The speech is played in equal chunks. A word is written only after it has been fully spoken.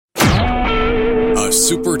a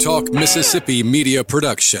Super Talk Mississippi media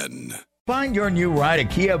production. Find your new ride at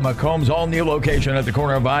Kia Macomb's all-new location at the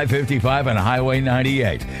corner of I-55 and Highway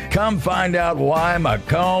 98. Come find out why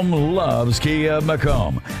Macomb loves Kia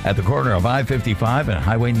Macomb at the corner of I-55 and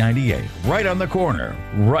Highway 98. Right on the corner,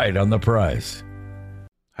 right on the price.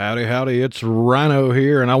 Howdy, howdy, it's Rhino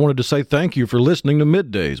here, and I wanted to say thank you for listening to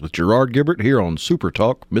MidDays with Gerard Gibert here on Super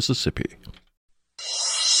Talk Mississippi.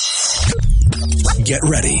 Get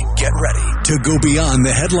ready to go beyond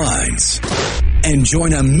the headlines and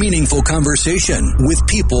join a meaningful conversation with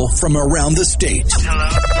people from around the state. Hello.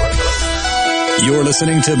 You're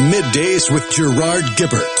listening to MidDays with Gerard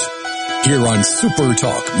Gibert here on Super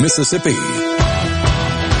Talk Mississippi.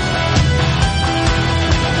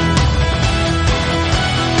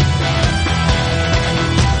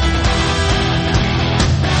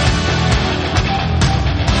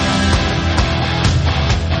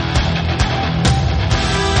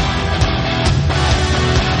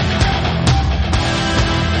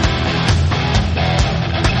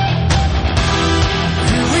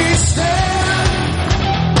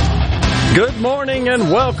 Good morning and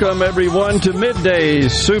welcome, everyone, to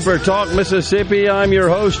MidDays Super Talk Mississippi. I'm your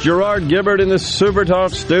host, Gerard Gibert, in the Super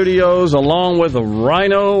Talk studios, along with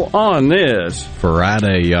Rhino on this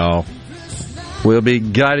Friday, y'all. We'll be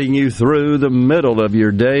guiding you through the middle of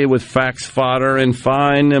your day with facts, fodder, and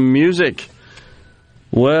fine music.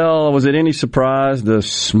 Well, was it any surprise, the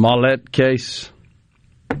Smollett case?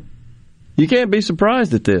 You can't be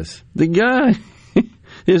surprised at this. The guy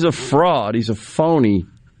is a fraud. He's a phony.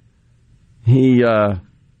 He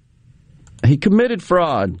committed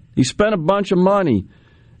fraud. He spent a bunch of money.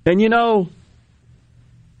 And, you know,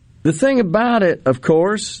 the thing about it, of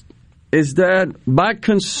course, is that by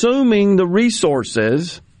consuming the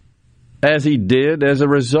resources, as he did as a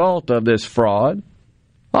result of this fraud,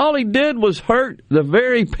 all he did was hurt the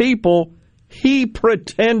very people he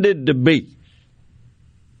pretended to be.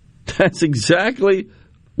 That's exactly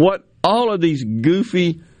what all of these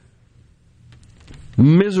goofy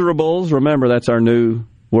miserables, remember that's our new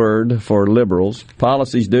word for liberals,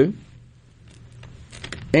 policies do.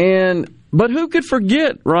 But who could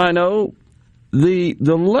forget, Rhino, the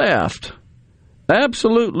left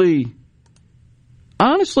absolutely,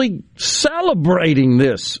 honestly celebrating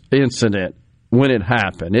this incident when it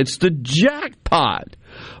happened. It's the jackpot.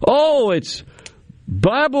 Oh, it's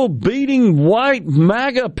Bible-beating white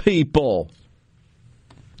MAGA people.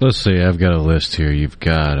 Let's see, I've got a list here. You've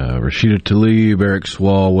got Rashida Tlaib, Eric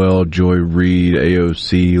Swalwell, Joy Reid,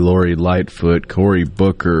 AOC, Lori Lightfoot, Cory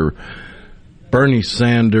Booker, Bernie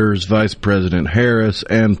Sanders, Vice President Harris,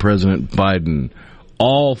 and President Biden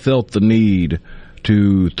all felt the need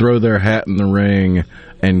to throw their hat in the ring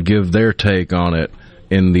and give their take on it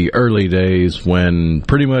in the early days when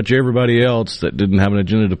pretty much everybody else that didn't have an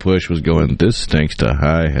agenda to push was going, this stinks to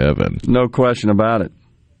high heaven. No question about it.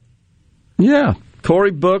 Yeah.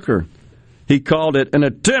 Cory Booker, he called it an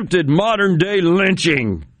attempted modern-day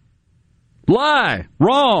lynching. Lie.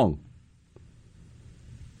 Wrong.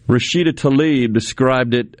 Rashida Tlaib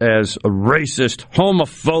described it as a racist,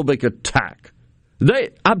 homophobic attack.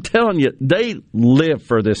 I'm telling you, they live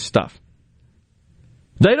for this stuff.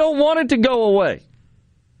 They don't want it to go away.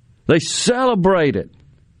 They celebrate it.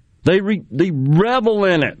 They revel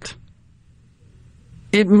in it.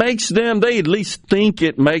 It makes them, they at least think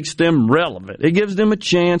it makes them relevant. It gives them a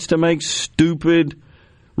chance to make stupid,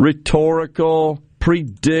 rhetorical,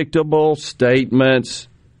 predictable statements.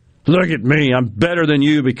 Look at me, I'm better than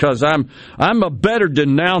you because I'm a better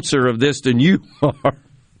denouncer of this than you are.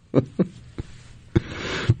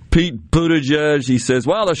 Pete Buttigieg, he says,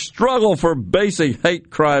 while the struggle for basic hate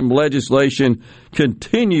crime legislation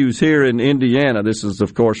continues here in Indiana, this is,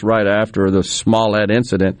 of course, right after the Smollett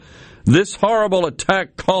incident, this horrible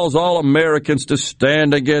attack calls all Americans to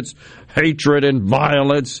stand against hatred and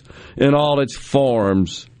violence in all its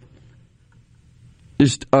forms.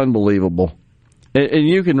 Just unbelievable. And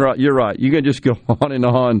you're right. You can just go on and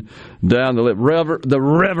on down the list. The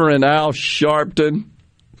Reverend Al Sharpton.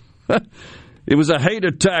 It was a hate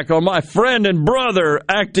attack on my friend and brother,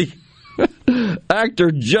 actor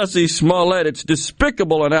Jussie Smollett. It's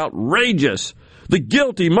despicable and outrageous. The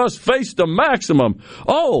guilty must face the maximum.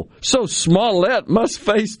 Oh, so Smollett must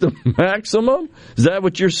face the maximum? Is that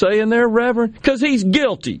what you're saying there, Reverend? Because he's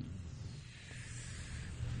guilty.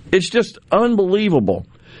 It's just unbelievable.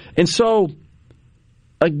 And so,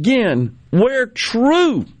 again, where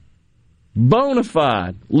true, bona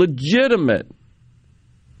fide, legitimate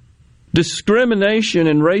discrimination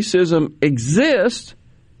and racism exist,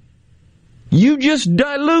 you just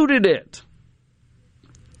diluted it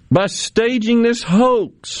by staging this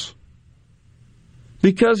hoax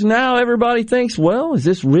Because now everybody thinks, well, is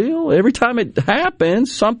this real? Every time it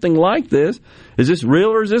happens, something like this, is this real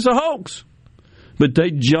or is this a hoax? But they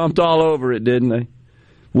jumped all over it, didn't they?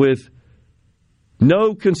 With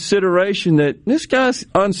no consideration that this guy's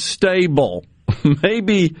unstable.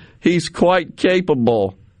 Maybe he's quite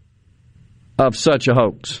capable of such a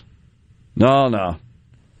hoax. No.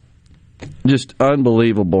 Just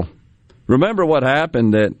unbelievable. Remember what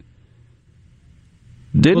happened that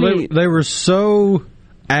they were so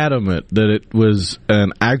adamant that it was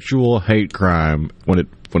an actual hate crime when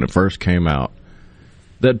it first came out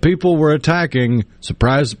that people were attacking,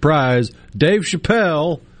 surprise, surprise, Dave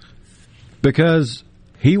Chappelle because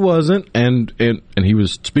he wasn't, and he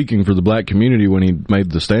was speaking for the black community when he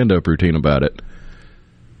made the stand-up routine about it.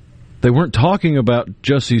 They weren't talking about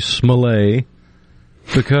Jussie Smollett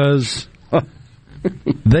because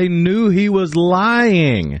they knew he was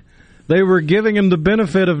lying. They were giving him the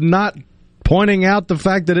benefit of not pointing out the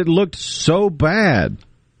fact that it looked so bad.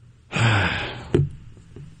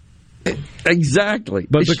 Exactly.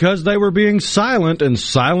 But because they were being silent, and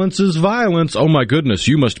silence is violence, oh my goodness,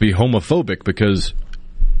 you must be homophobic because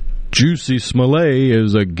Jussie Smollett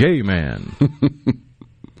is a gay man.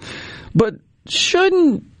 But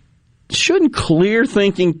shouldn't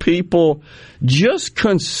clear-thinking people just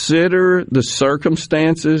consider the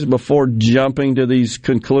circumstances before jumping to these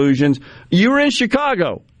conclusions? You were in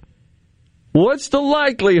Chicago. What's the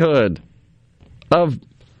likelihood of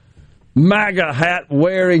MAGA hat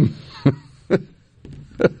wearing?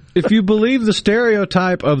 If you believe the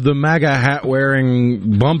stereotype of the MAGA hat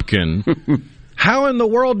wearing bumpkin, how in the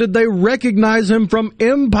world did they recognize him from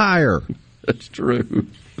Empire? That's true.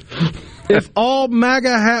 If all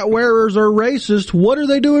MAGA hat wearers are racist, what are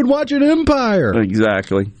they doing watching Empire?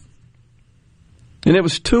 Exactly. And it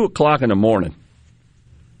was 2 o'clock in the morning.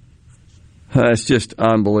 That's just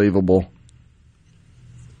unbelievable.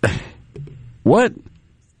 What?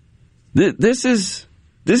 This is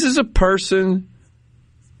a person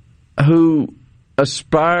who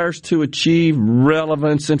aspires to achieve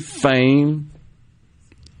relevance and fame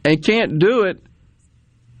and can't do it.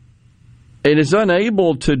 And is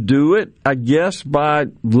unable to do it, I guess, by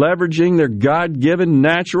leveraging their God-given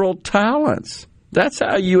natural talents. That's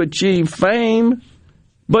how you achieve fame.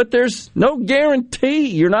 But there's no guarantee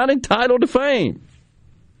you're not entitled to fame.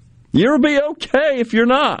 You'll be okay if you're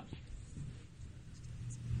not.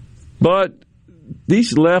 But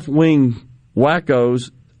these left-wing wackos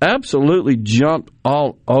absolutely jumped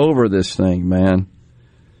all over this thing, man.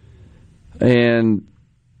 And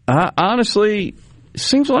honestly, it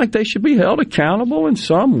seems like they should be held accountable in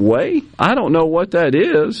some way. I don't know what that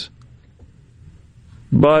is.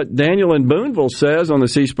 But Daniel in Boonville says on the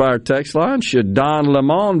C Spire text line, should Don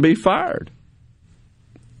Lemon be fired?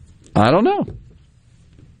 I don't know.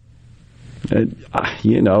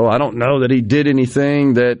 I don't know that he did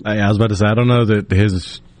anything that... I was about to say, I don't know that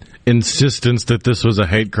his insistence that this was a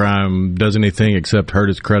hate crime does anything except hurt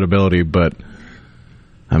his credibility, but,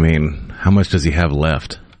 I mean, how much does he have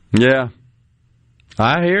left? Yeah.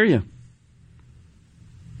 I hear you.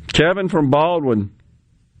 Kevin from Baldwin,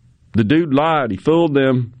 the dude lied. He fooled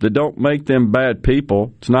them. That don't make them bad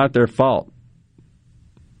people. It's not their fault.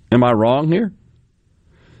 Am I wrong here?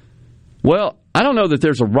 Well, I don't know that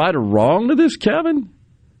there's a right or wrong to this, Kevin.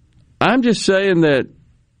 I'm just saying that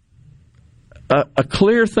a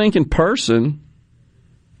clear-thinking person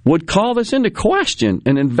would call this into question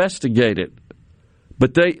and investigate it.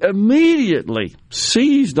 But they immediately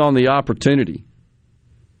seized on the opportunity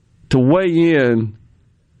to weigh in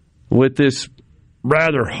with this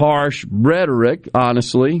rather harsh rhetoric,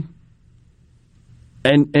 honestly,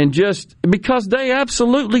 and just because they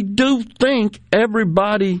absolutely do think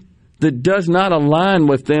everybody that does not align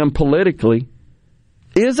with them politically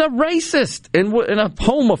is a racist and a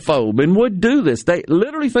homophobe and would do this. They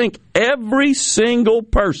literally think every single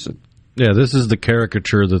person. Yeah, this is the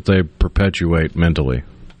caricature that they perpetuate mentally.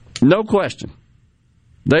 No question.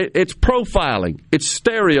 It's profiling. It's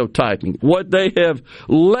stereotyping. What they have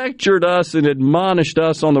lectured us and admonished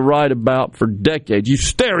us on the right about for decades. You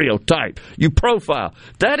stereotype. You profile.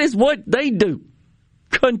 That is what they do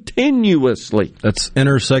continuously. That's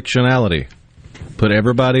intersectionality. Put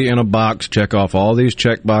everybody in a box, check off all these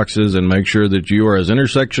check boxes, and make sure that you are as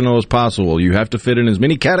intersectional as possible. You have to fit in as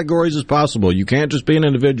many categories as possible. You can't just be an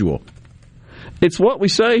individual. It's what we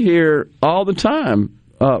say here all the time.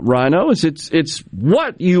 Rhino, it's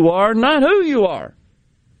what you are, not who you are.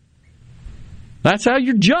 That's how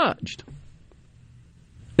you're judged.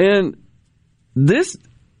 And this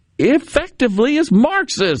effectively is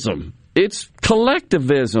Marxism. It's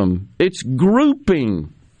collectivism. It's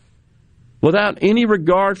grouping without any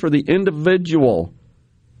regard for the individual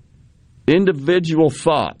individual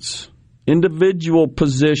thoughts, individual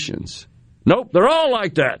positions. Nope, they're all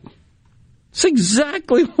like that. It's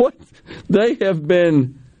exactly what they have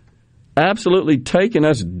been absolutely taking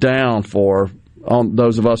us down for, on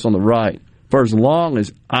those of us on the right, for as long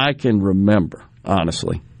as I can remember,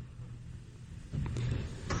 honestly.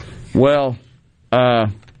 Well, I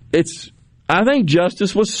think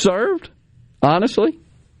justice was served, honestly.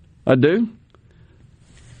 I do.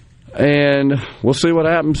 And we'll see what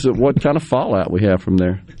happens, what kind of fallout we have from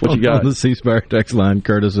there. What you got? On the C-Spire text line,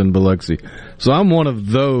 Curtis in Biloxi. So I'm one of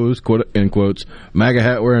those, quote, in quotes, MAGA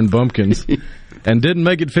hat wearing bumpkins, and didn't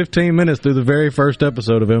make it 15 minutes through the very first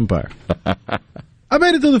episode of Empire. I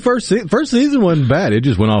made it through the first season wasn't bad. It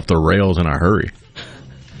just went off the rails in a hurry.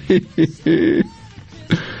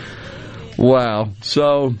 Wow.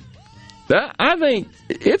 So I think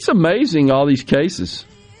it's amazing, all these cases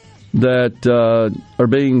that are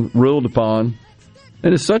being ruled upon.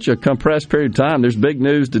 And it's such a compressed period of time. There's big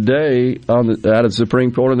news today out of the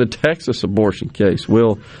Supreme Court in the Texas abortion case.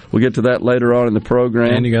 We'll get to that later on in the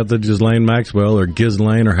program. And you got the Ghislaine Maxwell, or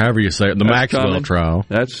Ghislaine, or however you say it, the That's Maxwell coming. trial.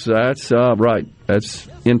 That's right. That's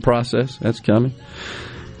in process. That's coming.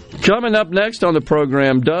 Coming up next on the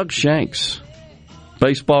program, Doug Shanks,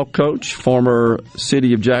 baseball coach, former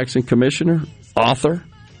City of Jackson commissioner, author.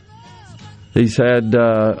 He's had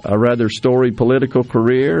a rather storied political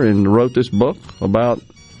career and wrote this book about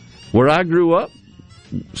where I grew up,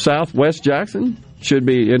 Southwest Jackson. Should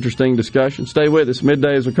be an interesting discussion. Stay with us.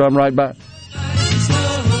 Middays will come right back.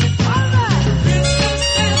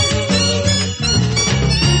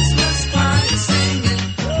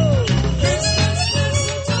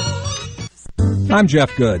 I'm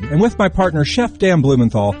Jeff Good, and with my partner Chef Dan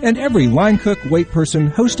Blumenthal and every line cook, wait person,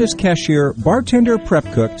 hostess, cashier, bartender, prep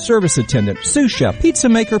cook, service attendant, sous chef, pizza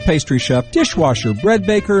maker, pastry chef, dishwasher, bread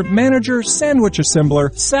baker, manager, sandwich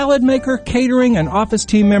assembler, salad maker, catering, and office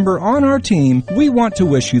team member on our team, we want to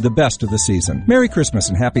wish you the best of the season. Merry Christmas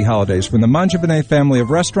and Happy Holidays from the Mangiabene family of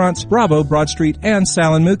restaurants, Bravo, Broad Street, and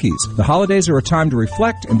Sal and Mookie's. The holidays are a time to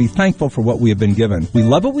reflect and be thankful for what we have been given. We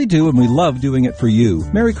love what we do, and we love doing it for you.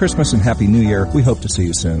 Merry Christmas and Happy New Year. We hope to see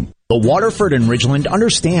you soon. The Waterford in Ridgeland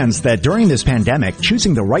understands that during this pandemic,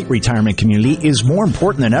 choosing the right retirement community is more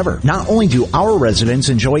important than ever. Not only do our residents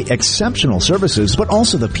enjoy exceptional services, but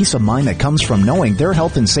also the peace of mind that comes from knowing their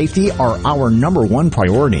health and safety are our number one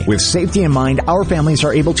priority. With safety in mind, our families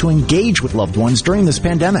are able to engage with loved ones during this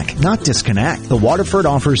pandemic, not disconnect. The Waterford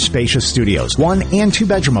offers spacious studios, 1- and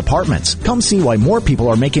 2-bedroom apartments. Come see why more people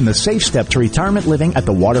are making the safe step to retirement living at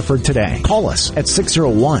the Waterford today. Call us at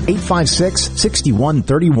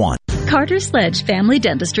 601-856-6131. Carter Sledge Family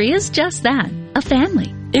Dentistry is just that, a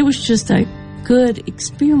family. It was just a good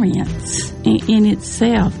experience in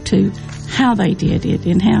itself to how they did it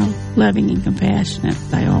and how loving and compassionate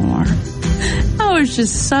they all are. I was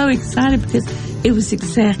just so excited because it was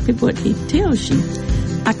exactly what he tells you.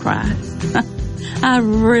 I cried. I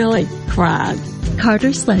really cried.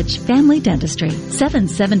 Carter Sledge Family Dentistry,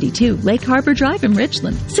 772 Lake Harbor Drive in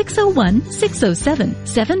Richland,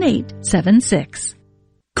 601-607-7876.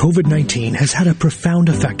 COVID-19 has had a profound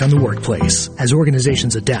effect on the workplace. As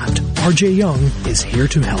organizations adapt, RJ Young is here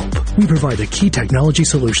to help. We provide the key technology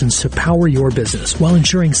solutions to power your business while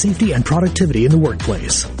ensuring safety and productivity in the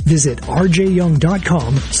workplace. Visit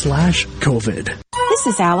rjyoung.com/COVID. This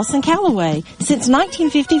is Allison Callaway. Since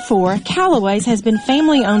 1954, Callaway's has been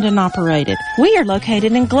family owned and operated. We are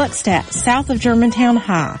located in Gluckstadt, south of Germantown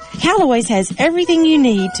High. Callaway's has everything you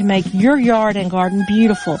need to make your yard and garden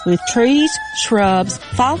beautiful with trees, shrubs,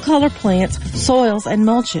 fall color plants, soils, and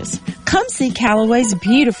mulches. Come see Callaway's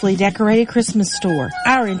beautifully decorated Christmas store.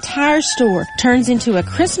 Our entire store turns into a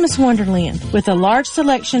Christmas wonderland with a large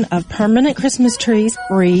selection of permanent Christmas trees,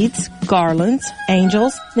 wreaths, garlands,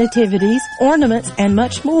 angels, nativities, ornaments, and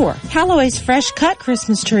much more. Callaway's fresh cut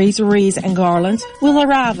Christmas trees, wreaths, and garlands will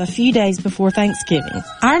arrive a few days before Thanksgiving.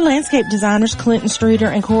 Our landscape designers, Clinton Streeter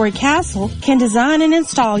and Corey Castle, can design and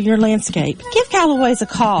install your landscape. Give Callaway's a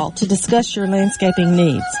call to discuss your landscaping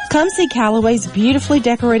needs. Come see Callaway's beautifully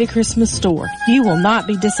decorated Christmas store. You will not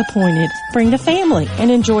be disappointed. Bring the family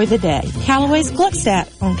and enjoy the day. Callaway's Gluckstadt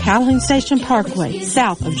on Calhoun Station Parkway,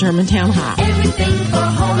 south of Germantown High. Everything for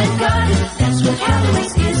home and garden, that's what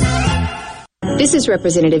Callaway's is. This is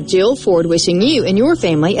Representative Jill Ford wishing you and your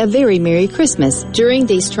family a very Merry Christmas. During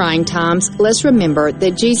these trying times, let's remember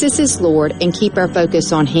that Jesus is Lord and keep our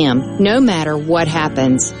focus on Him, no matter what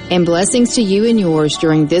happens. And blessings to you and yours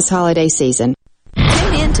during this holiday season.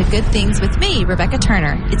 Tune in to Good Things with me, Rebecca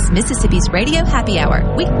Turner. It's Mississippi's Radio Happy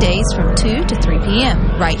Hour, weekdays from 2 to 3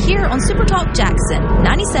 p.m., right here on Super Talk Jackson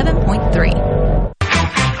 97.3.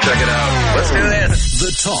 Check it out. Let's do this.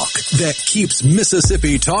 The talk that keeps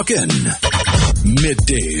Mississippi talking.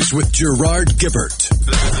 Middays with Gerard Gibert.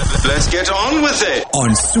 Let's get on with it.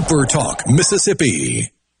 On Super Talk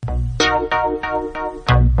Mississippi.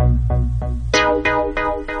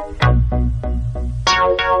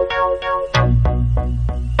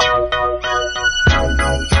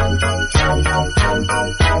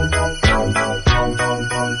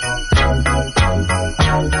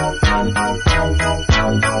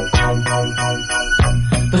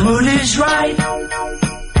 The mood is right,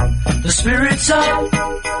 the spirit's up,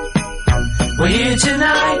 we're here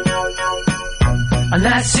tonight, and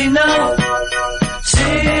that's enough,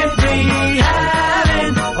 simply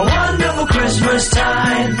having a wonderful Christmas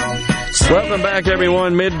time. Welcome back,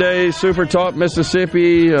 everyone. Midday Super Talk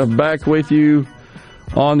Mississippi, back with you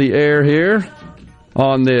on the air here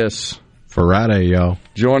on this Friday, y'all.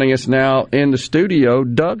 Joining us now in the studio,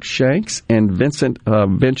 Doug Shanks and Vincent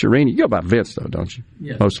Venturini. You go by Vince, though, don't you?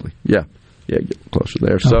 Yes. Mostly. Yeah, get closer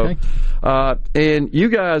there. Okay. So, and you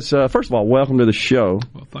guys, first of all, welcome to the show.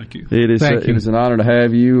 Well, thank you. It is an honor to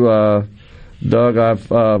have you. Doug,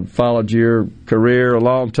 I've followed your career a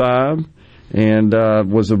long time and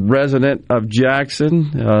was a resident of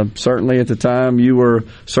Jackson. Certainly at the time you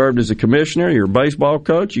served as a commissioner, you're a baseball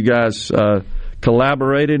coach. You guys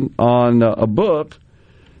collaborated on a book,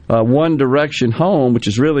 One Direction Home, which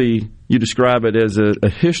is really, you describe it as a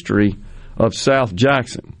history of South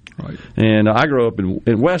Jackson. Right. And I grew up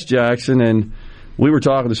in West Jackson, and we were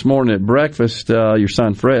talking this morning at breakfast. Your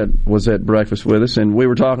son Fred was at breakfast with us, and we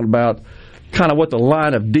were talking about kind of what the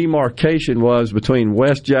line of demarcation was between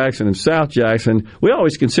West Jackson and South Jackson. We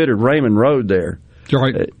always considered Raymond Road there.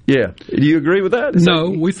 Right. Yeah. Do you agree with that?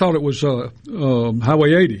 We thought it was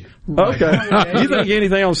Highway 80. Okay. You think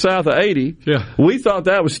anything on south of 80? Yeah. We thought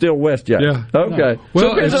that was still West Jackson. Yeah. Okay.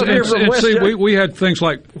 Well, we had things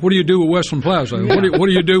like, what do you do with Westland Plaza? Yeah. What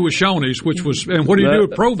do you do with Shoney's, and what do you do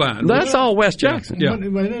with Provine? That's all West Jackson. Yeah.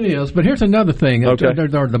 But it is. But here's another thing. Okay.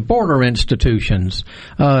 There are the border institutions.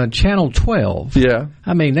 Channel 12. Yeah.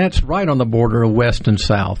 I mean, that's right on the border of West and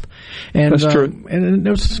South. And, that's true. And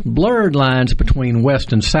there's blurred lines between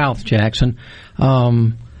West and South Jackson.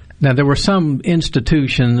 Now, there were some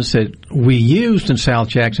institutions that we used in South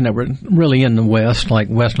Jackson that were really in the West, like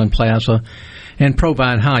Westland Plaza and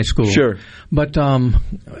Provine High School. Sure. But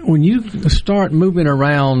when you start moving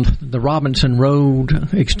around the Robinson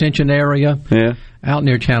Road extension area, out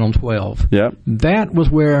near Channel 12, that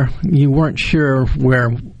was where you weren't sure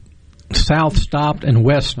where South stopped and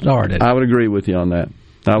West started. I would agree with you on that.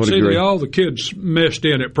 I would agree. All the kids meshed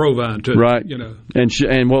in at Provine, too. Right. You know.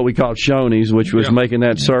 And what we called Shoney's, which was making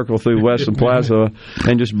that circle through Westland Plaza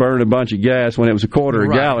and just burning a bunch of gas when it was a quarter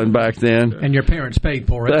a gallon back then. And your parents paid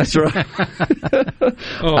for it. That's right.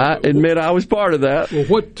 I admit I was part of that. Well,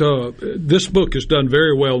 what this book has done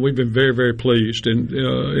very well. We've been very, very pleased. And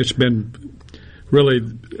it's been really,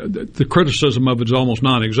 the criticism of it is almost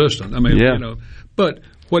non-existent. I mean, you know, but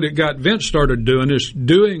what it got Vince started doing is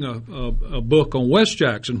doing a book on West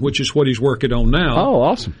Jackson, which is what he's working on now. Oh,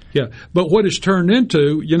 awesome. Yeah. But what it's turned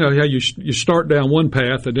into, you know, how you start down one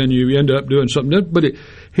path and then you end up doing something different. But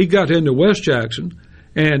he got into West Jackson,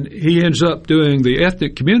 and he ends up doing the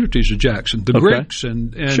ethnic communities of Jackson, the Greeks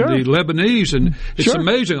and the Lebanese. And it's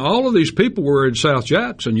amazing. All of these people were in South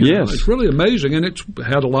Jackson. You know? It's really amazing. And it's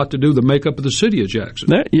had a lot to do with the makeup of the city of Jackson.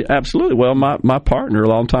 Absolutely. Well, my partner,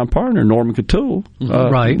 longtime partner, Norman Catul,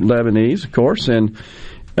 Lebanese, of course. And,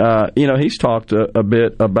 you know, he's talked a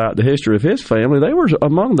bit about the history of his family. They were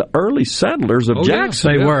among the early settlers of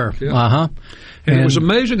Jackson. They were. Yeah. And it was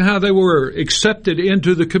amazing how they were accepted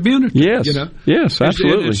into the community. Yes, you know? Yes,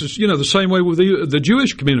 absolutely. It's you know, the same way with the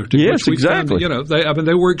Jewish community. Yes, exactly. Found, you know,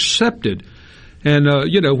 they were accepted. And,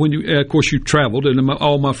 you know, when of course, you traveled, and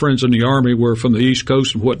all my friends in the Army were from the East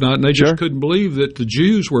Coast and whatnot, and they just couldn't believe that the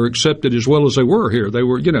Jews were accepted as well as they were here. They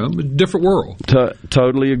were, you know, a different world.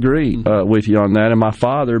 Totally agree with you on that. And my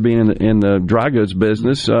father, being in the dry goods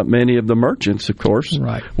business, many of the merchants, of course,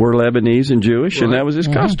 were Lebanese and Jewish, and that was his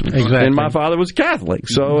custom. Exactly. And my father was Catholic,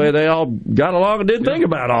 so they all got along and didn't think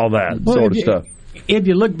about all that sort of stuff. If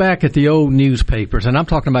you look back at the old newspapers, and I'm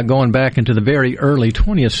talking about going back into the very early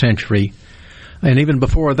 20th century, and even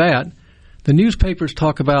before that, the newspapers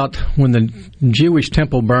talk about when the Jewish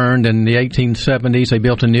temple burned in the 1870s, they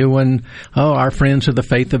built a new one. Oh, our friends of the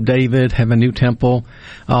Faith of David have a new temple.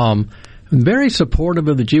 Very supportive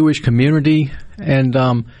of the Jewish community. And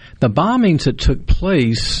the bombings that took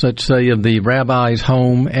place, let's say, of the rabbi's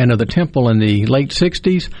home and of the temple in the late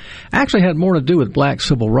 60s, actually had more to do with black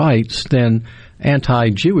civil rights than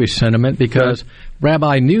anti-Jewish sentiment, because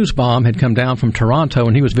Rabbi Newsbaum had come down from Toronto,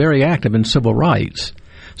 and he was very active in civil rights.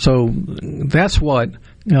 So that's what,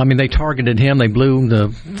 they targeted him. They blew the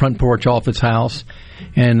front porch off his house,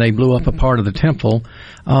 and they blew up a part of the temple.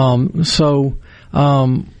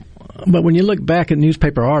 But when you look back at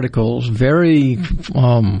newspaper articles, very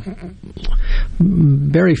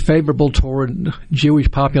favorable toward Jewish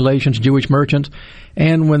populations, Jewish merchants,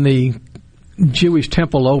 and when the Jewish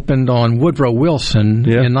temple opened on Woodrow Wilson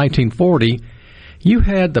in 1940, you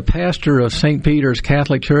had the pastor of St. Peter's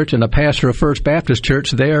Catholic Church and the pastor of First Baptist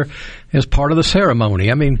Church there as part of the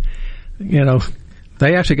ceremony.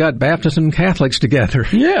 They actually got Baptists and Catholics together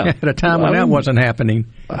at a time when that wasn't happening.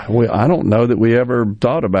 I don't know that we ever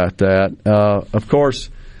thought about that. Of course,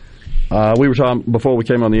 we were talking before we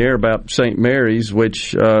came on the air about St. Mary's,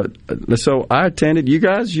 which, so I attended. You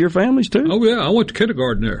guys, your families too? Oh, yeah. I went to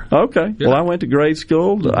kindergarten there. Okay. Yeah. Well, I went to grade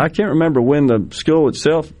school. I can't remember when the school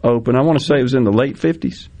itself opened. I want to say it was in the late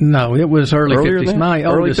 50s. No, it was early 50s. My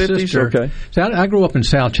oldest 50s? sister. Okay. So I grew up in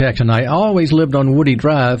South Jackson. I always lived on Woody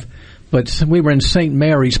Drive. But we were in St.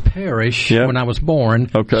 Mary's Parish when I was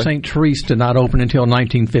born. Okay. St. Therese did not open until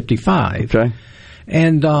 1955. Okay.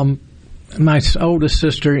 And my oldest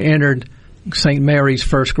sister entered St. Mary's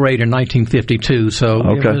first grade in 1952, so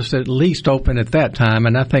it was at least open at that time.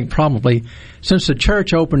 And I think probably since the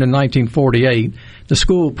church opened in 1948, the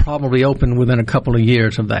school probably opened within a couple of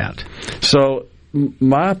years of that. So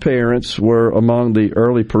my parents were among the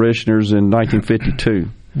early parishioners in 1952.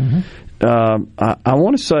 Mm-hmm. I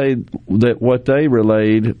want to say that what they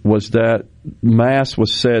relayed was that Mass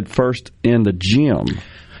was said first in the gym.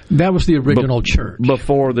 That was the original church.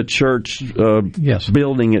 Before the church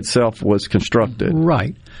building itself was constructed.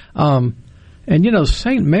 Right. And,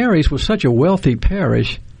 St. Mary's was such a wealthy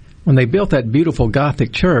parish. When they built that beautiful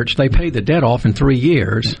Gothic church, they paid the debt off in 3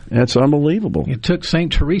 years. That's unbelievable. It took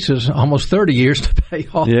St. Teresa's almost 30 years to pay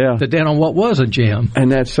off the debt on what was a gym.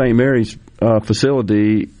 And that St. Mary's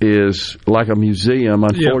facility is like a museum.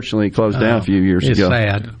 Unfortunately, it closed down a few years ago. It's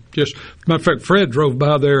sad. Just, matter of fact, Fred drove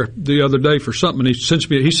by there the other day for something, and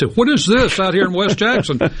he said, "What is this out here in West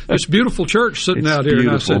Jackson? This beautiful church sitting out here."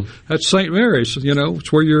 Beautiful. And I said, "That's St. Mary's.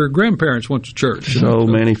 It's where your grandparents went to church." So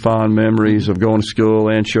many fond memories of going to school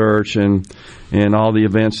and church and all the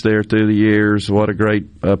events there through the years. What a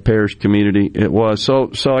great parish community it was.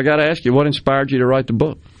 So I got to ask you, what inspired you to write the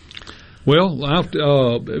book? Well,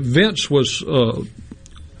 Vince was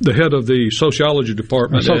the head of the sociology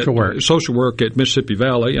department, social work at Mississippi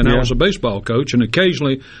Valley, and I was a baseball coach. And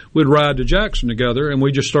occasionally we'd ride to Jackson together, and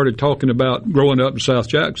we just started talking about growing up in South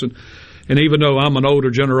Jackson. And even though I'm an older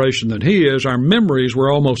generation than he is, our memories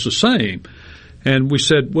were almost the same. And we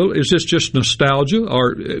said, well, is this just nostalgia?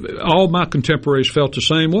 Or all my contemporaries felt the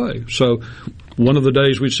same way. So one of the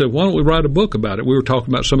days we said, why don't we write a book about it? We were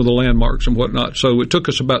talking about some of the landmarks and whatnot. So it took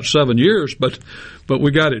us about 7 years, but we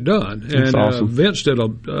got it done. That's awesome. Vince did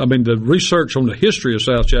the research on the history of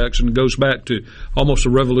South Jackson goes back to almost the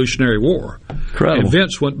Revolutionary War. Incredible. And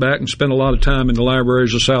Vince went back and spent a lot of time in the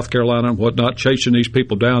libraries of South Carolina and whatnot, chasing these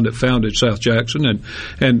people down that founded South Jackson.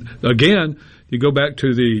 And again, you go back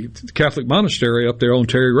to the Catholic monastery up there on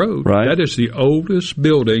Terry Road. Right. That is the oldest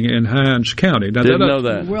building in Hinds County. Now, didn't know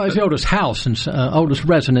that. Well, it's the oldest house and oldest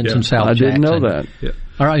residence in South Jackson. I didn't know that. Yeah.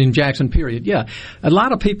 All right, in Jackson, period. Yeah. A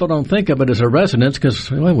lot of people don't think of it as a residence because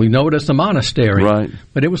we know it as the monastery. Right.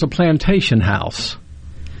 But it was a plantation house.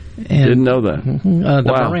 And, didn't know that.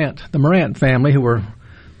 The Morant family, who were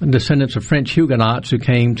descendants of French Huguenots who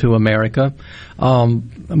came to America,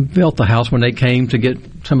 built the house when they came to get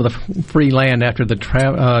some of the free land after the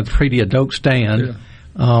Treaty of Doak-Stand.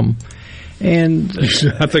 Yeah. And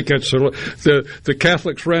I think that's the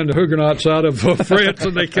Catholics ran the Huguenots out of France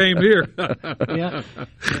and they came here. Yeah.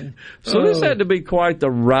 So this had to be quite the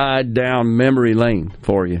ride down memory lane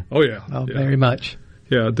for you. Oh, yeah. Very much.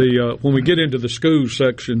 Yeah. When we get into the school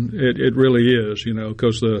section, it really is,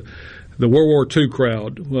 because the World War II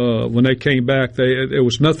crowd, when they came back, it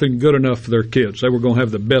was nothing good enough for their kids. They were going to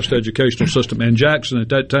have the best educational system. And Jackson at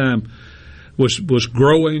that time was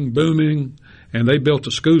growing, booming, and they built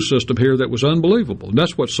a school system here that was unbelievable. And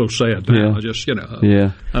that's what's so sad now.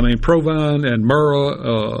 Provine and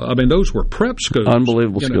Murrah, those were prep schools.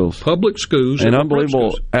 Unbelievable schools. Public schools. And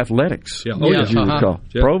unbelievable athletics. Yeah. As you recall.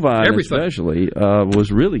 Yeah. Provine especially was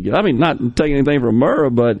really good. Not taking anything from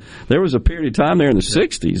Murrah, but there was a period of time there in the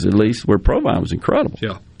 60s, at least, where Provine was incredible.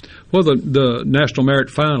 Yeah. Well, the National Merit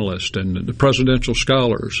Finalists and the Presidential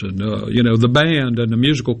Scholars and, the band and the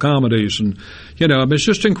musical comedies and, it's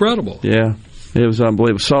just incredible. Yeah. It was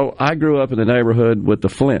unbelievable. So I grew up in the neighborhood with the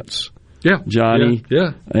Flints. Johnny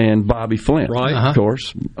and Bobby Flint. Right. Of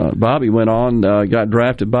course, Bobby went on, got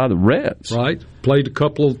drafted by the Reds. Right. Played a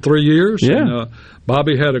couple of 3 years. Yeah. And,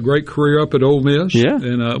 Bobby had a great career up at Ole Miss. Yeah.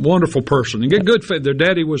 And a wonderful person. And get good fit. Their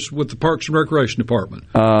daddy was with the Parks and Recreation Department.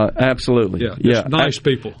 Absolutely. Yeah. Nice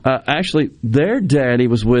people. Actually, their daddy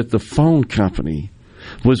was with the phone company.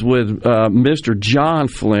 Was with Mr. John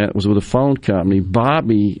Flint, was with a phone company.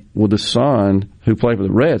 Bobby, with the son who played for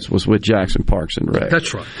the Reds, was with Jackson Parks and Rec.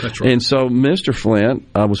 That's right. And so Mr. Flint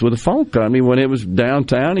was with a phone company. When it was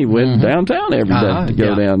downtown, he went downtown every day to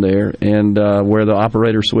go down there and where the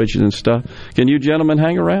operator switches and stuff. Can you gentlemen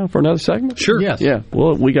hang around for another segment? Sure. Yes. Yeah.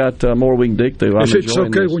 Well, we got more we can dig through. If it's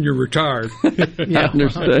okay when you're retired. I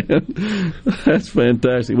understand. That's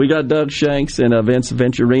fantastic. We got Doug Shanks and Vince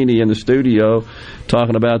Venturini in the studio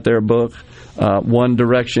talking about their book, One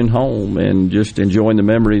Direction Home, and just enjoying the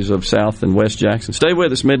memories of South and West Jackson. Stay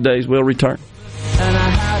with us. Middays will return. And a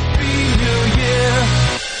happy new year.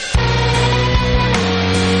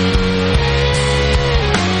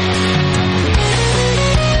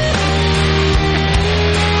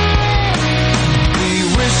 We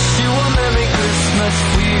wish you a Merry Christmas.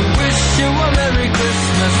 We wish you a Merry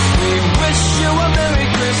Christmas. We wish you a Merry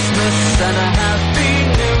Christmas and a Happy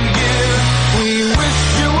New Year. We wish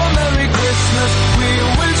you a Merry Christmas. We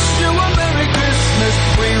wish you a Merry Christmas.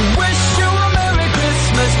 We wish you a Merry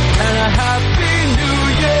Christmas and a Happy New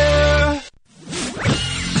Year.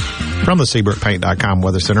 From the SeabrookPaint.com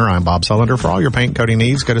Weather Center, I'm Bob Sullender. For all your paint coating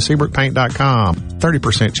needs, go to SeabrookPaint.com.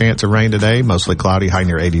 30% chance of rain today, mostly cloudy, high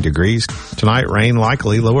near 80 degrees. Tonight, rain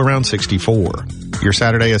likely, low around 64. Your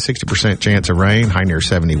Saturday, a 60% chance of rain, high near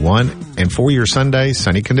 71. And for your Sunday,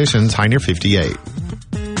 sunny conditions, high near 58.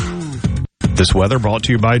 This weather brought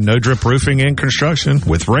to you by No Drip Roofing and Construction.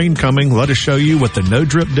 With rain coming, let us show you what the No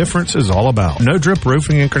Drip difference is all about. No Drip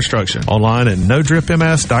Roofing and Construction. Online at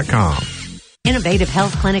NoDripMS.com. Innovative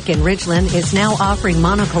Health Clinic in Ridgeland is now offering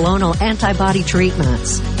monoclonal antibody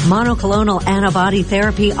treatments. Monoclonal antibody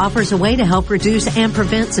therapy offers a way to help reduce and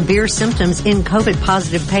prevent severe symptoms in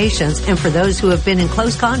COVID-positive patients and for those who have been in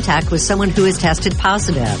close contact with someone who is tested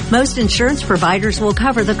positive. Most insurance providers will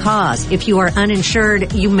cover the cost. If you are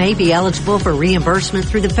uninsured, you may be eligible for reimbursement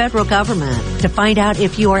through the federal government. To find out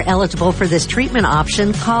if you are eligible for this treatment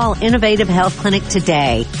option, call Innovative Health Clinic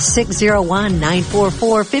today,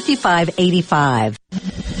 601-944-5585.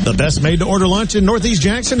 The best made-to-order lunch in Northeast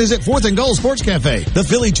Jackson is at 4th and Gold Sports Cafe. The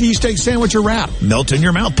Philly cheesesteak sandwich or wrap,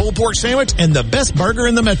 melt-in-your-mouth pulled pork sandwich, and the best burger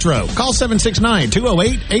in the metro. Call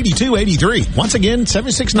 769-208-8283. Once again,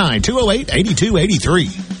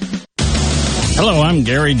 769-208-8283. Hello, I'm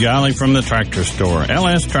Gary Jolly from the Tractor Store.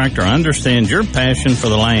 LS Tractor understands your passion for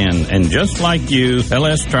the land, and just like you,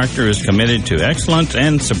 LS Tractor is committed to excellence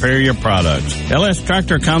and superior products. LS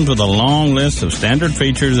Tractor comes with a long list of standard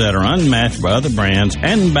features that are unmatched by other brands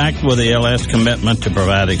and backed with the LS commitment to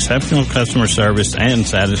provide exceptional customer service and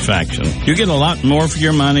satisfaction. You get a lot more for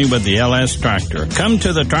your money with the LS Tractor. Come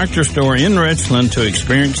to the Tractor Store in Richland to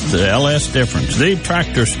experience the LS difference. The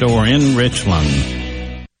Tractor Store in Richland.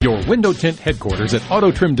 Your window tint headquarters at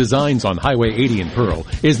Auto Trim Designs on Highway 80 in Pearl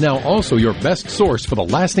is now also your best source for the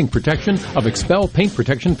lasting protection of Expel paint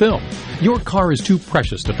protection film. Your car is too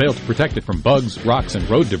precious to fail to protect it from bugs, rocks, and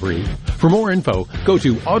road debris. For more info, go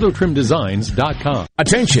to autotrimdesigns.com.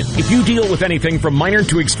 Attention! If you deal with anything from minor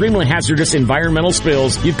to extremely hazardous environmental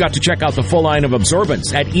spills, you've got to check out the full line of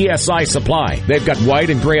absorbents at ESI Supply. They've got white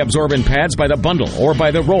and gray absorbent pads by the bundle or by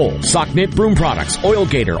the roll, sock knit broom products, Oil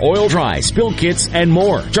Gator, Oil Dry, spill kits, and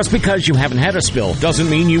more. Just because you haven't had a spill doesn't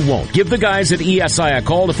mean you won't. Give the guys at ESI a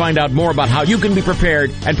call to find out more about how you can be prepared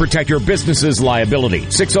and protect your business's liability.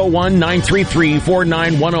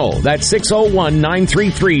 601-933-4910. That's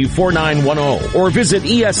 601-933-4910. Or visit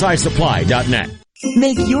esisupply.net.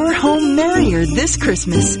 Make your home merrier this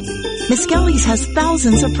Christmas. Miss Kelly's has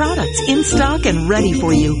thousands of products in stock and ready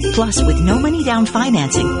for you. Plus, with no money down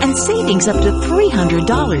financing and savings up to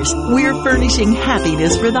 $300, we're furnishing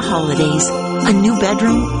happiness for the holidays. A new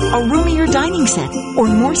bedroom, a roomier dining set, or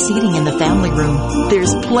more seating in the family room.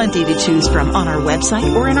 There's plenty to choose from on our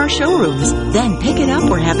website or in our showrooms. Then pick it up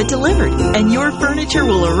or have it delivered, and your furniture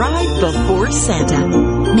will arrive before Santa.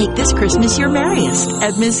 Make this Christmas your merriest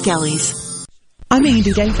at Miss Kelly's. I'm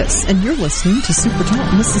Andy Davis, and you're listening to Super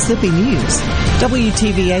Talk Mississippi News.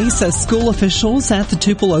 WTVA says school officials at the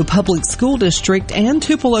Tupelo Public School District and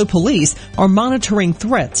Tupelo Police are monitoring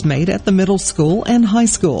threats made at the middle school and high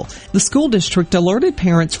school. The school district alerted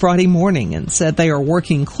parents Friday morning and said they are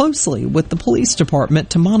working closely with the police department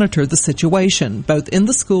to monitor the situation, both in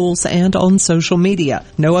the schools and on social media.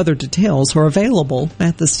 No other details are available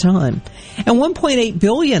at this time. And $1.8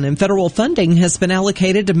 billion in federal funding has been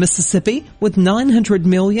allocated to Mississippi, with $900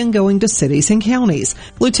 million going to cities and counties.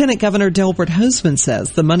 Lieutenant Governor Delbert Hoseman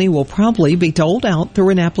says the money will probably be doled out through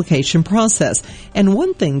an application process. And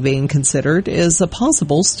one thing being considered is a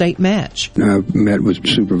possible state match. I've met with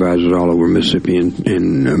supervisors all over Mississippi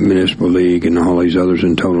and Municipal League and all these others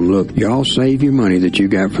and told them, look, y'all save your money that you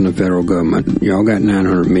got from the federal government. Y'all got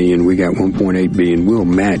 $900 million. We got $1.8 billion. We'll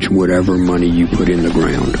match whatever money you put in the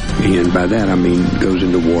ground. And by that, I mean goes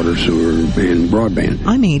into water, sewer, and broadband.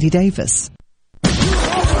 I'm Andy Davis.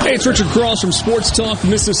 Hey, it's Richard Cross from Sports Talk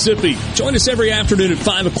Mississippi. Join us every afternoon at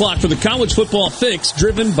 5 o'clock for the College Football Fix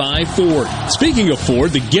driven by Ford. Speaking of Ford,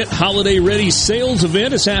 the Get Holiday Ready sales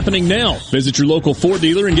event is happening now. Visit your local Ford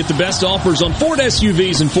dealer and get the best offers on Ford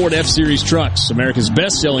SUVs and Ford F-Series trucks. America's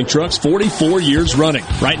best-selling trucks 44 years running.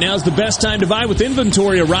 Right now is the best time to buy with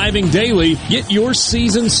inventory arriving daily. Get your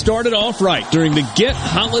season started off right during the Get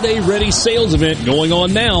Holiday Ready sales event going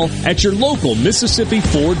on now at your local Mississippi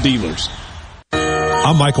Ford dealers.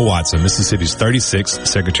 I'm Michael Watson, Mississippi's 36th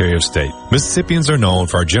Secretary of State. Mississippians are known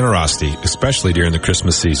for our generosity, especially during the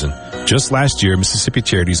Christmas season. Just last year, Mississippi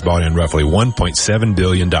Charities brought in roughly $1.7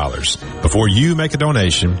 billion. Before you make a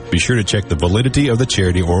donation, be sure to check the validity of the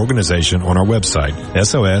charity or organization on our website,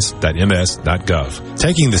 sos.ms.gov.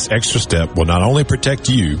 Taking this extra step will not only protect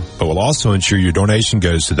you, but will also ensure your donation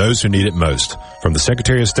goes to those who need it most. From the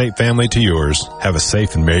Secretary of State family to yours, have a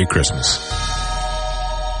safe and Merry Christmas.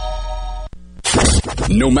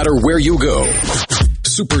 No matter where you go,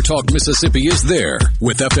 Super Talk Mississippi is there.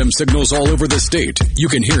 With FM signals all over the state, you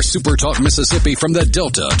can hear Super Talk Mississippi from the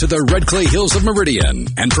Delta to the Red Clay Hills of Meridian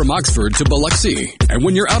and from Oxford to Biloxi. And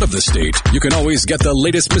when you're out of the state, you can always get the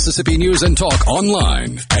latest Mississippi news and talk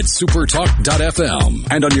online at supertalk.fm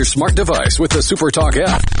and on your smart device with the SuperTalk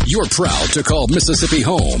app. You're proud to call Mississippi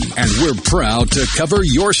home, and we're proud to cover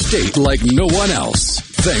your state like no one else.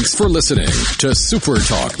 Thanks for listening to Super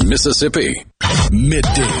Talk Mississippi.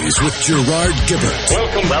 Middays with Gerard Gibert.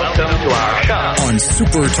 Welcome to our shop on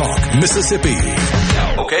Super Talk Mississippi.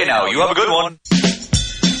 Okay, now you have a good one.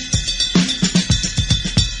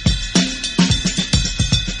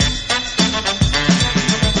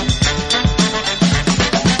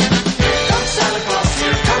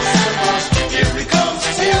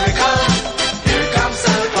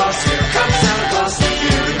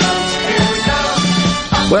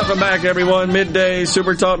 Welcome back, everyone. Midday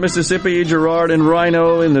Super Talk Mississippi. Gerard and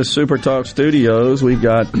Rhino in the Super Talk studios. We've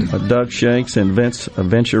got Doug Shanks and Vince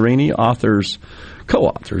Venturini,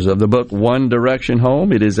 co-authors of the book One Direction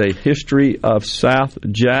Home. It is a history of South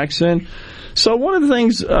Jackson. So one of the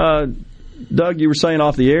things, Doug, you were saying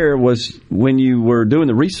off the air was when you were doing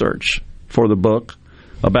the research for the book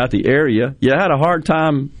about the area, you had a hard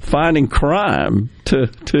time finding crime to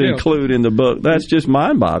include in the book. That's just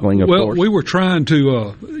mind-boggling, of course. Well, we were trying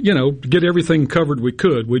to, get everything covered we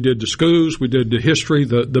could. We did the schools, we did the history,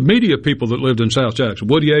 the media people that lived in South Jackson,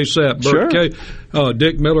 Woody Asap, Bert Kay,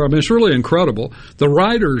 Dick Miller. I mean, it's really incredible. The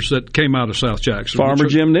writers that came out of South Jackson. Farmer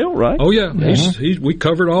Jim Neal, right? Oh, yeah. We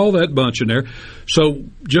covered all that bunch in there. So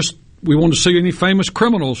we wanted to see any famous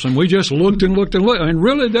criminals, and we just looked and looked and looked. And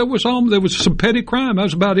really, there was some petty crime. That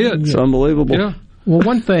was about it. It's unbelievable. Yeah. Well,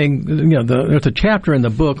 one thing, there's a chapter in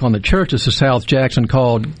the book on the churches of South Jackson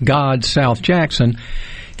called God's South Jackson.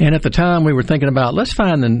 And at the time, we were thinking about, let's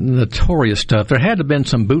find the notorious stuff. There had to have been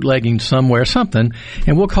some bootlegging somewhere, something,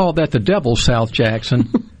 and we'll call that the Devil's South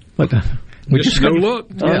Jackson. But we just no luck.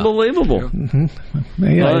 Yeah. Unbelievable. Mm-hmm.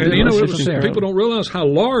 Yeah, people don't realize how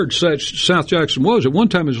large South Jackson was. At one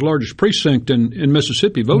time, it was the largest precinct in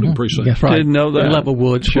Mississippi, voting precinct. That's right. Didn't know that.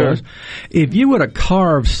 Levelwood, sure. If you would have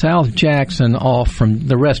carved South Jackson off from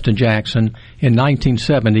the rest of Jackson in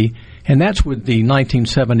 1970, and that's with the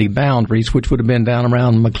 1970 boundaries, which would have been down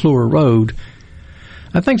around McClure Road,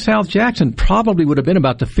 I think South Jackson probably would have been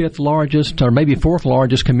about the fifth largest or maybe fourth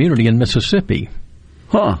largest community in Mississippi.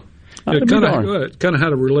 Huh. It kind of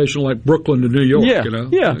had a relation like Brooklyn to New York,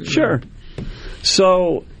 Yeah, sure.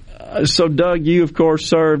 So, Doug, you, of course,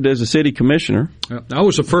 served as a city commissioner. I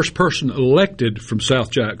was the first person elected from South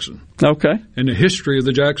Jackson. Okay. In the history of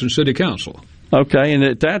the Jackson City Council. Okay, and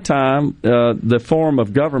at that time, the form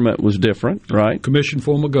of government was different, right? Commission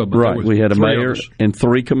form of government. Right. We had a mayor and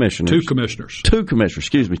 3 commissioners. 2 commissioners. 2 commissioners,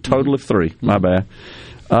 excuse me. Total of 3. My bad.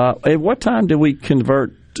 At what time did we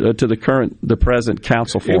convert to the present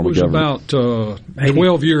council form of government? It was about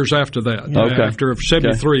 12 years after that. Okay. After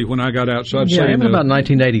 73 when I got out. So I'd say about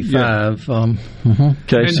 1985.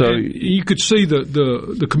 Okay, so you could see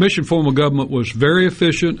the commission form of government was very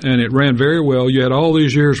efficient and it ran very well. You had all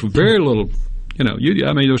these years with very little.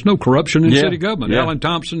 There's no corruption in city government. Alan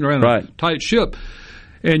Thompson ran a tight ship.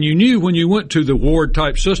 And you knew when you went to the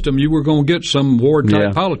ward-type system, you were going to get some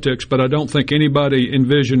ward-type politics, but I don't think anybody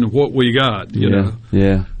envisioned what we got, you know.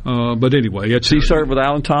 Yeah. But anyway. So you served with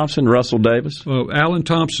Alan Thompson, Russell Davis? Alan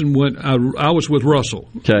Thompson went, I was with Russell.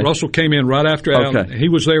 Okay. Russell came in right after Alan. He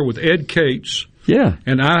was there with Ed Cates. Yeah.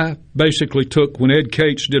 And I basically took, when Ed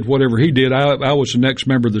Cates did whatever he did, I was the next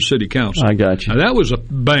member of the city council. I got you. Now, that was a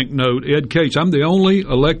banknote. Ed Cates, I'm the only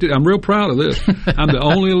elected, I'm real proud of this, I'm the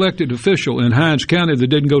only elected official in Hinds County that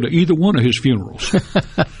didn't go to either one of his funerals.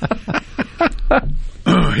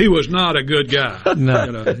 He was not a good guy.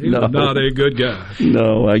 No. He was not a good guy.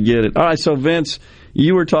 No, I get it. All right, so Vince,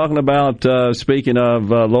 you were talking about, speaking of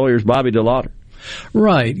lawyers, Bobby DeLauder.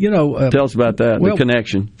 Right. Tell us about that, the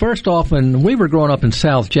connection. First off, when we were growing up in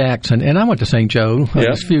South Jackson, and I went to St. Joe,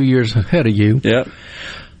 a few years ahead of you. Yep.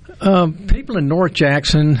 People in North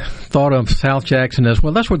Jackson thought of South Jackson as,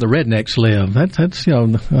 well, that's where the rednecks live. That's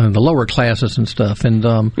the lower classes and stuff, and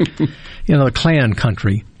the Klan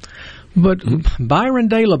country. But Byron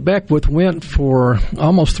De La Beckwith went for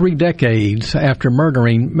almost 3 decades after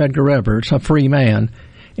murdering Medgar Evers, a free man.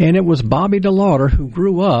 And it was Bobby DeLauder who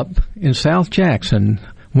grew up in South Jackson,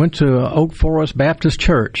 went to Oak Forest Baptist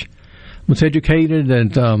Church, was educated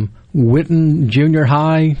at Witten Junior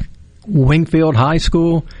High, Wingfield High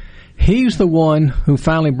School. He's the one who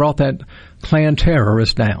finally brought that Klan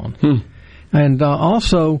terrorist down. And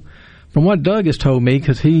also, from what Doug has told me,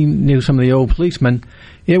 because he knew some of the old policemen,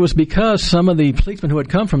 it was because some of the policemen who had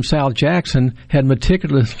come from South Jackson had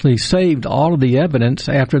meticulously saved all of the evidence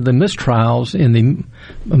after the mistrials in the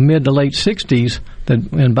mid to late 60s,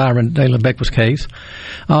 in Byron De La Beckwith's case.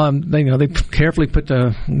 They carefully put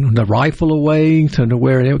the rifle away to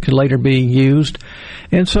where it could later be used.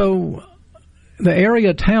 And so the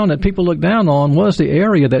area of town that people looked down on was the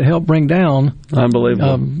area that helped bring down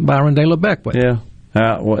Byron De La Beckwith. Yeah.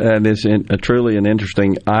 And it's truly an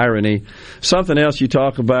interesting irony. Something else you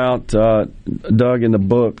talk about, Doug, in the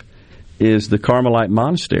book is the Carmelite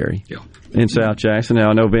Monastery in South Jackson.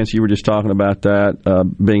 Now, I know, Vince, you were just talking about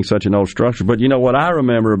that being such an old structure. But, what I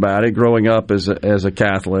remember about it, growing up as a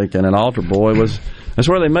Catholic and an altar boy, was that's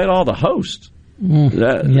where they made all the hosts.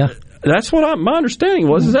 That's what my understanding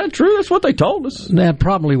was. Is that true? That's what they told us. That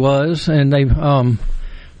probably was. And they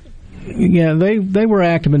were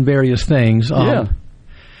active in various things.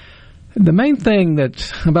 The main thing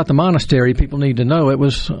about the monastery people need to know, it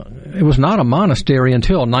was not a monastery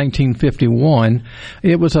until 1951.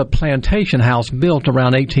 It was a plantation house built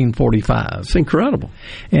around 1845. It's incredible.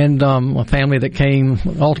 And a family that came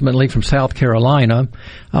ultimately from South Carolina.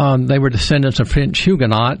 They were descendants of French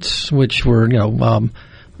Huguenots, which were,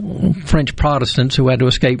 French Protestants who had to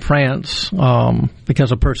escape France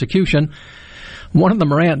because of persecution. One of the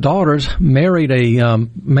Morant daughters married a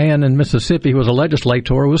man in Mississippi who was a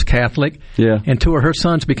legislator, who was Catholic, and 2 of her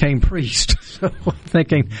sons became priests. So I'm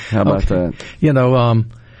thinking, how about that?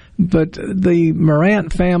 But the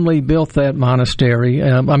Morant family built that monastery,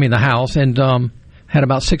 the house, and had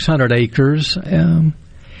about 600 acres.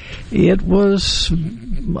 It was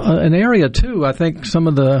an area, too. I think some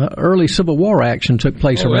of the early Civil War action took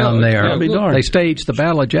place around there. They staged the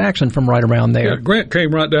Battle of Jackson from right around there. Yeah, Grant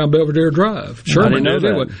came right down Belvedere Drive. Sherman did.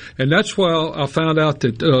 That. And that's why I found out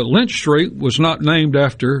that Lynch Street was not named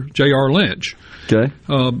after J.R. Lynch. Okay.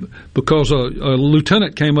 Because a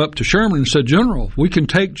lieutenant came up to Sherman and said, "General, we can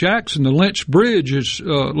take Jackson. The Lynch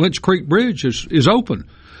Creek Bridge is open."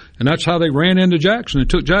 And that's how they ran into Jackson and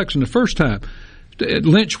took Jackson the first time.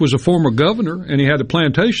 Lynch was a former governor, and he had a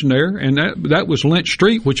plantation there, and that was Lynch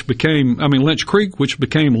Street, which became, Lynch Creek, which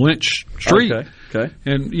became Lynch Street. Okay.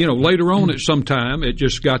 And, later on at some time, it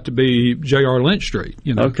just got to be J.R. Lynch Street.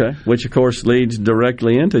 Okay, which, of course, leads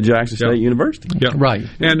directly into Jackson State University. Yeah. Right.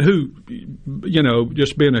 And who,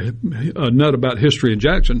 just being a nut about history in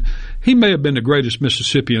Jackson, he may have been the greatest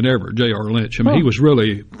Mississippian ever, J.R. Lynch. He was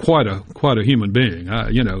really quite a human being.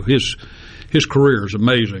 His career is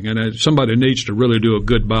amazing, and somebody needs to really do a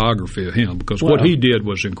good biography of him because what he did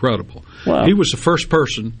was incredible. Wow. He was the first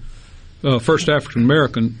African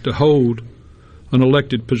American to hold an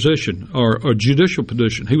elected position or a judicial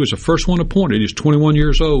position. He was the first one appointed. He's 21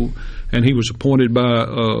 years old, and he was appointed by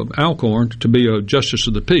Alcorn to be a justice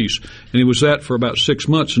of the peace. And he was that for about 6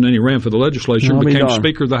 months, and then he ran for the legislature and became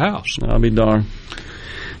Speaker of the House. I'll be darned.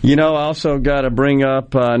 You know, I also got to bring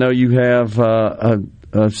up, I know you have a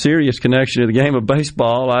serious connection to the game of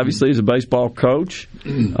baseball. Obviously, he's a baseball coach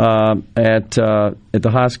at the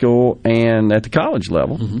high school and at the college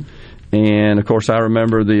level. Mm-hmm. And, of course, I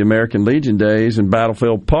remember the American Legion days in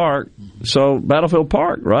Battlefield Park. So, Battlefield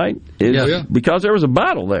Park, right? Because there was a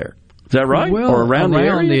battle there. Is that right? Well, or around the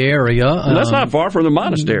area? And that's not far from the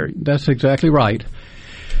monastery. That's exactly right.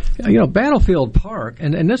 You know, Battlefield Park,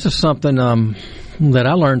 and this is something that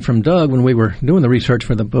I learned from Doug when we were doing the research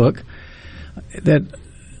for the book, that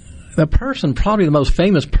the person, probably the most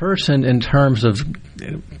famous person in terms of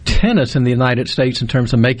tennis in the United States, in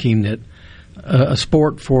terms of making it a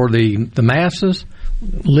sport for the masses,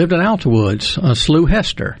 lived in Altarwoods, Slew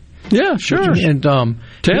Hester. Yeah, sure. And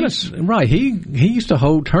tennis, right? He used to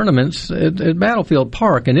hold tournaments at Battlefield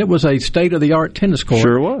Park, and it was a state-of-the-art tennis court.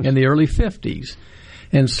 Sure was. In the early 50s.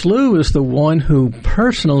 And Slew is the one who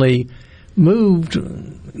personally moved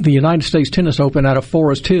the United States Tennis Open out of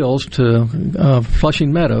Forest Hills to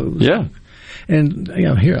Flushing Meadows. Yeah. And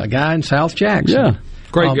here, a guy in South Jackson. Yeah.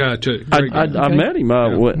 Great guy, too. I met him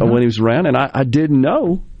when he was around, and I didn't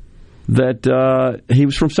know that he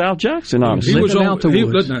was from South Jackson, honestly. He was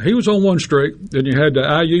on one street, then you had the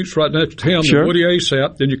IUs right next to him, and Woody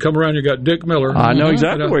Asap, then you come around, you got Dick Miller. I know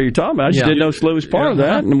exactly where you're talking about. I just didn't know Slew was part of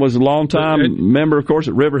that, and was a long-time member, of course,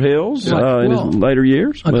 at River Hills in his later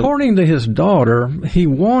years. According to his daughter, he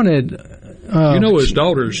wanted... his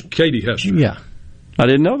daughter's Katie Hester. Yeah. I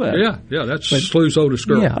didn't know that. Yeah, that's Slew's oldest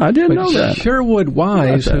girl. Yeah, I didn't know that. Sherwood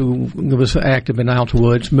Wise, who was active in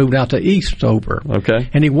Altarwoods, moved out to Eastover. Okay.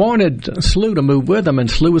 And he wanted Slew to move with him, and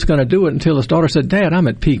Slew was going to do it until his daughter said, Dad, I'm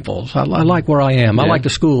at Peoples. I like where I am. I like the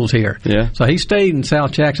schools here. Yeah. So he stayed in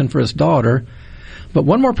South Jackson for his daughter. But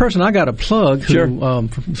one more person I got to plug who,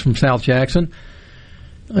 from South Jackson,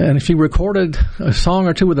 and she recorded a song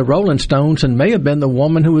or two with the Rolling Stones and may have been the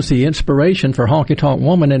woman who was the inspiration for Honky Tonk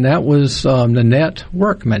Woman, and that was Nanette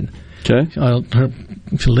Workman. Okay.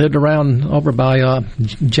 She lived around over by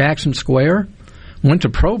Jackson Square. Went to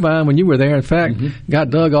Provine when you were there. In fact,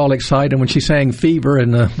 got Doug all excited when she sang Fever.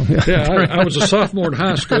 I was a sophomore in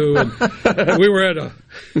high school, and we were at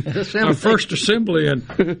our first assembly, and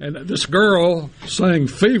this girl sang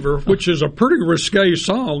Fever, which is a pretty risque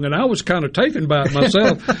song, and I was kind of taken by it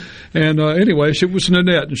myself. And anyway, she was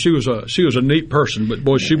Nanette, and she was a neat person, but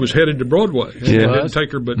boy, she was headed to Broadway. It didn't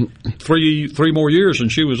take her but three more years,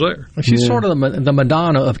 and she was there. She's sort of the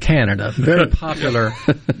Madonna of Canada, very popular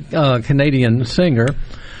Canadian singer.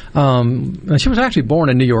 She was actually born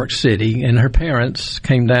in New York City, and her parents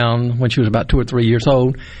came down when she was about 2 or 3 years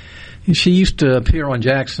old. She used to appear on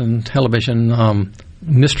Jackson television,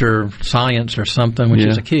 Mr. Science or something when she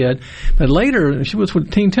was a kid. But later, she was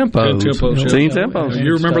with Teen Tempos. Teen Tempos.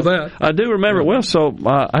 You remember that? I do remember it well. So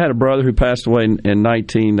I had a brother who passed away in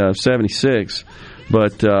 1976.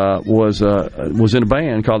 But was in a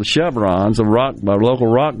band called the Chevrons, a local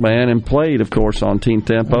rock band, and played, of course, on Teen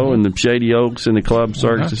Tempo and the Shady Oaks and the club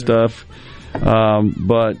circuits and stuff.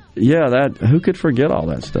 But who could forget all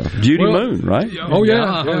that stuff? Judy Moon, right? Oh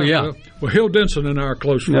yeah. Well, Hill Denson and I are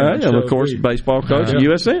close friends. Yeah, of course, baseball coach at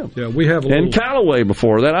USM. Yeah, we have and Callaway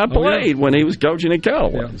before that. I played when he was coaching at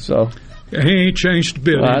Callaway. Yeah. So. He ain't changed a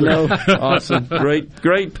bit. I know. Awesome.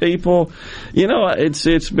 Great people.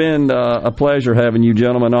 It's been a pleasure having you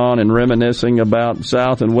gentlemen on and reminiscing about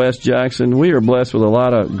South and West Jackson. We are blessed with a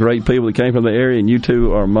lot of great people that came from the area, and you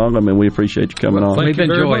two are among them, and we appreciate you coming on. We've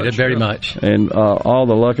enjoyed it very much. And all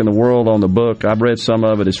the luck in the world on the book. I've read some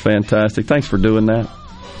of it. It's fantastic. Thanks for doing that.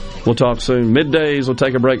 We'll talk soon. Middays. We'll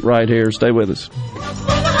take a break right here. Stay with us.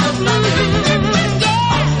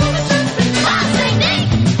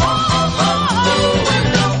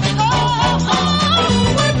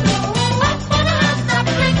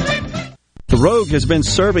 The Rogue has been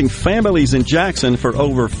serving families in Jackson for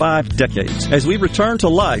over 5 decades. As we return to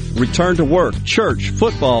life, return to work, church,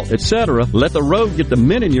 football, etc., let the Rogue get the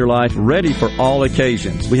men in your life ready for all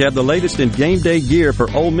occasions. We have the latest in game day gear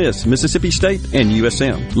for Ole Miss, Mississippi State, and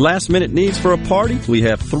USM. Last-minute needs for a party? We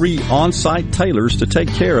have 3 on-site tailors to take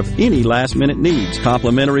care of any last-minute needs.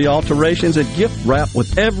 Complimentary alterations and gift wrap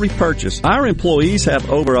with every purchase. Our employees have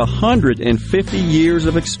over 150 years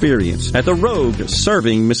of experience at the Rogue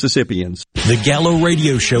serving Mississippians. The Gallo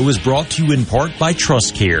Radio Show is brought to you in part by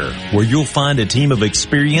TrustCare, where you'll find a team of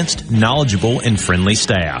experienced, knowledgeable, and friendly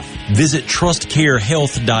staff. Visit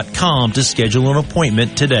TrustCareHealth.com to schedule an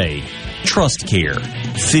appointment today. Trust Care.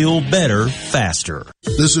 Feel better, faster.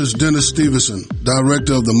 This is Dennis Stevenson,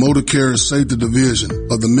 Director of the Motor Carrier Safety Division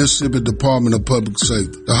of the Mississippi Department of Public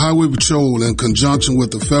Safety. The Highway Patrol, in conjunction with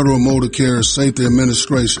the Federal Motor Carrier Safety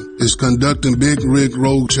Administration, is conducting big rig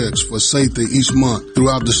road checks for safety each month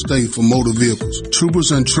throughout the state for motor vehicles.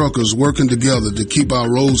 Troopers and truckers working together to keep our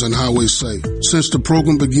roads and highways safe. Since the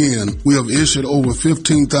program began, we have issued over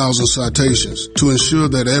 15,000 citations to ensure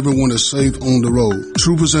that everyone is safe on the road.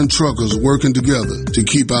 Troopers and truckers working together to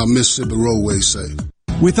keep our Mississippi roadways safe.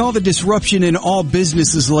 With all the disruption in all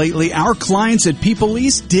businesses lately, our clients at People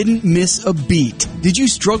East didn't miss a beat. Did you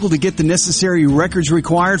struggle to get the necessary records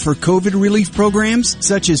required for COVID relief programs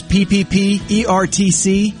such as PPP,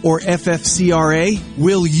 ERTC, or FFCRA?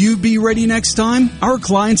 Will you be ready next time? Our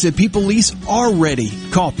clients at People East are ready.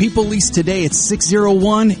 Call People East today at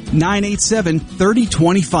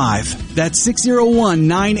 601-987-3025. That's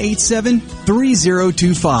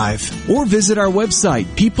 601-987-3025. Or visit our website,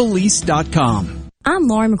 peopleeast.com. I'm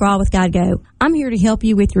Lauren McGraw with GuideGo. I'm here to help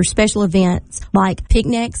you with your special events like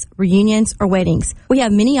picnics, reunions, or weddings. We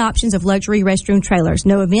have many options of luxury restroom trailers.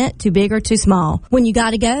 No event too big or too small. When you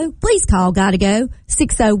gotta go, please call GuideGo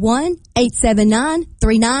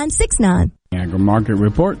 601-879-3969. Agri-market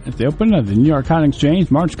report. At the open of the New York Cotton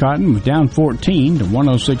Exchange, March cotton was down 14 to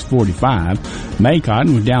 106.45. May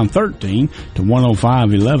cotton was down 13 to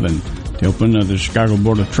 105.11. The open of the Chicago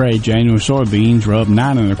Board of Trade, January soybeans were up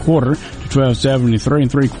 9 1/4 to 12.73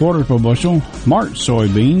 3/4 per bushel. March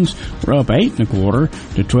soybeans were up 8 1/4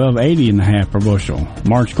 to 12.80 1/2 per bushel.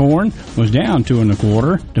 March corn was down 2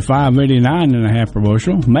 1/4 to 5.89 1/2 per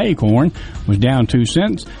bushel. May corn was down 2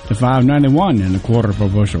 cents to 5.91 1/4 per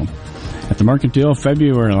bushel. At the mercantile,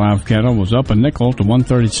 February live cattle was up a nickel to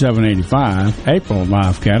 137.85. April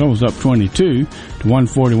live cattle was up 22 to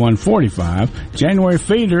 141.45. January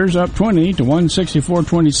feeders up 20 to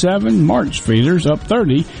 164.27. March feeders up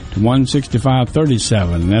 30 to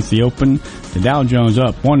 165.37. And at the open, the Dow Jones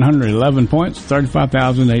up 111 points,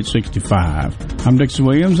 35,865. I'm Dixon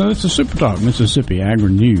Williams, and it's the Super Talk Mississippi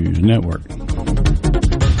Agri-News Network.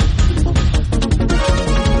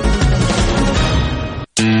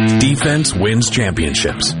 Defense wins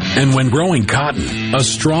championships. And when growing cotton, a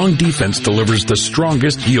strong defense delivers the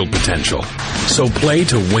strongest yield potential. So play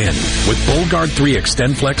to win with Bollgard 3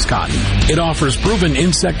 XtendFlex Cotton. It offers proven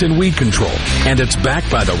insect and weed control, and it's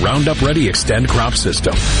backed by the Roundup Ready Extend crop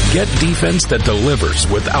system. Get defense that delivers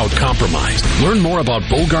without compromise. Learn more about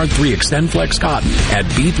Bollgard 3 XtendFlex Cotton at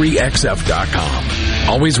b3xf.com.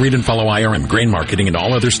 Always read and follow IRM, grain marketing, and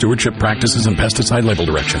all other stewardship practices and pesticide label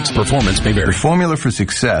directions. Performance may vary. The formula for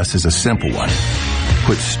success is a simple one.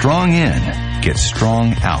 Put strong in, get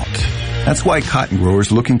strong out. That's why cotton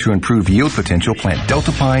growers looking to improve yield potential plant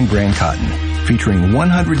Delta Pine brand cotton, featuring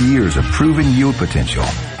 100 years of proven yield potential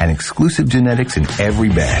and exclusive genetics in every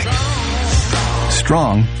bag.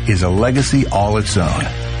 Strong is a legacy all its own.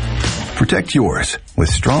 Protect yours with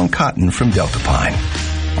strong cotton from Delta Pine.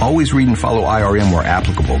 Always read and follow IRM where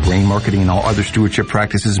applicable, grain marketing, and all other stewardship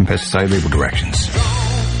practices and pesticide label directions.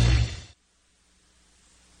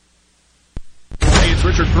 Hey, it's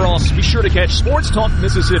Richard Cross. Be sure to catch Sports Talk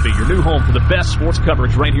Mississippi, your new home for the best sports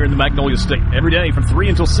coverage right here in the Magnolia State. Every day from 3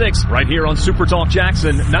 until 6, right here on Super Talk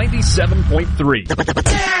Jackson 97.3.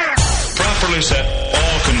 Properly set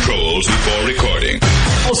all controls before recording.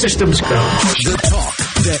 All systems go. The talk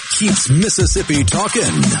that keeps Mississippi talking.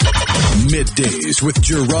 Middays with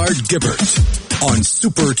Gerard Gibert on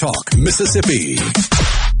Super Talk Mississippi.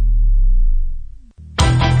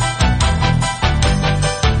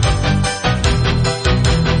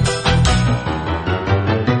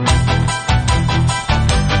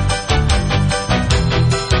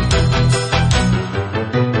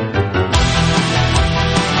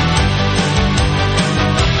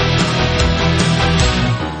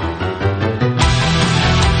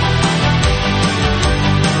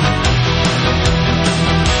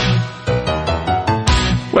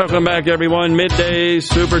 Welcome back, everyone. Middays,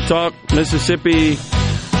 Super Talk Mississippi.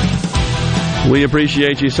 We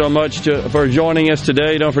appreciate you so much for joining us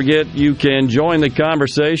today. Don't forget, you can join the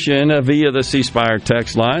conversation via the C Spire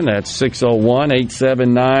text line. That's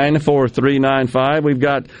 601-879-4395. We've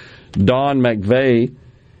got Dawn McVea.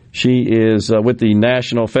 She is with the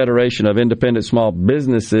National Federation of Independent Small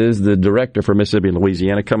Businesses, the director for Mississippi and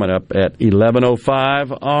Louisiana, coming up at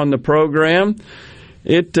 11:05 on the program.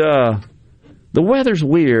 The weather's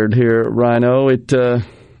weird here, Rhino. It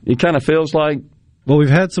kind of feels like... Well, we've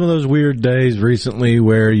had some of those weird days recently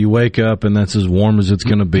where you wake up and that's as warm as it's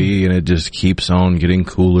going to be, and it just keeps on getting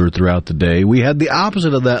cooler throughout the day. We had the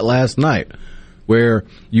opposite of that last night, where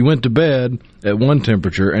you went to bed at one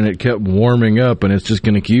temperature, and it kept warming up, and it's just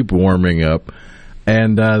going to keep warming up.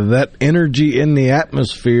 And that energy in the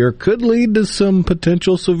atmosphere could lead to some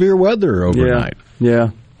potential severe weather overnight.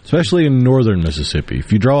 Yeah. Especially in northern Mississippi.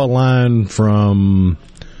 If you draw a line from,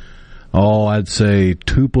 I'd say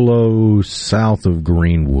Tupelo south of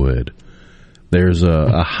Greenwood, there's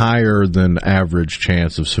a higher than average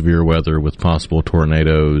chance of severe weather with possible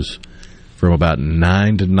tornadoes from about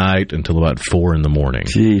 9 tonight until about 4 in the morning.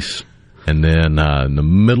 Jeez. And then in the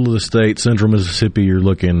middle of the state, central Mississippi, you're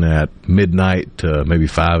looking at midnight to maybe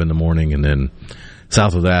 5 in the morning. And then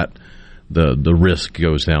south of that, the risk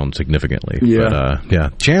goes down significantly. Yeah.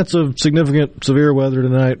 But, chance of significant severe weather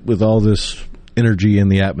tonight with all this energy in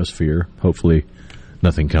the atmosphere. Hopefully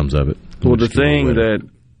nothing comes of it. Well, the thing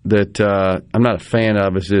that I'm not a fan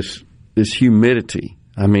of is this humidity.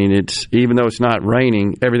 I mean, it's even though it's not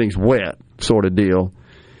raining, everything's wet sort of deal.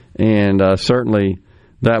 And certainly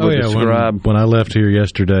that would describe... When I left here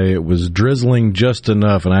yesterday, it was drizzling just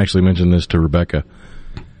enough, and I actually mentioned this to Rebecca.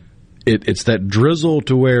 It's that drizzle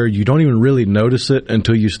to where you don't even really notice it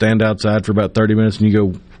until you stand outside for about 30 minutes and you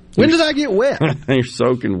go, when did I get wet? You're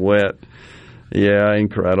soaking wet. Yeah,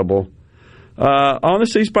 incredible. On the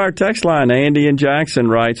C Spire text line, Andy in Jackson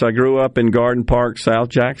writes, I grew up in Garden Park, South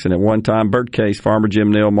Jackson. At one time, Bert Case, Farmer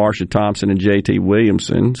Jim Neal, Marcia Thompson, and J.T.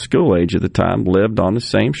 Williamson, school age at the time, lived on the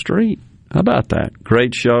same street. How about that?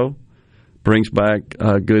 Great show. Brings back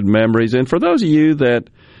good memories. And for those of you that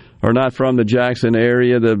are not from the Jackson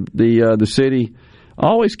area, the city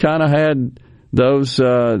always kind of had those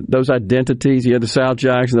identities. You had the South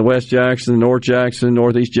Jackson, the West Jackson, the North Jackson,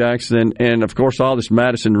 Northeast Jackson, and of course all this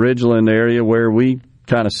Madison Ridgeland area where we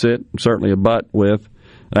kind of sit, certainly abut with.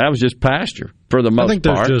 That was just pasture for the most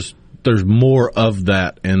part. I think there's more of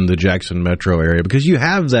that in the Jackson metro area because you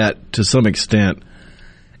have that to some extent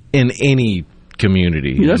in any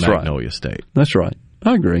community in Magnolia State. That's right.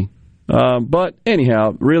 I agree. But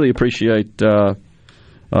anyhow, really appreciate Duck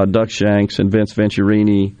Shanks and Vince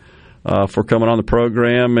Venturini for coming on the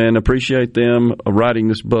program, and appreciate them writing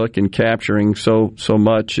this book and capturing so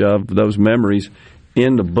much of those memories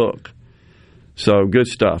in the book. So good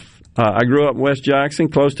stuff. I grew up in West Jackson,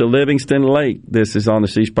 close to Livingston Lake. This is on the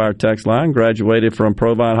C Spire text line. Graduated from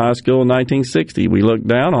Provine High School in 1960. We looked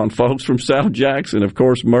down on folks from South Jackson. Of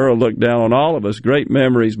course, Murrah looked down on all of us. Great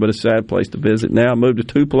memories, but a sad place to visit now. Moved to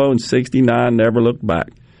Tupelo in 69, never looked back.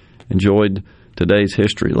 Enjoyed today's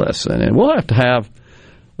history lesson. And we'll have to have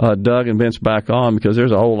Doug and Vince back on because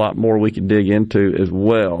there's a whole lot more we can dig into as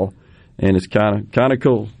well. And it's kind of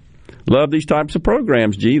cool. Love these types of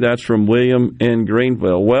programs, G. That's from William in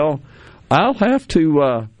Greenville. Well, I'll have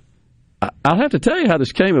to tell you how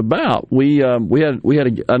this came about. We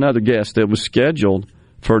had another guest that was scheduled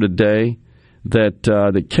for today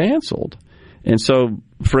that canceled, and so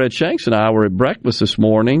Fred Shanks and I were at breakfast this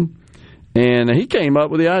morning, and he came up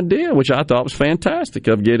with the idea, which I thought was fantastic,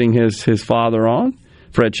 of getting his father on.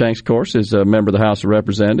 Fred Shanks, of course, is a member of the House of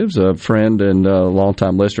Representatives, a friend and a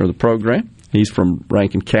longtime listener of the program. He's from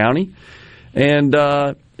Rankin County. And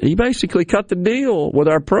he basically cut the deal with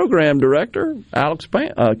our program director,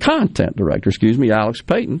 content director, Alex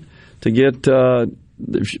Payton, to get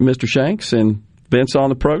Mr. Shanks and Vince on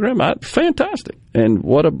the program. Fantastic. And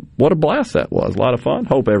what a blast that was. A lot of fun.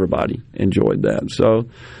 Hope everybody enjoyed that. So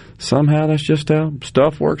somehow that's just how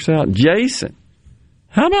stuff works out. Jason,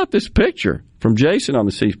 how about this picture from Jason on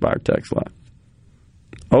the C Spire text line?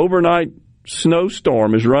 Overnight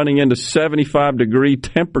snowstorm is running into 75-degree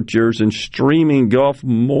temperatures and streaming Gulf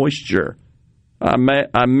moisture.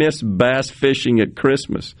 I miss bass fishing at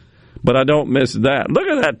Christmas, but I don't miss that. Look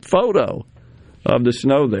at that photo of the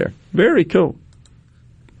snow there. Very cool.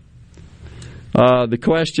 The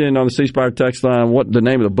question on the C Spire text line, what the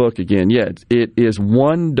name of the book again? Yeah, it is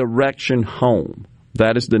One Direction Home.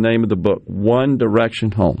 That is the name of the book, One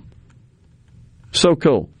Direction Home. So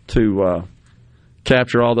cool to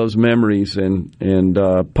capture all those memories and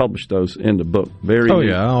publish those in the book.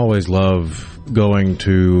 I always love going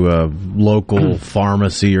to a local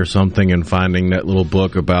pharmacy or something and finding that little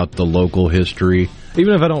book about the local history.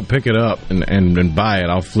 Even if I don't pick it up and buy it,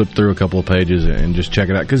 I'll flip through a couple of pages and just check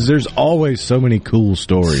it out, because there's always so many cool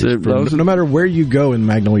stories, no matter where you go in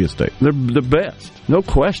Magnolia State. They're the best, no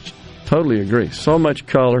question. Totally agree. So much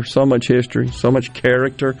color, so much history, so much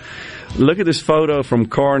character. Look at this photo from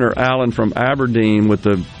Coroner Allen from Aberdeen with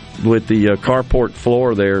the carport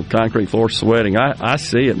floor there, concrete floor, sweating. I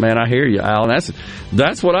see it, man. I hear you, Allen.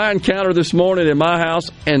 That's what I encountered this morning in my house.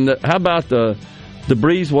 And how about the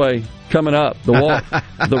breezeway coming up, the wall,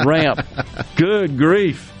 the ramp? Good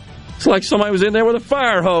grief! It's like somebody was in there with a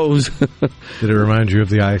fire hose. Did it remind you of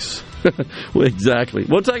the ice? Well, exactly.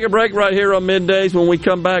 We'll take a break right here on Middays. When we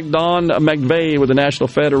come back, Dawn McVea with the National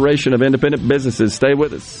Federation of Independent Businesses. Stay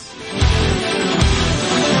with us.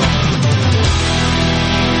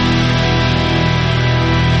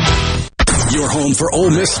 Your home for Ole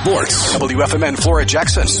Miss sports. WFMN Flora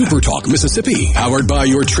Jackson. Super Talk Mississippi. Powered by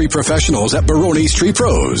your tree professionals at Barone's Tree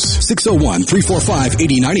Pros.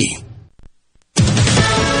 601-345-8090.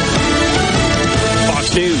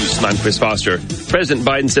 News. I'm Chris Foster. President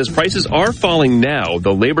Biden says prices are falling now.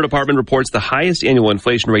 The Labor Department reports the highest annual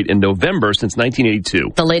inflation rate in November since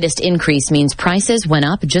 1982. The latest increase means prices went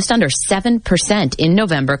up just under 7% in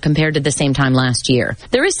November compared to the same time last year.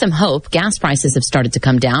 There is some hope. Gas prices have started to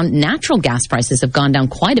come down. Natural gas prices have gone down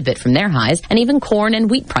quite a bit from their highs, and even corn and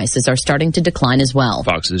wheat prices are starting to decline as well.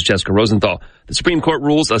 Fox's Jessica Rosenthal. The Supreme Court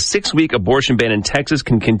rules a 6-week abortion ban in Texas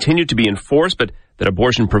can continue to be enforced, but that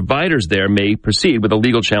abortion providers there may proceed with a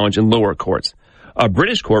legal challenge in lower courts. A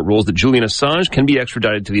British court rules that Julian Assange can be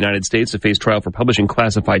extradited to the United States to face trial for publishing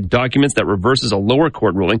classified documents. That reverses a lower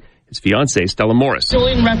court ruling. His fiancée, Stella Morris.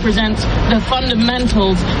 Julian represents the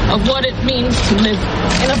fundamentals of what it means to live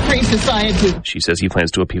in a free society. She says he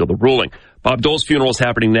plans to appeal the ruling. Bob Dole's funeral is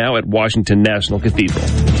happening now at Washington National Cathedral.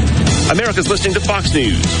 America's listening to Fox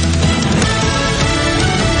News.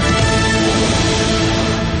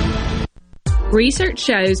 Research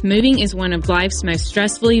shows moving is one of life's most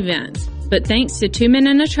stressful events, but thanks to 2 Men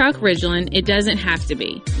in a Truck Ridgeland, it doesn't have to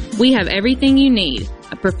be. We have everything you need.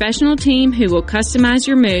 A professional team who will customize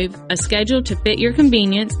your move, a schedule to fit your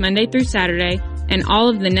convenience Monday through Saturday, and all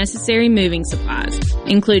of the necessary moving supplies,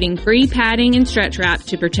 including free padding and stretch wrap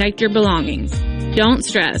to protect your belongings. Don't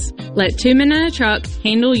stress. Let 2 Men in a Truck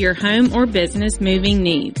handle your home or business moving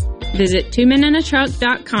needs. Visit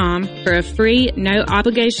 2meninatruck.com for a free,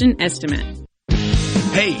 no-obligation estimate.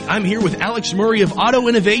 Hey, I'm here with Alex Murray of Auto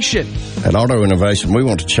Innovation. At Auto Innovation, we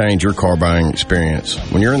want to change your car buying experience.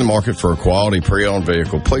 When you're in the market for a quality pre-owned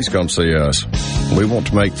vehicle, please come see us. We want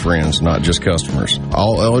to make friends, not just customers.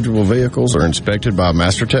 All eligible vehicles are inspected by a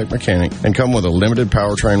MasterTech mechanic and come with a limited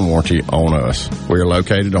powertrain warranty on us. We are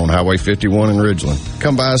located on Highway 51 in Ridgeland.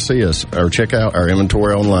 Come by and see us or check out our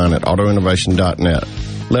inventory online at autoinnovation.net.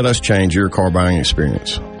 Let us change your car buying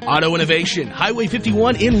experience. Auto Innovation, Highway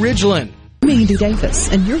 51 in Ridgeland. I'm Andy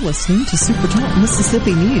Davis, and you're listening to Super Talk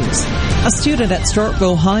Mississippi News. A student at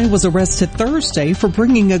Starkville High was arrested Thursday for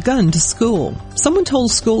bringing a gun to school. Someone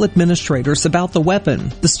told school administrators about the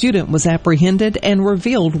weapon. The student was apprehended and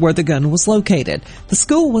revealed where the gun was located. The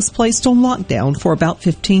school was placed on lockdown for about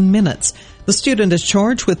 15 minutes. The student is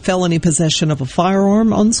charged with felony possession of a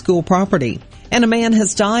firearm on school property. And a man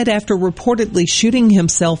has died after reportedly shooting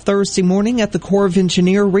himself Thursday morning at the Corps of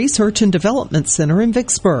Engineer Research and Development Center in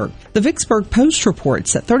Vicksburg. The Vicksburg Post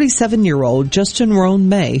reports that 37-year-old Justin Roan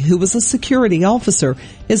May, who was a security officer,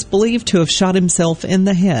 is believed to have shot himself in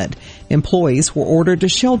the head. Employees were ordered to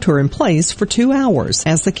shelter in place for 2 hours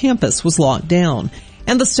as the campus was locked down.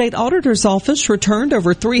 And the state auditor's office returned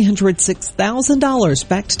over $306,000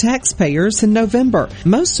 back to taxpayers in November.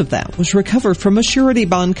 Most of that was recovered from a surety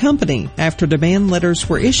bond company after demand letters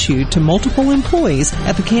were issued to multiple employees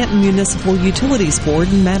at the Canton Municipal Utilities Board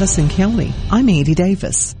in Madison County. I'm Andy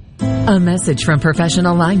Davis. A message from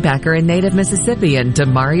professional linebacker and native Mississippian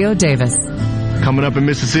Demario Davis. Coming up in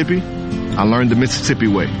Mississippi, I learned the Mississippi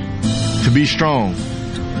way. To be strong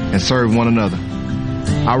and serve one another.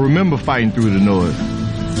 I remember fighting through the noise.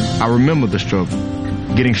 I remember the struggle,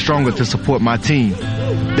 getting stronger to support my team.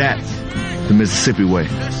 That's the Mississippi way.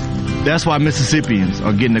 That's why Mississippians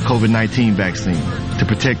are getting the COVID-19 vaccine, to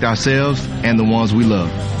protect ourselves and the ones we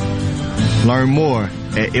love. Learn more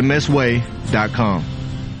at msway.com.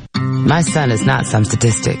 My son is not some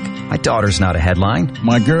statistic. My daughter's not a headline.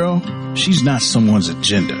 My girl, she's not someone's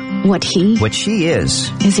agenda. What she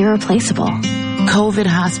is irreplaceable. COVID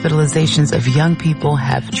hospitalizations of young people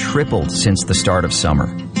have tripled since the start of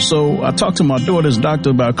summer. So I talked to my daughter's doctor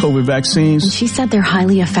about COVID vaccines. And she said they're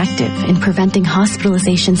highly effective in preventing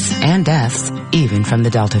hospitalizations and deaths, even from the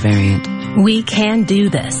Delta variant. We can do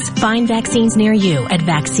this. Find vaccines near you at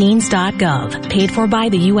vaccines.gov. Paid for by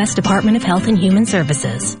the U.S. Department of Health and Human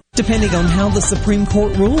Services. Depending on how the Supreme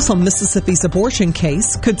Court rules on Mississippi's abortion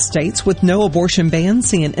case, could states with no abortion ban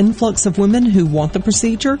see an influx of women who want the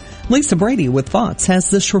procedure? Lisa Brady with Fox has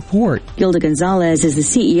this report. Gilda Gonzalez is the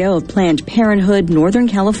CEO of Planned Parenthood Northern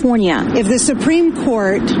California. If the Supreme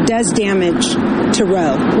Court does damage to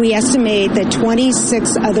Roe, we estimate that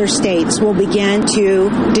 26 other states will begin to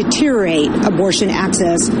deteriorate abortion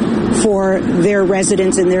access for their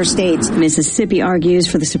residents in their states. Mississippi argues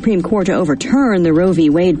for the Supreme Court to overturn the Roe v.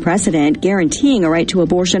 Wade precedent precedent guaranteeing a right to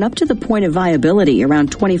abortion up to the point of viability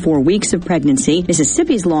around 24 weeks of pregnancy.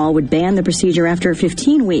 Mississippi's law would ban the procedure after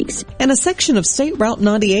 15 weeks. And a section of State Route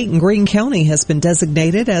 98 in Greene County has been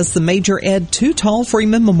designated as the Major Ed Too Tall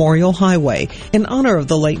Freeman Memorial Highway in honor of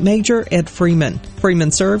the late Major Ed Freeman.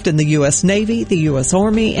 Freeman served in the U.S. Navy, the U.S.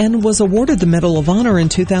 Army, and was awarded the Medal of Honor in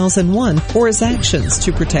 2001 for his actions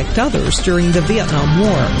to protect others during the Vietnam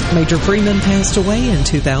War. Major Freeman passed away in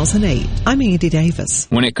 2008. I'm Andy Davis.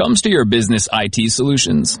 When it comes to your business IT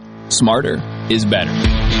solutions, smarter is better.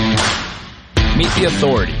 Meet the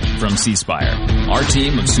authority from C-Spire. Our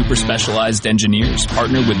team of super specialized engineers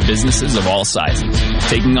partner with businesses of all sizes,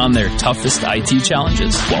 taking on their toughest IT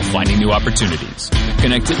challenges while finding new opportunities.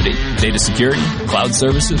 Connectivity, data security, cloud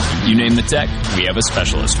services, you name the tech, we have a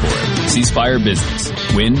specialist for it. C-Spire Business.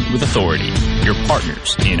 Win with authority. Your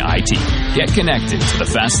partners in IT. Get connected to the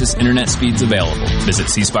fastest internet speeds available. Visit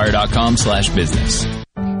cspire.com/business.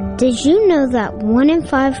 Did you know that 1 in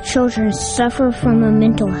 5 children suffer from a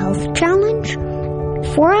mental health challenge?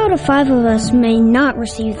 4 out of 5 of us may not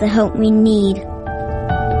receive the help we need.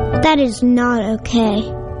 That is not okay.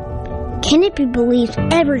 Can it be believed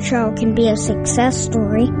every child can be a success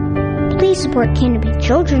story? Please support Canopy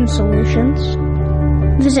Children's Solutions.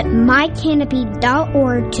 Visit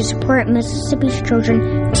mycanopy.org to support Mississippi's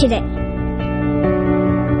children today.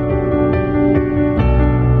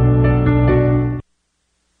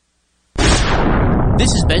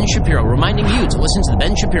 This is Ben Shapiro reminding you to listen to The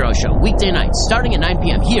Ben Shapiro Show weekday nights starting at 9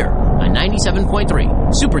 p.m. here on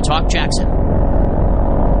 97.3 Super Talk Jackson.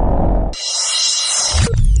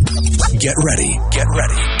 Get ready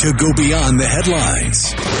to go beyond the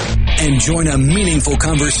headlines and join a meaningful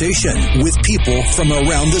conversation with people from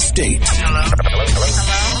around the state. Hello?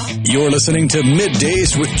 You're listening to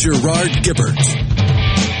MidDays with Gerard Gibert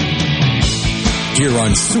here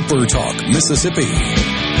on Super Talk Mississippi.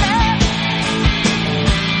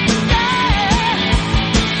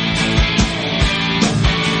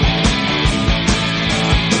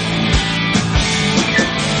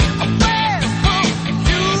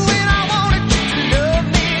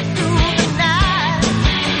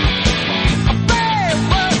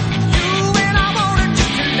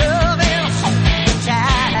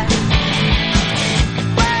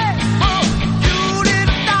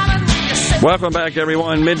 Welcome back,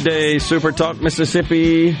 everyone. Midday Super Talk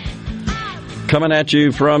Mississippi, coming at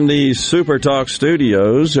you from the Super Talk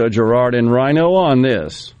studios. Gerard and Rhino on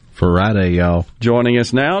this Friday, y'all. Joining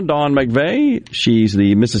us now, Dawn McVea. She's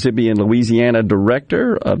the Mississippi and Louisiana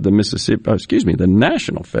Director of the the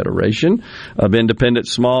National Federation of Independent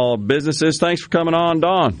Small Businesses. Thanks for coming on,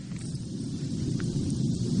 Dawn.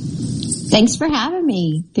 Thanks for having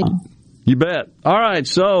me. Good. You bet. All right,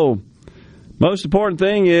 so most important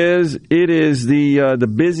thing is it is the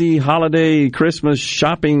busy holiday Christmas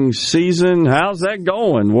shopping season. How's that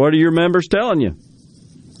going? What are your members telling you?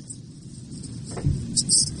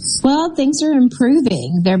 Well, things are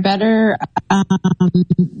improving. They're better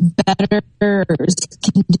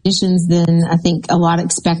conditions than I think a lot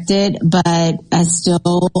expected, but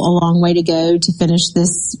still a long way to go to finish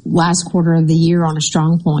this last quarter of the year on a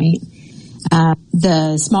strong point.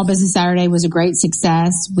 The Small Business Saturday was a great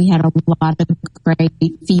success. We had a lot of great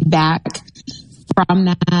feedback from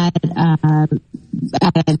that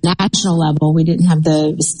at a national level. We didn't have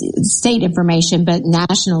the state information, but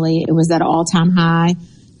nationally it was at an all-time high.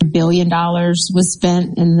 $1 billion was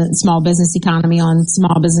spent in the small business economy on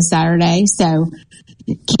Small Business Saturday. So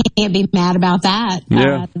can't be mad about that.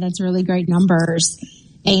 Yeah. That's really great numbers.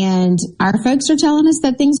 And our folks are telling us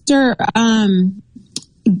that things are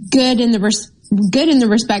good in the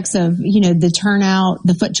respects of, the turnout,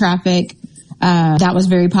 the foot traffic. That was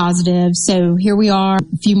very positive. So here we are,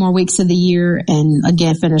 a few more weeks of the year, and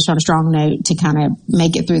again, finish on a strong note to kind of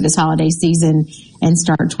make it through this holiday season and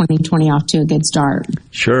start 2020 off to a good start.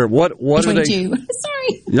 Sure. What are they?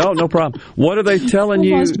 Sorry. No problem. What are they telling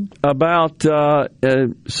you about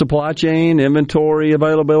supply chain, inventory,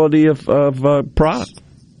 availability of product?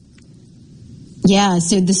 Yeah,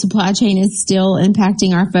 so the supply chain is still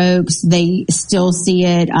impacting our folks. They still see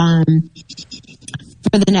it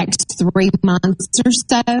for the next 3 months or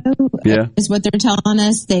so. Yeah, is what they're telling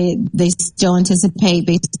us. They still anticipate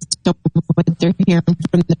based on what they're hearing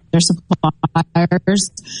from their suppliers.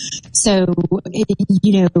 So,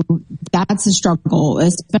 that's a struggle,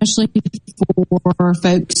 especially for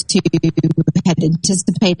folks who had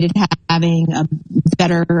anticipated having a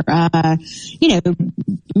better,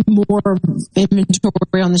 more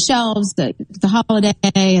inventory on the shelves, the holiday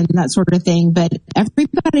and that sort of thing. But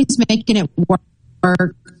everybody's making it work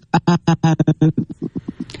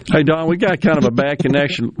Hey, Dawn, we got kind of a bad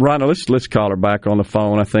connection. Rhonda, let's call her back on the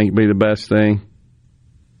phone. I think it'd be the best thing.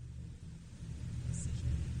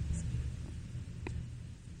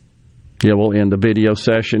 Yeah, we'll end the video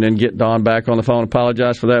session and get Dawn back on the phone.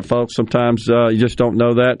 Apologize for that, folks. Sometimes you just don't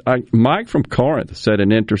know that. Mike from Corinth said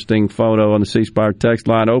an interesting photo on the C Spire text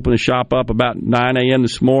line. Opened the shop up about 9 a.m.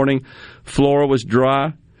 this morning. Floor was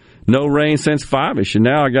dry. No rain since 5-ish. And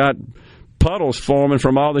now I got puddles forming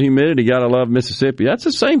from all the humidity. Gotta love Mississippi. That's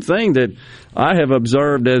the same thing that I have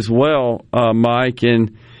observed as well, Mike.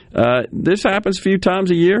 And this happens a few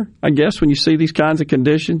times a year, I guess, when you see these kinds of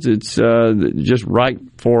conditions. It's just right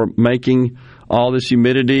for making all this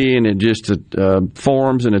humidity, and it just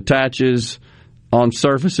forms and attaches on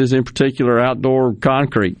surfaces, in particular outdoor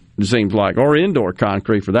concrete, it seems like, or indoor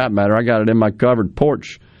concrete for that matter. I got it in my covered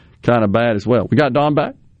porch kind of bad as well. We got Dawn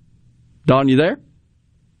back? Dawn, you there?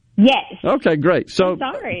 Yes. Okay, great. So, I'm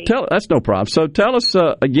sorry. That's no problem. So tell us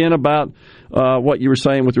again about what you were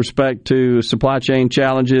saying with respect to supply chain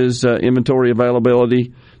challenges, inventory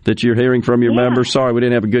availability that you're hearing from your members. Sorry, we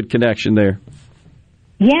didn't have a good connection there.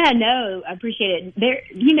 Yeah, no, I appreciate it.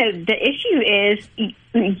 The issue is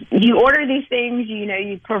you order these things,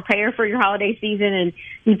 you prepare for your holiday season, and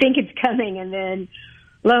you think it's coming, and then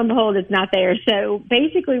lo and behold, it's not there. So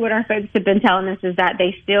basically what our folks have been telling us is that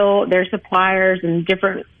their suppliers and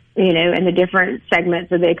different, in the different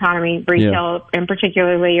segments of the economy, retail and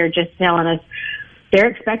particularly, are just telling us they're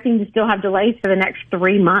expecting to still have delays for the next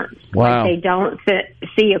 3 months. Wow. Like, they don't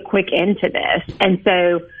see a quick end to this. And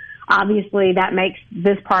so obviously that makes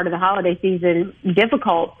this part of the holiday season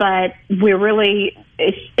difficult, but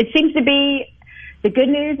it seems to be, the good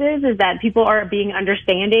news is that people are being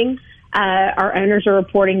understanding. Our owners are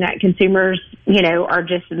reporting that consumers, are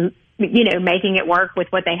just, making it work with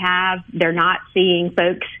what they have. They're not seeing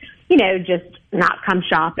folks, just not come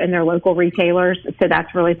shop in their local retailers. So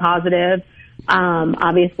that's really positive.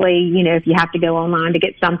 Obviously, if you have to go online to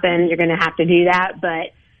get something, you're going to have to do that.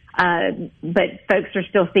 But folks are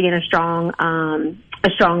still seeing a strong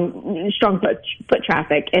foot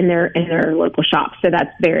traffic in their local shops. So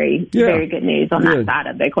that's very good news on that side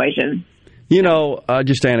of the equation.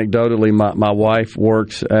 Just anecdotally, my wife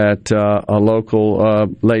works at a local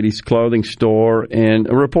ladies' clothing store and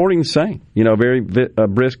reporting the same. Very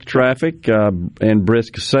brisk traffic and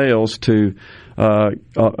brisk sales to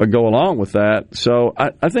go along with that. So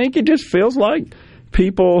I think it just feels like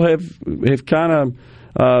people have kind of,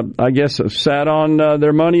 I guess, have sat on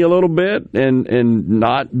their money a little bit and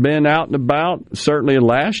not been out and about, certainly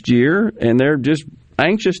last year, and they're just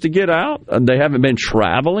anxious to get out. They haven't been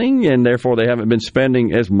traveling, and therefore they haven't been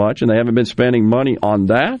spending as much, and they haven't been spending money on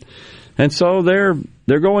that. And so they're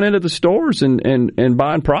going into the stores and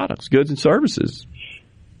buying products, goods and services.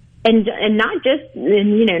 And not just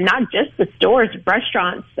the stores,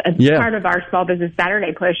 restaurants. Part of our Small Business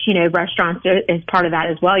Saturday push, restaurants is part of that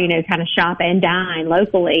as well. Kind of shop and dine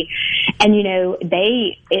locally, and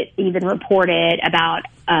it even reported about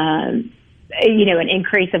an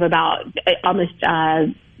increase of about almost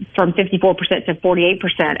from 54% to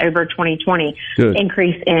 48% over 2020. Good.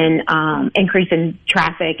 Increase in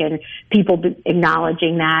traffic and people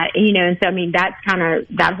acknowledging that. And so that's kind of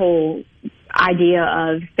that whole idea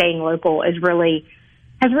of staying local has really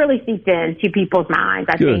seeped into people's minds.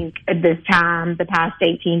 I think at this time, the past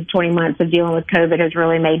 18 to 20 months of dealing with COVID has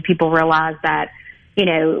really made people realize that,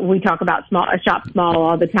 we talk about shop small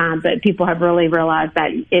all the time, but people have really realized that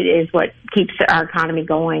it is what keeps our economy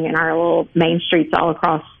going in our little main streets all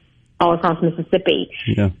across Mississippi.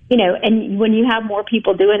 Yeah. And when you have more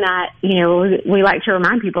people doing that, we like to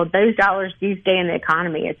remind people those dollars do stay in the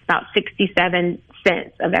economy. It's about 67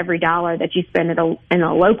 cents of every dollar that you spend in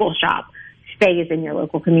a local shop stays in your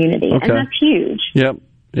local community. Okay. And that's huge. Yep.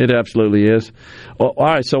 It absolutely is. Well, all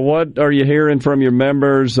right, so what are you hearing from your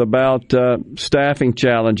members about staffing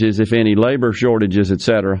challenges, if any, labor shortages, et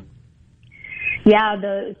cetera? Yeah,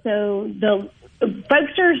 the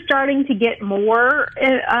folks are starting to get more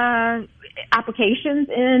applications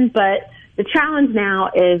in, but the challenge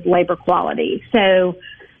now is labor quality. So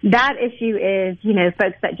that issue is,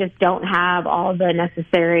 folks that just don't have all the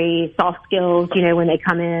necessary soft skills, when they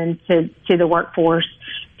come in to the workforce,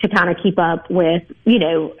 to kind of keep up with, in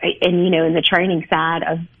the training side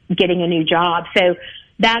of getting a new job. So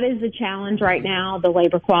that is the challenge right now. The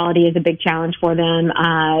labor quality is a big challenge for them.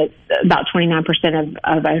 About 29%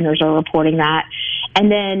 of owners are reporting that.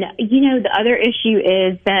 And then, the other issue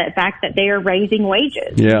is the fact that they are raising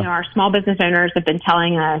wages. Yeah. Our small business owners have been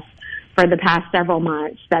telling us for the past several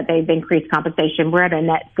months that they've increased compensation. We're at a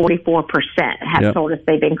net 44% have told us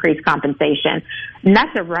they've increased compensation. And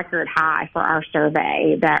that's a record high for our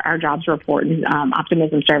survey, that our jobs report and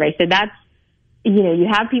optimism survey. So that's, you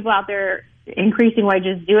have people out there increasing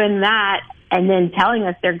wages, doing that, and then telling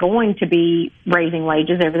us they're going to be raising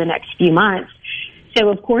wages over the next few months. So,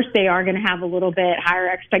 of course, they are going to have a little bit higher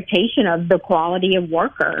expectation of the quality of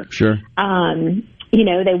worker. Sure.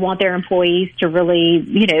 They want their employees to really,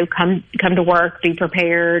 come to work, be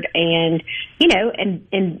prepared, and,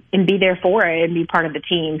 and be there for it and be part of the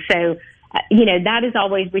team. So, that is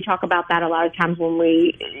always, we talk about that a lot of times when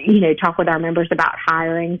we, talk with our members about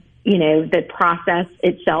hiring. The process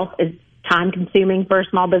itself is time consuming for a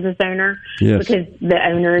small business owner because the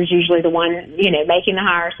owner is usually the one, making the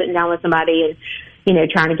hire, sitting down with somebody and,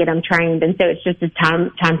 trying to get them trained. And so it's just a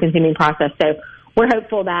time consuming process. So we're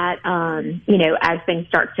hopeful that, as things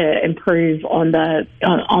start to improve on the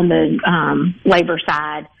labor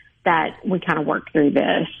side, that we kind of work through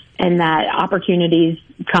this and that opportunities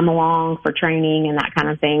come along for training and that kind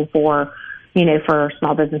of thing for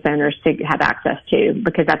small business owners to have access to,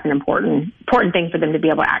 because that's an important thing for them to be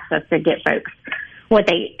able to access to get folks what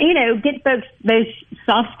they, get folks, those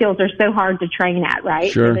soft skills are so hard to train at, right?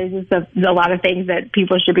 Sure. So there's just a lot of things that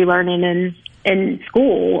people should be learning in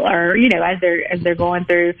school or, as they're going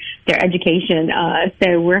through their education.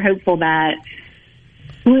 So we're hopeful that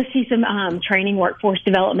we'll see some training, workforce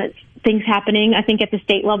development things happening, I think, at the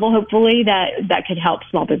state level, hopefully, that could help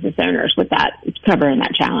small business owners with that, covering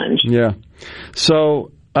that challenge. Yeah.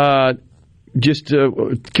 So just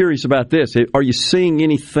curious about this. Are you seeing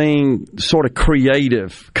anything sort of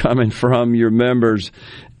creative coming from your members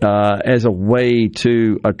as a way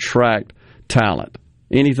to attract talent?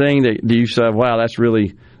 Anything that you say, wow, that's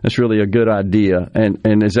really a good idea,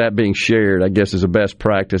 and is that being shared, I guess, as a best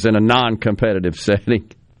practice in a non-competitive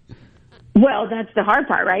setting? Well, that's the hard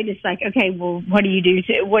part, right? It's like, okay, well, what do you do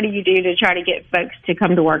to try to get folks to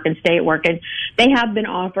come to work and stay at work? And they have been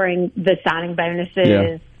offering the signing bonuses.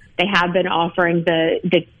 Yeah. They have been offering the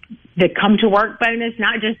come to work bonus,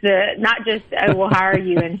 not just oh, we'll hire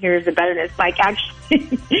you and here's the bonus. Like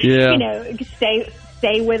actually,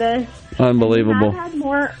 stay with us. Unbelievable. We've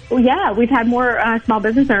had more small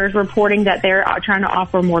business owners reporting that they're trying to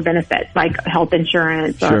offer more benefits like health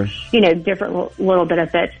insurance or, different little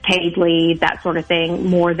benefits, paid leave, that sort of thing,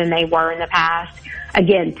 more than they were in the past.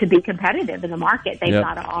 Again, to be competitive in the market, they've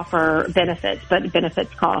got to offer benefits, but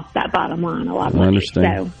benefits cost that bottom line a lot of money. I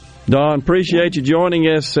understand. Dawn, appreciate you joining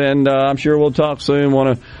us, and I'm sure we'll talk soon.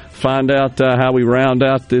 Want to find out how we round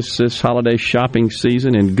out this holiday shopping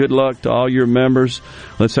season, and good luck to all your members.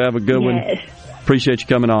 Let's have a good one. Appreciate you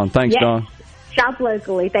coming on. Thanks, Dawn. Shop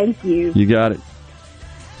locally. Thank you. You got it.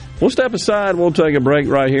 We'll step aside. We'll take a break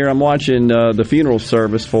right here. I'm watching the funeral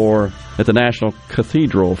service at the National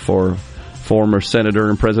Cathedral for former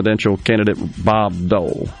Senator and presidential candidate Bob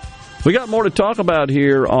Dole. We got more to talk about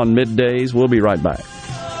here on Middays. We'll be right back.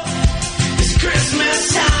 It's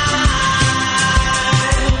Christmas time.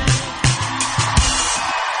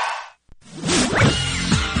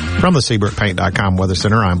 From the SeabrookPaint.com Weather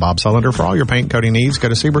Center, I'm Bob Sullender. For all your paint coating needs, go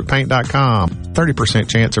to SeabrookPaint.com. 30%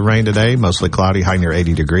 chance of rain today, mostly cloudy, high near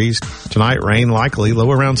 80 degrees. Tonight, rain likely,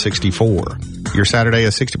 low around 64. Your Saturday, a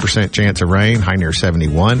 60% chance of rain, high near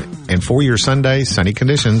 71. And for your Sunday, sunny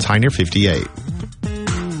conditions, high near 58.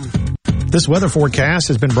 This weather forecast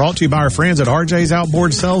has been brought to you by our friends at RJ's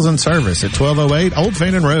Outboard Sales and Service at 1208 Old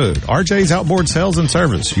Fannin Road. RJ's Outboard Sales and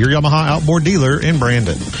Service, your Yamaha outboard dealer in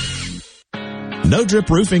Brandon. No Drip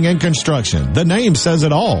Roofing and Construction. The name says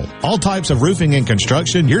it all. All types of roofing and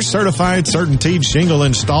construction. Your certified, certainteed shingle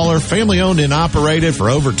installer, family owned and operated for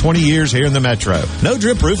over 20 years here in the Metro. No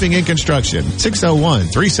Drip Roofing and Construction.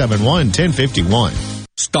 601-371-1051.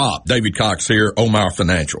 Stop. David Cox here, Omar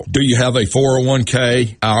Financial. Do you have a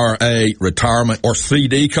 401k, IRA, retirement, or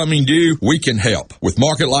CD coming due? We can help with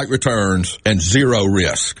market-like returns and zero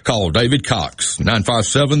risk. Call David Cox,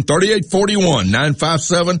 957-3841,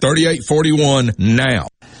 957-3841 now.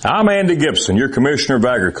 I'm Andy Gibson, your Commissioner of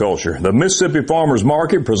Agriculture. The Mississippi Farmers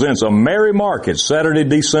Market presents a Merry Market Saturday,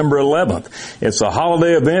 December 11th. It's a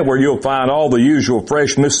holiday event where you'll find all the usual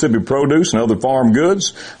fresh Mississippi produce and other farm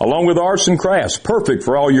goods, along with arts and crafts, perfect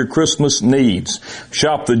for all your Christmas needs.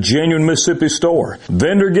 Shop the genuine Mississippi store.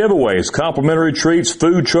 Vendor giveaways, complimentary treats,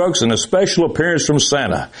 food trucks, and a special appearance from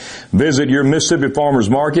Santa. Visit your Mississippi Farmers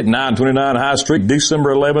Market, 929 High Street,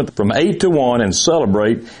 December 11th from 8 to 1 and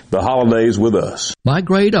celebrate the holidays with us. My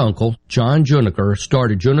great-uncle, John Juniker,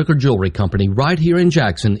 started Juniker Jewelry Company right here in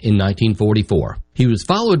Jackson in 1944. He was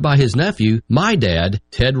followed by his nephew, my dad,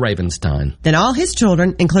 Ted Ravenstein. Then all his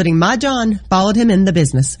children, including my John, followed him in the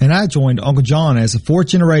business. And I joined Uncle John as the fourth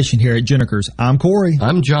generation here at Jennikers. I'm Corey.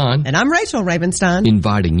 I'm John. And I'm Rachel Ravenstein.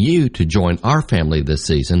 Inviting you to join our family this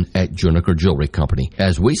season at Jenniker Jewelry Company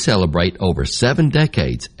as we celebrate over 7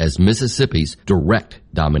 decades as Mississippi's direct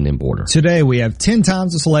diamond importer. Today we have 10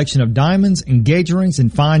 times the selection of diamonds, engagement rings,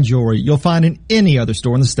 and fine jewelry you'll find in any other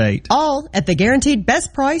store in the state. All at the guaranteed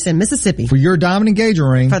best price in Mississippi. For your diamond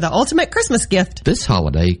engagement ring. For the ultimate Christmas gift. This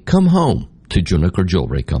holiday, come home to Juniker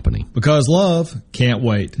Jewelry Company. Because love can't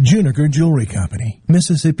wait. Juniker Jewelry Company,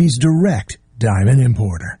 Mississippi's direct diamond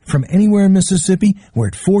importer. From anywhere in Mississippi, we're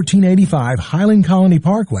at 1485 Highland Colony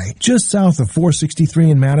Parkway, just south of 463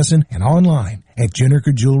 in Madison, and online at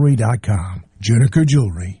JunikerJewelry.com. Juniker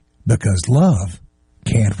Jewelry, because love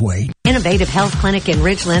can't wait. Innovative Health Clinic in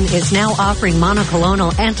Ridgeland is now offering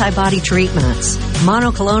monoclonal antibody treatments.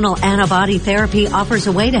 Monoclonal antibody therapy offers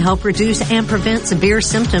a way to help reduce and prevent severe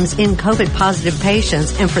symptoms in COVID-positive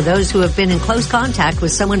patients and for those who have been in close contact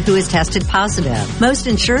with someone who has tested positive. Most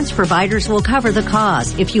insurance providers will cover the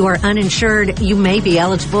cost. If you are uninsured, you may be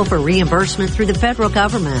eligible for reimbursement through the federal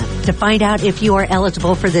government. To find out if you are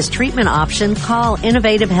eligible for this treatment option, call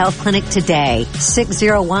Innovative Health Clinic today,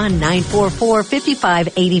 601-944-5585.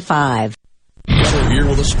 We're here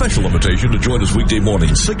with a special invitation to join us weekday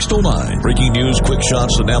morning, 6 to 9. Breaking news, quick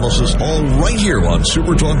shots, analysis, all right here on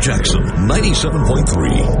Super Talk Jackson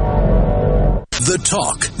 97.3. The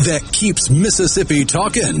talk that keeps Mississippi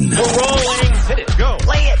talking. We're rolling. Hit it. Go.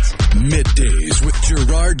 Play it. Middays with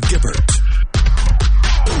Gerard Gibert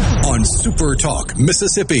on Super Talk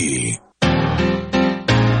Mississippi.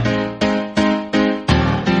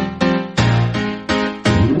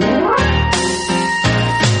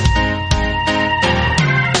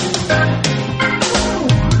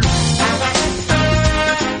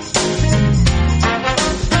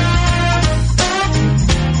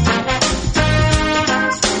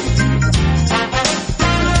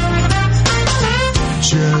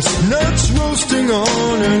 Chestnuts roasting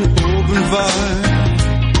on an open fire.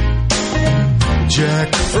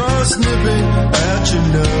 Jack Frost nipping at your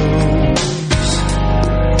nose.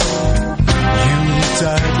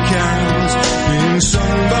 Yuletide carols being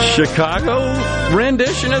sung by Chicago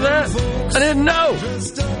rendition of that? I didn't know.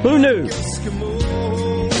 Who knew?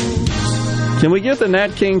 Can we get the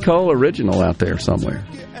Nat King Cole original out there somewhere?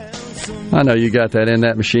 I know you got that in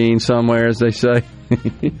that machine somewhere, as they say.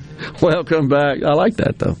 Welcome back. I like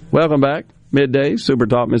that, though. Welcome back. Middays, Super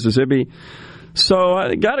Talk Mississippi. So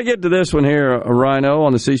I got to get to this one here, Rhino,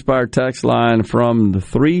 on the C Spire text line from the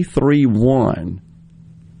 331.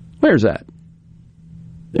 Where's that?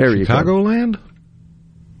 There you go. Chicagoland? I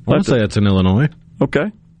want to say it's in Illinois.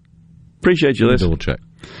 Okay. Appreciate you listening. Double check.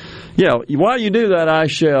 Yeah, while you do that, I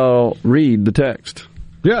shall read the text.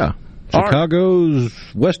 Yeah. Chicago's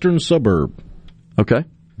western suburb. Okay.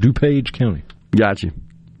 DuPage County. Got you.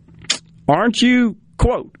 Aren't you,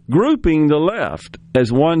 quote, grouping the left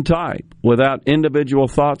as one type without individual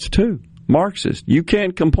thoughts too? Marxist. You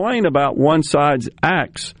can't complain about one side's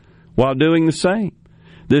acts while doing the same.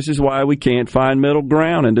 This is why we can't find middle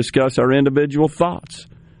ground and discuss our individual thoughts.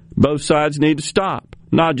 Both sides need to stop,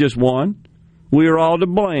 not just one. We are all to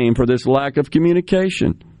blame for this lack of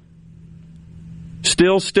communication.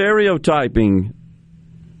 Still stereotyping,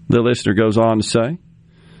 the listener goes on to say.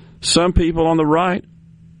 Some people on the right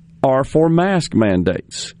are for mask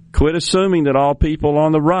mandates. Quit assuming that all people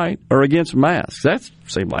on the right are against masks. That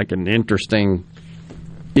seemed like an interesting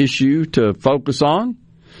issue to focus on.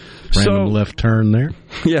 Random left turn there.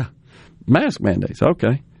 Yeah. Mask mandates.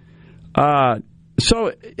 Okay.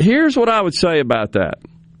 So here's what I would say about that.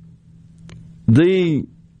 The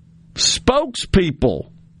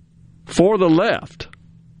spokespeople for the left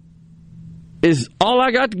is all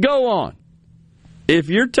I got to go on. If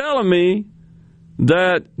you're telling me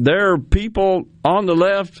that there are people on the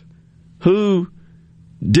left who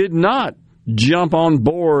did not jump on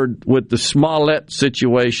board with the Smollett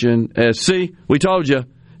situation as, see, we told you,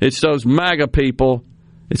 it's those MAGA people,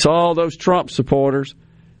 it's all those Trump supporters,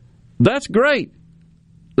 that's great.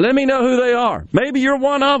 Let me know who they are. Maybe you're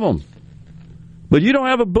one of them. But you don't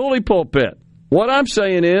have a bully pulpit. What I'm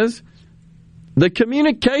saying is the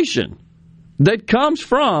communication that comes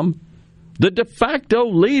from the de facto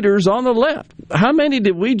leaders on the left. How many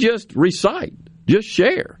did we just recite, just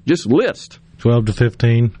share, just list? 12 to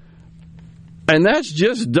 15. And that's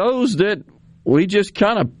just those that we just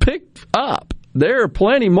kind of picked up. There are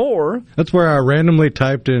plenty more. That's where I randomly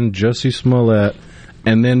typed in Jussie Smollett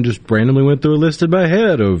and then just randomly went through a list in my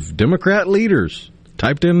head of Democrat leaders,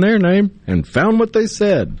 typed in their name, and found what they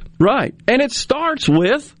said. Right. And it starts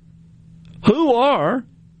with who are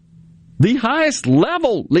the highest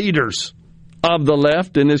level leaders of the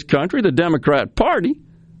left in this country, the Democrat Party.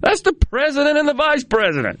 That's the president and the vice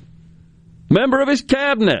president, member of his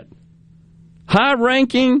cabinet,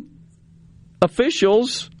 high-ranking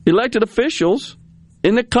officials, elected officials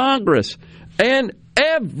in the Congress, and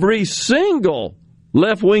every single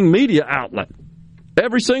left-wing media outlet,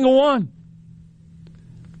 every single one.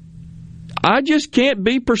 I just can't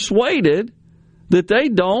be persuaded that they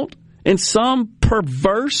don't, in some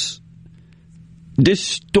perverse,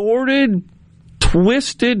 distorted,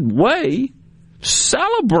 twisted way,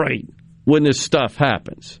 celebrate when this stuff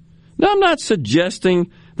happens. Now, I'm not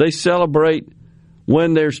suggesting they celebrate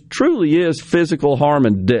when there truly is physical harm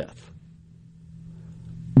and death.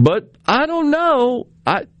 But I don't know.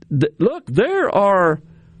 Look, there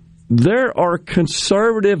are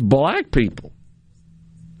conservative black people.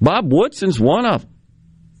 Bob Woodson's one of them.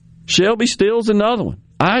 Shelby Steele's another one.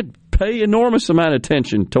 I'd pay enormous amount of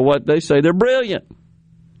attention to what they say. They're brilliant.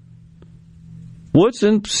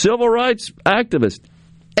 Woodson, civil rights activist,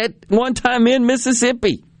 at one time in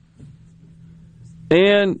Mississippi.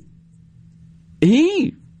 And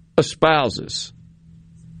he espouses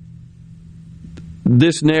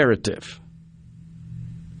this narrative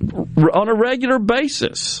on a regular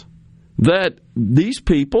basis that these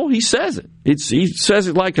people, he says it. He says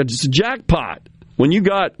it like it's a jackpot. When you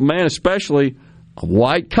got, man, especially a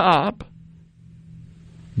white cop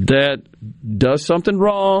that does something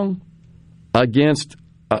wrong against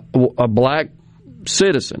a black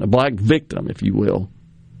citizen, a black victim, if you will,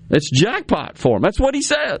 it's jackpot for him. That's what he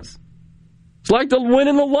says. It's like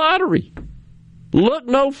winning the lottery. Look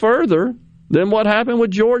no further than what happened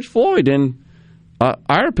with George Floyd. And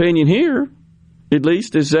our opinion here, at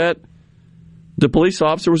least, is that the police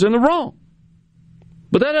officer was in the wrong.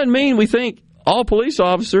 But that doesn't mean we think all police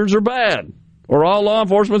officers are bad or all law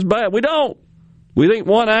enforcement's bad. We don't. We think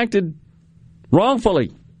one acted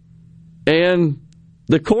wrongfully. And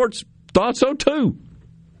the courts thought so too.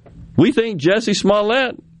 We think Jesse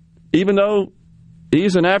Smollett, even though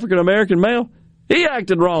he's an African-American male, he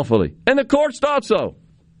acted wrongfully. And the courts thought so.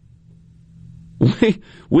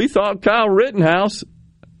 We thought Kyle Rittenhouse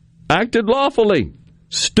acted lawfully.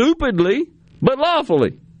 Stupidly, but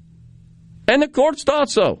lawfully. And the courts thought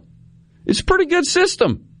so. It's a pretty good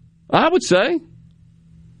system, I would say.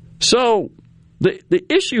 So the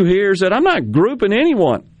issue here is that I'm not grouping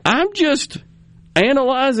anyone. I'm just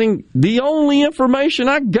analyzing the only information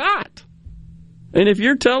I got. And if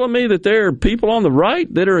you're telling me that there are people on the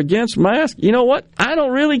right that are against masks, you know what? I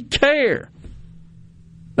don't really care.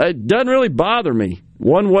 It doesn't really bother me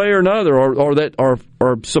one way or another,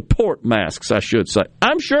 or support masks, I should say.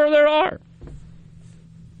 I'm sure there are.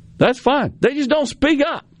 That's fine. They just don't speak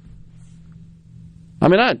up. I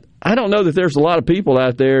mean, I don't know that there's a lot of people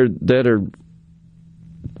out there that are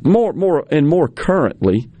more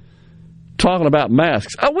currently talking about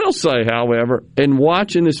masks. I will say, however, in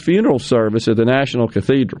watching this funeral service at the National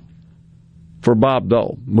Cathedral for Bob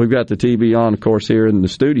Dole, we've got the TV on, of course, here in the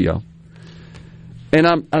studio, and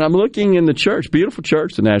I'm looking in the church, beautiful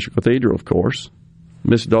church, the National Cathedral, of course.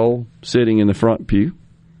 Miss Dole sitting in the front pew,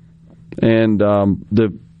 and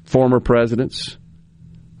the former presidents,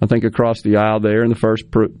 I think, across the aisle there in the first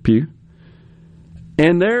pew,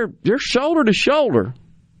 and they're shoulder to shoulder,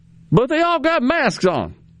 but they all got masks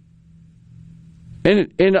on.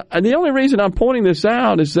 And the only reason I'm pointing this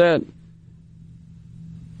out is that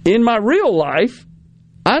in my real life,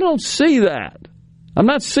 I don't see that. I'm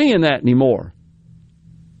not seeing that anymore.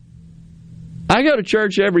 I go to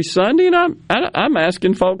church every Sunday, and I'm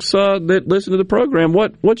asking folks that listen to the program,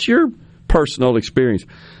 what's your personal experience?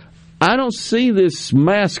 I don't see this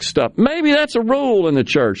mask stuff. Maybe that's a rule in the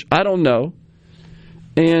church. I don't know.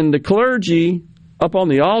 And the clergy up on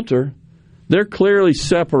the altar, they're clearly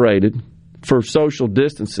separated for social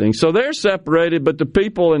distancing. So they're separated, but the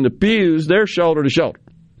people in the pews, they're shoulder to shoulder.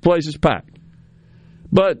 The place is packed.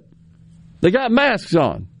 But they got masks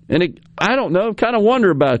on. And I don't know, kind of wonder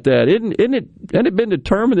about that. Hasn't it been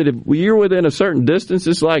determined that if you're within a certain distance,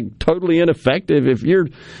 it's like totally ineffective? If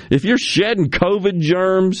you're shedding COVID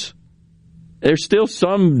germs, there's still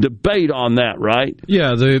some debate on that, right?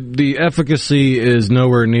 Yeah, the efficacy is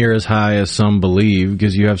nowhere near as high as some believe,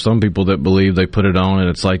 because you have some people that believe they put it on and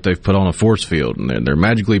it's like they've put on a force field and they're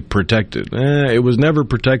magically protected. It was never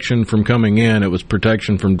protection from coming in, it was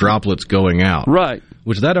protection from droplets going out. Right.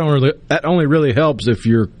 Which that only really helps if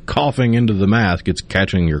you're coughing into the mask. It's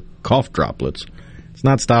catching your cough droplets. It's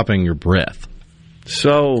not stopping your breath.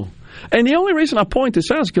 So, and the only reason I point this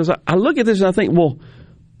out is because I look at this and I think, well,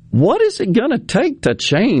 what is it going to take to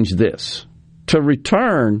change this, to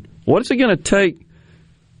return? What is it going to take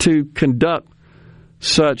to conduct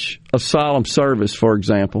such a solemn service, for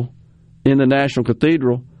example, in the National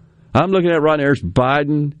Cathedral. I'm looking at right now, there's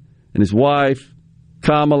Biden and his wife,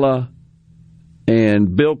 Kamala,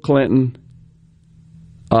 and Bill Clinton.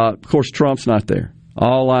 Of course, Trump's not there.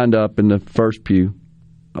 All lined up in the first pew.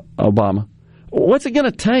 Obama. What's it going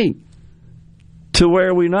to take to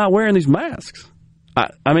where we're not wearing these masks?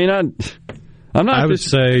 I'm not. I would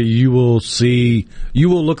say you will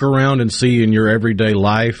look around and see in your everyday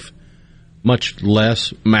life much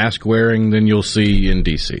less mask wearing than you'll see in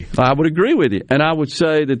D.C. I would agree with you. And I would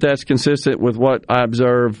say that that's consistent with what I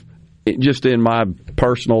observe just in my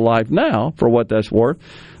personal life now, for what that's worth.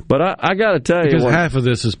 But I got to tell you, because half of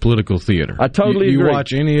this is political theater. I totally agree. You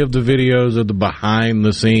watch any of the videos of the behind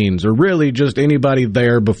the scenes, or really just anybody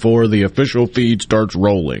there before the official feed starts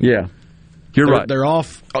rolling. Yeah, you're right. They're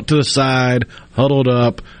off to the side, huddled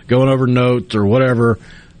up, going over notes or whatever.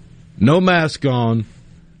 No mask on,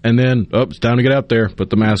 and then it's time to get out there. Put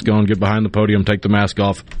the mask on, get behind the podium, take the mask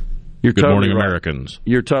off. Good morning, Americans.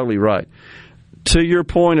 You're totally right. To your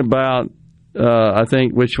point about, I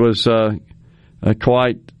think, which was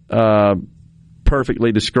quite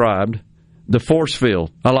perfectly described, the force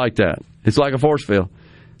field. I like that. It's like a force field.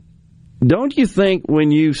 Don't you think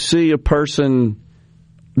when you see a person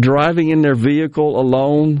driving in their vehicle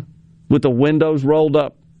alone with the windows rolled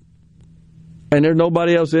up and there's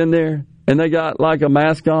nobody else in there and they got like a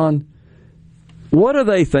mask on, what are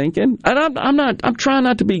they thinking? And I'm trying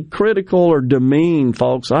not to be critical or demean,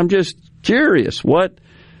 folks. I'm just curious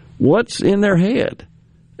what's in their head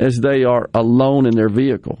as they are alone in their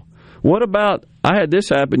vehicle. What about, I had this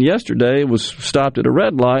happen yesterday, was stopped at a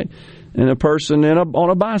red light, and a person on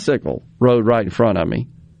a bicycle rode right in front of me.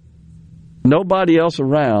 Nobody else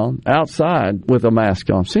around, outside, with a mask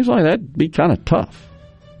on. Seems like that'd be kind of tough.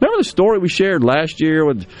 Remember the story we shared last year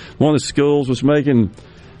with one of the schools was making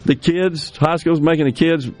the kids, high schools making the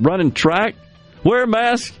kids running track, wear a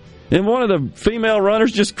mask, and one of the female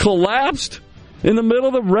runners just collapsed in the middle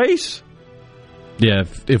of the race? Yeah,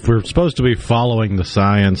 if we're supposed to be following the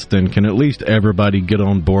science, then can at least everybody get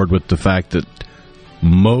on board with the fact that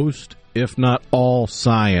most, if not all,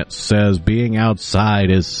 science says being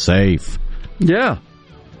outside is safe? Yeah.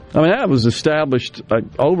 I mean, that was established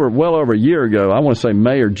well over a year ago. I want to say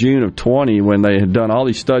May or June of 20 when they had done all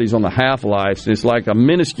these studies on the half-lives. It's like a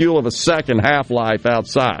minuscule of a second half-life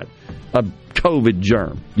outside. A COVID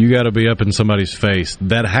germ. You got to be up in somebody's face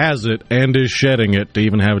that has it and is shedding it to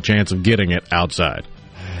even have a chance of getting it outside.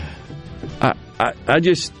 It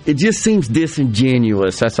just seems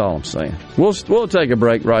disingenuous. That's all I'm saying. We'll take a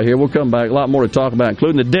break right here. We'll come back. A lot more to talk about,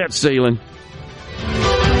 including the debt ceiling.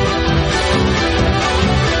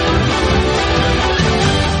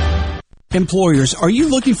 Employers, are you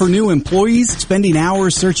looking for new employees, spending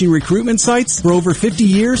hours searching recruitment sites? For over 50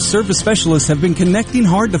 years, service specialists have been connecting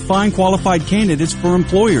hard to find qualified candidates for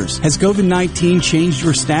employers. Has COVID-19 changed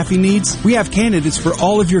your staffing needs? We have candidates for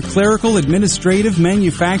all of your clerical, administrative,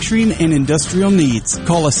 manufacturing, and industrial needs.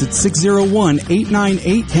 Call us at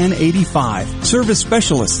 601-898-1085. Service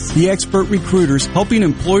Specialists, the expert recruiters helping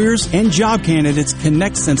employers and job candidates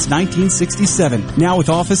connect since 1967. Now with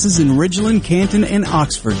offices in Ridgeland, Canton, and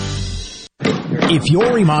Oxford. If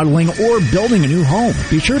you're remodeling or building a new home,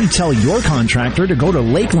 be sure to tell your contractor to go to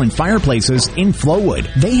Lakeland Fireplaces in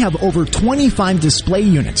Flowood. They have over 25 display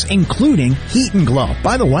units, including Heat and Glow.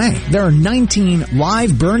 By the way, there are 19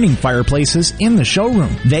 live burning fireplaces in the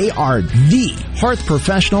showroom. They are the hearth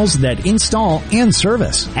professionals that install and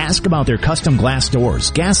service. Ask about their custom glass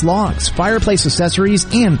doors, gas logs, fireplace accessories,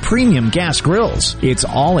 and premium gas grills. It's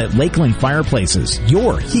all at Lakeland Fireplaces,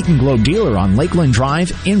 your Heat and Glow dealer on Lakeland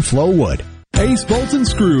Drive in Flowood. Ace Bolt &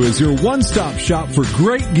 Screw is your one-stop shop for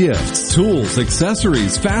great gifts, tools,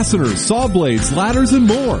 accessories, fasteners, saw blades, ladders, and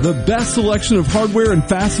more. The best selection of hardware and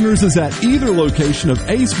fasteners is at either location of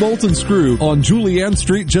Ace Bolt & Screw on Julianne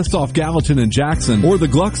Street just off Gallatin and Jackson, or the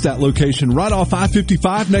Gluckstadt location right off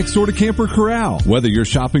I-55 next door to Camper Corral. Whether you're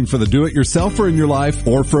shopping for the do-it-yourselfer in your life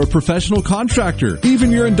or for a professional contractor,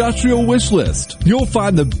 even your industrial wish list, you'll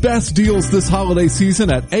find the best deals this holiday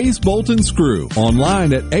season at Ace Bolt & Screw.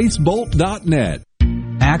 Online at acebolt.net.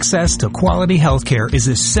 Access to quality health care is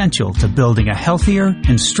essential to building a healthier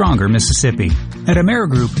and stronger Mississippi. At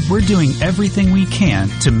AmeriGroup, we're doing everything we can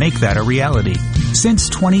to make that a reality. Since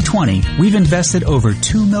 2020, we've invested over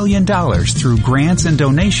 $2 million through grants and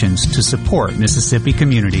donations to support Mississippi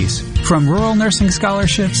communities. From rural nursing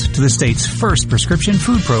scholarships to the state's first prescription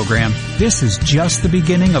food program, this is just the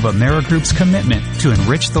beginning of AmeriGroup's commitment to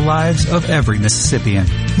enrich the lives of every Mississippian.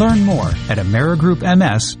 Learn more at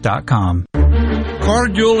AmeriGroupMS.com.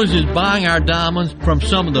 Carter Jewelers is buying our diamonds from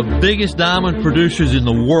some of the biggest diamond producers in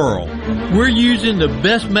the world. We're using the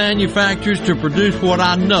best manufacturers to produce what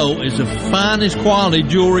I know is the finest quality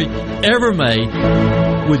jewelry ever made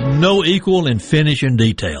with no equal in finish and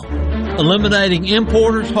detail. Eliminating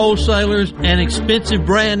importers, wholesalers, and expensive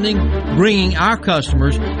branding, bringing our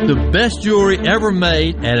customers the best jewelry ever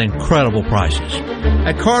made at incredible prices.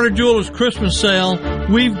 At Carter Jewelers Christmas sale,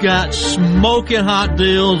 we've got smoking hot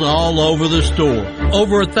deals all over the store.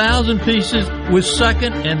 Over 1,000 pieces with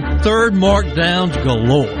second and third markdowns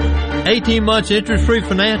galore. 18 months interest-free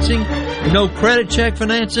financing, no credit check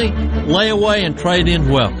financing, layaway and trade-ins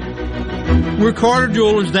welcome. We're Carter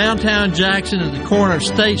Jewelers downtown Jackson at the corner of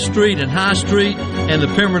State Street and High Street and the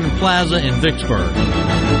Pemberton Plaza in Vicksburg.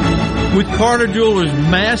 With Carter Jewelers'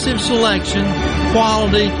 massive selection,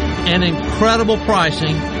 quality, and incredible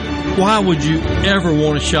pricing, why would you ever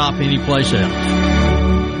want to shop anyplace else?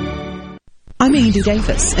 I'm Andy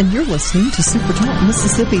Davis, and you're listening to Super Talk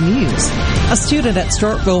Mississippi News. A student at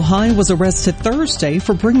Starkville High was arrested Thursday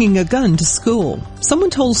for bringing a gun to school.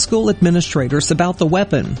 Someone told school administrators about the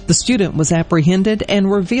weapon. The student was apprehended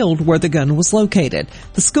and revealed where the gun was located.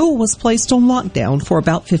 The school was placed on lockdown for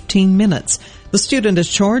about 15 minutes. The student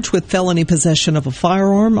is charged with felony possession of a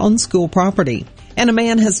firearm on school property. And a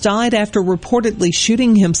man has died after reportedly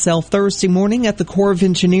shooting himself Thursday morning at the Corps of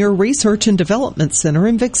Engineer Research and Development Center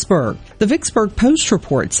in Vicksburg. The Vicksburg Post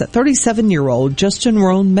reports that 37-year-old Justin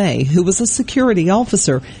Roan May, who was a security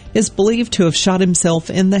officer, is believed to have shot himself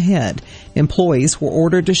in the head. Employees were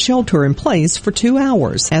ordered to shelter in place for 2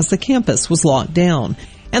 hours as the campus was locked down.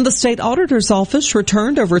 And the state auditor's office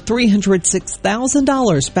returned over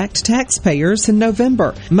 $306,000 back to taxpayers in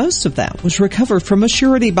November. Most of that was recovered from a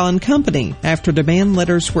surety bond company after demand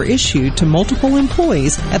letters were issued to multiple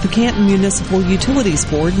employees at the Canton Municipal Utilities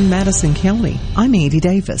Board in Madison County. I'm Andy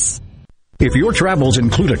Davis. If your travels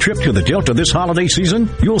include a trip to the Delta this holiday season,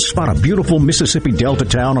 you'll spot a beautiful Mississippi Delta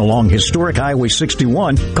town along historic Highway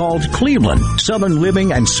 61 called Cleveland. Southern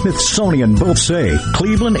Living and Smithsonian both say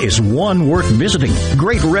Cleveland is one worth visiting.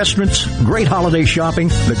 Great restaurants, great holiday shopping,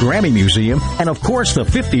 the Grammy Museum, and of course the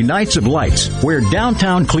 50 Nights of Lights, where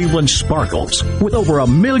downtown Cleveland sparkles with over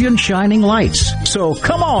 1 million shining lights. So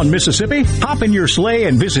come on, Mississippi, hop in your sleigh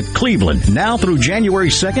and visit Cleveland now through January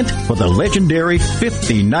 2nd for the legendary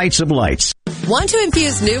 50 Nights of Lights. Want to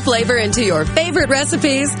infuse new flavor into your favorite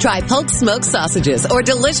recipes? Try Polk's smoked sausages or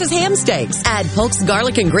delicious ham steaks. Add Polk's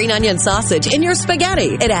garlic and green onion sausage in your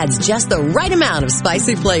spaghetti. It adds just the right amount of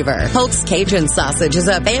spicy flavor. Polk's Cajun sausage is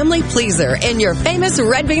a family pleaser in your famous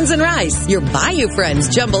red beans and rice. Your Bayou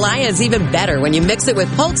Friends jambalaya is even better when you mix it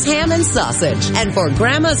with Polk's ham and sausage. And for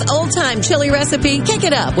Grandma's old-time chili recipe, kick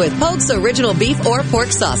it up with Polk's original beef or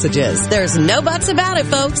pork sausages. There's no buts about it,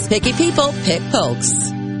 folks. Picky people pick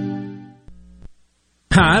Polk's.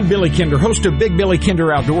 Hi, I'm Billy Kinder, host of Big Billy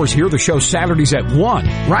Kinder Outdoors here. The show Saturdays at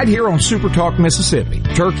 1, right here on Super Talk Mississippi.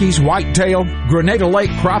 Turkeys, whitetail, Grenada Lake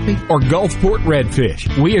crappie, or Gulfport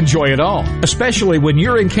redfish. We enjoy it all, especially when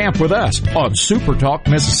you're in camp with us on Super Talk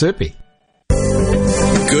Mississippi.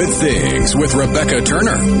 Good Things with Rebecca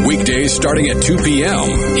Turner. Weekdays starting at 2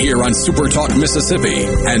 p.m. here on Super Talk Mississippi.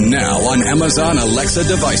 And now on Amazon Alexa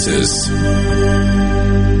devices.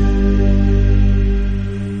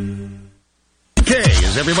 Okay,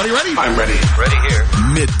 is everybody ready? I'm ready. Ready here.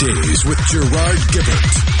 Middays with Gerard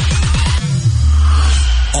Gibert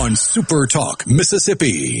on Super Talk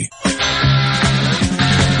Mississippi.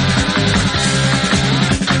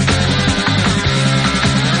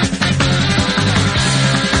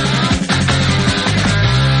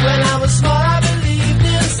 When I was small, I believed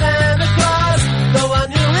in Santa Claus, though I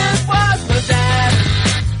knew it was my dad.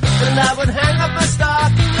 And I would hang up my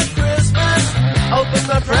stocking at Christmas, open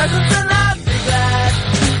my presents and I'd be glad.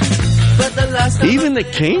 But the last Even the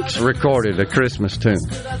Kinks recorded a Christmas tune.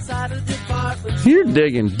 You're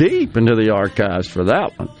digging deep into the archives for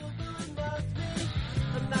that one.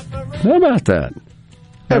 How about that?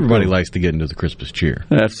 Everybody likes to get into the Christmas cheer.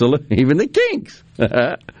 Absolutely. Even the Kinks.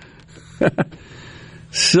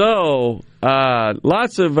 So,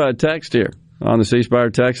 lots of text here on the C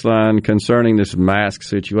Spire text line concerning this mask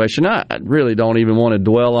situation. I really don't even want to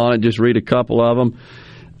dwell on it. Just read a couple of them.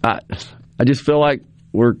 I just feel like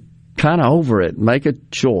we're kind of over it. Make a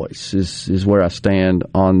choice is where I stand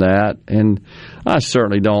on that. And I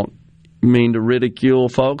certainly don't mean to ridicule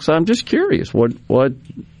folks. I'm just curious. What's...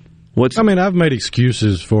 I mean, I've made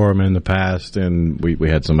excuses for them in the past, and we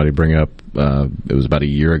had somebody bring up, it was about a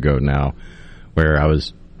year ago now, where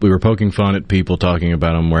we were poking fun at people talking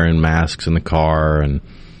about them wearing masks in the car, and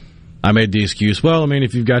I made the excuse, well, I mean,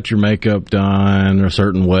 if you've got your makeup done a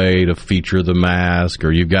certain way to feature the mask,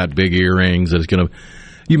 or you've got big earrings,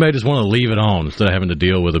 you may just want to leave it on instead of having to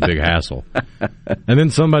deal with a big hassle. And then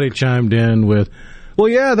somebody chimed in with, well,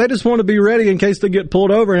 yeah, they just want to be ready in case they get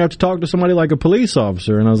pulled over and have to talk to somebody like a police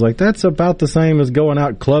officer. And I was like, that's about the same as going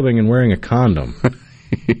out clubbing and wearing a condom.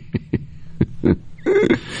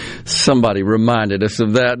 Somebody reminded us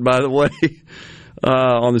of that, by the way,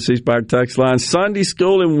 on the C Spire text line. Sunday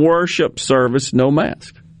school and worship service, no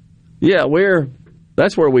mask. Yeah,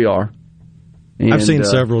 that's where we are. And I've seen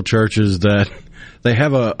several churches that they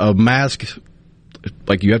have a mask,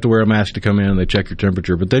 like you have to wear a mask to come in, and they check your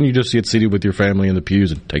temperature, but then you just get seated with your family in the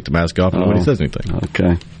pews and take the mask off and nobody says anything.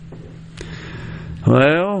 Okay.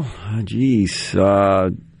 Well, geez.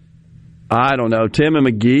 I don't know. Tim and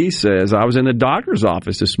McGee says, I was in the doctor's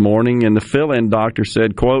office this morning, and the fill-in doctor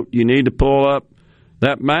said, quote, you need to pull up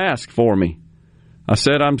that mask for me. I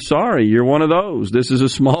said, I'm sorry, you're one of those. This is a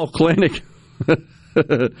small clinic.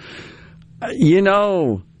 Again,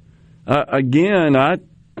 I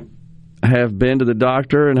have been to the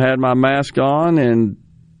doctor and had my mask on, and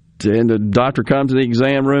the doctor comes in the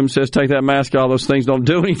exam room and says, take that mask off. Those things don't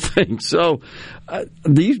do anything. So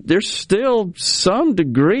there's still some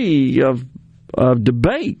degree of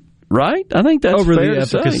debate, right? I think that's over fair the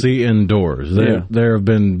to efficacy say. indoors. There have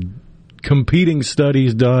been competing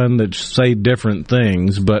studies done that say different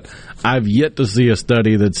things, but I've yet to see a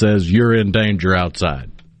study that says you're in danger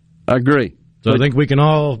outside. I agree. So I think we can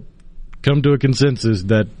all come to a consensus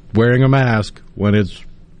that wearing a mask when it's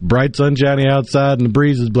bright sunshiny outside and the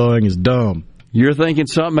breeze is blowing is dumb. You're thinking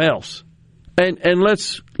something else. And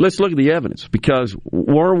let's look at the evidence, because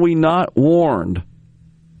were we not warned,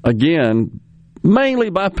 again,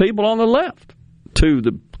 mainly by people on the left, to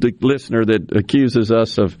the listener that accuses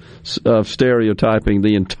us of stereotyping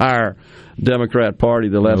the entire Democrat Party,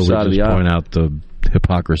 the left side of the aisle. Point out the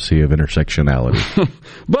hypocrisy of intersectionality.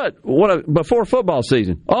 But before football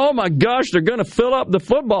season, oh my gosh, they're going to fill up the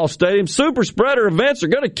football stadium. Super spreader events are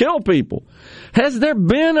going to kill people. Has there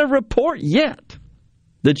been a report yet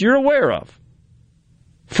that you're aware of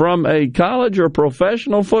from a college or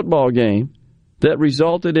professional football game that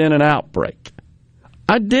resulted in an outbreak?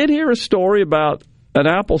 I did hear a story about an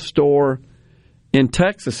Apple store in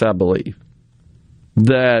Texas, I believe,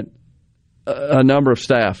 that a number of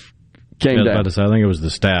staff came down. I think it was the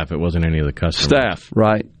staff. It wasn't any of the customers. Staff,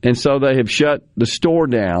 right. And so they have shut the store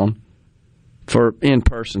down for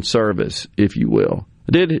in-person service, if you will.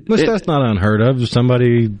 That's not unheard of. If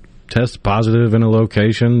somebody tests positive in a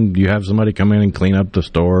location, you have somebody come in and clean up the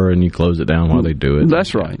store, and you close it down while they do it.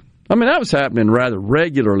 That's right. I mean, that was happening rather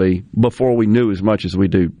regularly before we knew as much as we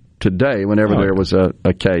do today, whenever there was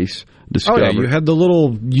a case discovered. Oh, yeah, you had the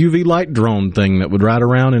little UV light drone thing that would ride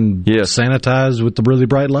around and sanitize with the really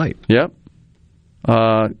bright light. Yep.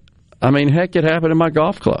 I mean, heck, it happened in my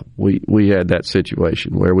golf club. We had that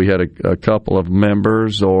situation where we had a couple of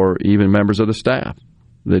members or even members of the staff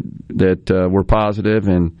that were positive,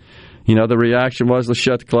 and, the reaction was, let's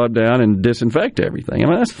shut the club down and disinfect everything. I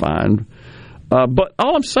mean, that's fine. But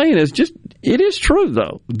all I'm saying is it is true,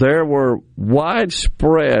 though. There were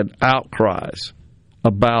widespread outcries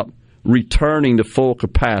about returning to full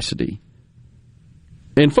capacity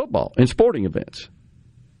in football, in sporting events.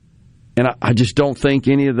 And I just don't think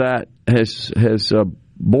any of that has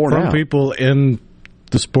borne out. From people in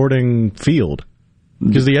the sporting field.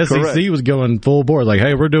 Because the SEC was going full board, like,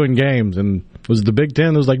 hey, we're doing games. And was the Big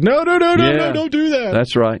Ten that was like, no, don't do that.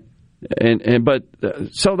 That's right. But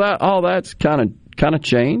so that all that's kind of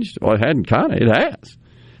changed. Well, it hadn't it has.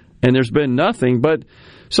 And there's been nothing. But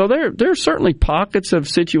so there's certainly pockets of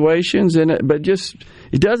situations in it, but just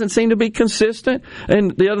it doesn't seem to be consistent.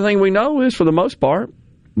 And the other thing we know is, for the most part,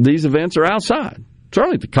 these events are outside.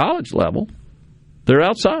 Certainly at the college level, they're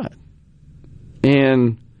outside.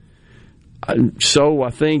 And so I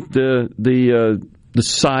think the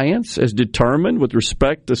science as determined with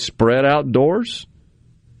respect to spread outdoors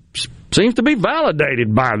seems to be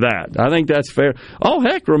validated by that. I think that's fair. Oh,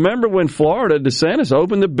 heck, remember when Florida, DeSantis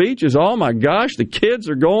opened the beaches? Oh, my gosh, the kids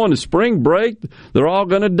are going to spring break. They're all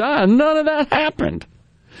going to die. None of that happened.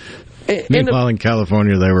 Meanwhile, in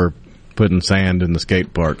California, they were putting sand in the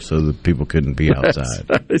skate park so that people couldn't be outside.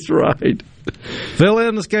 That's right. Fill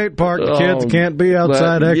in the skate park. The kids can't be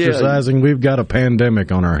outside exercising. Yeah. We've got a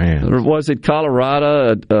pandemic on our hands. Was it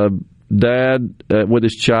Colorado? Dad with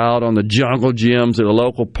his child on the jungle gyms at a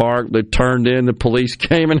local park that turned in. The police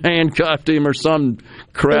came and handcuffed him or some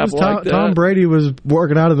crap like that. Tom Brady was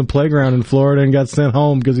working out in the playground in Florida and got sent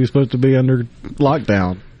home because he was supposed to be under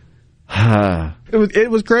lockdown.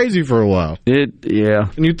 It was crazy for a while. Yeah.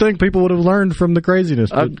 And you'd think people would have learned from the craziness,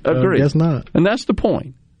 but I agree. I guess not. And that's the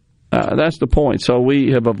point. That's the point. So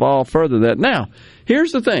we have evolved further than that. Now,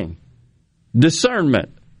 here's the thing. Discernment,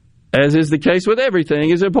 as is the case with everything,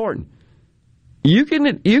 is important. You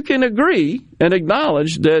can agree and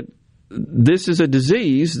acknowledge that this is a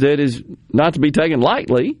disease that is not to be taken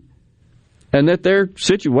lightly, and that there are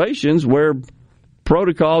situations where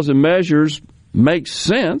protocols and measures make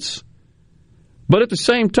sense. But at the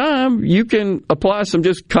same time, you can apply some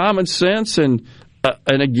just common sense and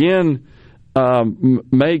again,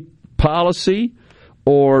 make policy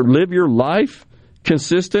or live your life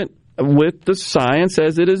consistent with the science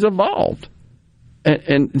as it has evolved.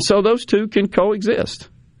 And so those two can coexist.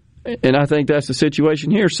 And I think that's the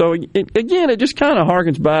situation here. So, again, it just kind of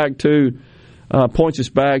harkens back to, points us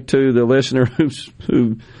back to the listener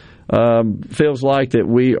who feels like that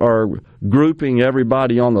we are grouping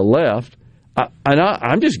everybody on the left.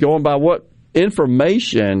 I'm just going by what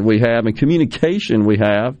information we have and communication we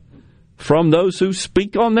have from those who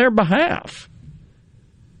speak on their behalf.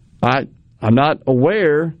 I'm not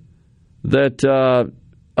aware that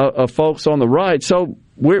of folks on the right. So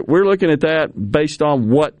we're looking at that based on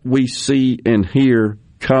what we see and hear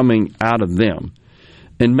coming out of them.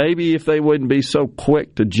 And maybe if they wouldn't be so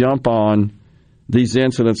quick to jump on these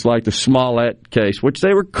incidents like the Smollett case, which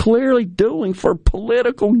they were clearly doing for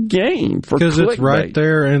political gain, for because it's right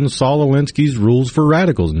there in Saul Alinsky's rules for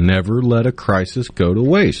radicals. Never let a crisis go to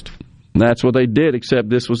waste. And that's what they did, except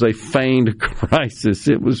this was a feigned crisis.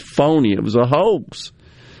 It was phony. It was a hoax.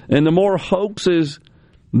 And the more hoaxes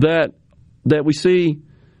that we see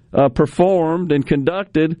performed and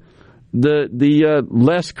conducted, the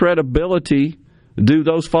less credibility do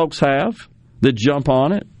those folks have that jump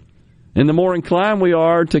on it. And the more inclined we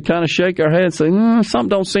are to kind of shake our head and say, something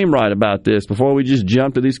don't seem right about this before we just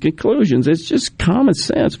jump to these conclusions. It's just common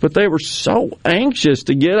sense. But they were so anxious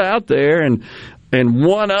to get out there and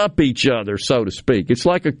one-up each other, so to speak. It's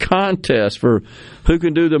like a contest for who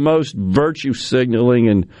can do the most virtue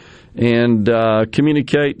signaling and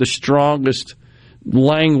communicate the strongest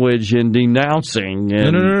language in denouncing.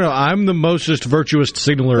 And No. I'm the mostest virtuous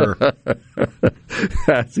signaler.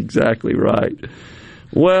 That's exactly right.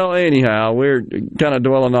 Well, anyhow, we're kind of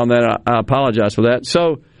dwelling on that. I apologize for that.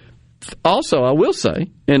 So, also, I will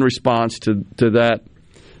say, in response to that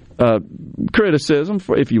criticism,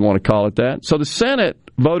 if you want to call it that. So the Senate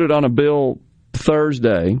voted on a bill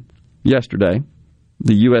yesterday,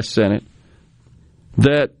 the U.S. Senate,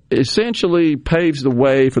 that essentially paves the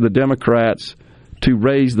way for the Democrats to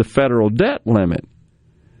raise the federal debt limit.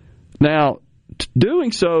 Now,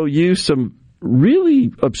 doing so used some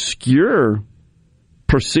really obscure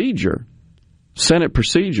Senate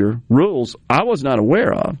procedure rules I was not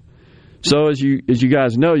aware of. So as you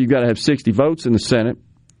guys know, you've got to have 60 votes in the Senate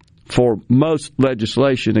for most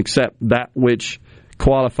legislation except that which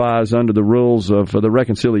qualifies under the rules of the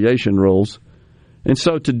reconciliation rules. And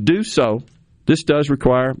so to do so, this does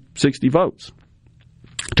require 60 votes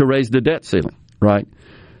to raise the debt ceiling, right?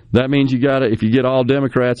 That means if you get all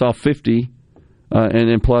Democrats, all 50, and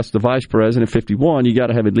then plus the vice president, 51, you got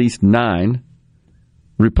to have at least 9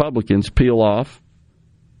 Republicans peel off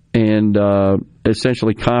and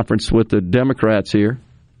essentially conference with the Democrats here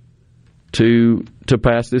to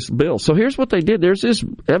pass this bill. So here's what they did. There's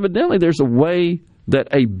a way that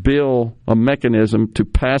a mechanism to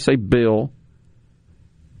pass a bill,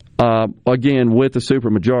 again, with the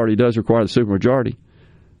supermajority, does require the supermajority.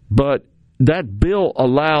 But that bill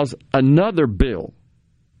allows another bill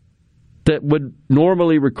that would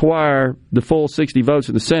normally require the full 60 votes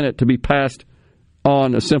in the Senate to be passed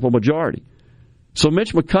on a simple majority. So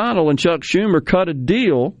Mitch McConnell and Chuck Schumer cut a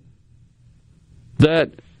deal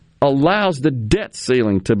that allows the debt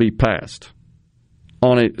ceiling to be passed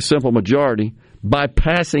on a simple majority by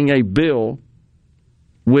passing a bill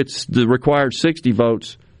with the required 60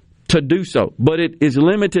 votes to do so. But it is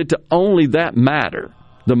limited to only that matter,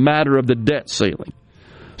 the matter of the debt ceiling.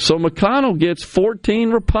 So McConnell gets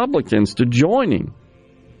 14 Republicans to join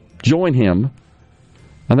him.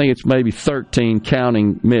 I think it's maybe 13,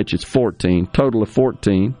 counting Mitch, it's 14, total of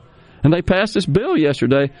 14. And they passed this bill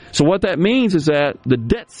yesterday. So what that means is that the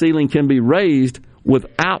debt ceiling can be raised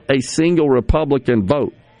without a single Republican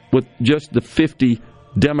vote, with just the 50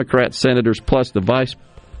 Democrat senators plus the vice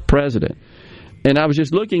president. And I was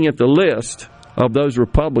just looking at the list of those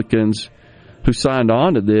Republicans who signed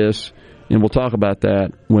on to this, and we'll talk about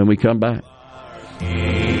that when we come back.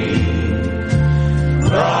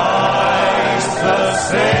 Christ the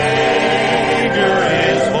Savior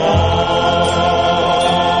is born.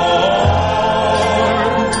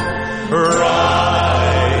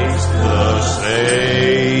 Christ the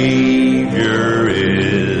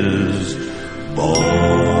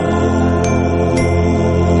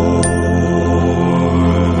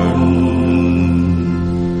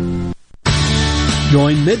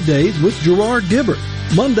Join Middays with Gerard Gibert,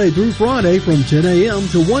 Monday through Friday from 10 a.m.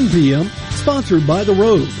 to 1 p.m., sponsored by The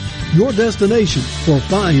Road, your destination for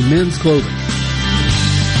fine men's clothing.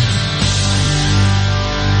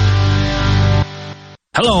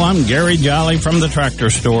 Hello, I'm Gary Jolly from the Tractor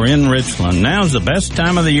Store in Richland. Now's the best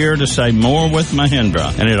time of the year to save more with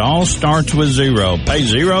Mahindra, and it all starts with zero. Pay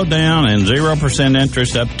zero down and 0%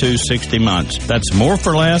 interest up to 60 months. That's more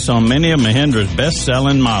for less on many of Mahindra's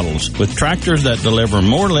best-selling models, with tractors that deliver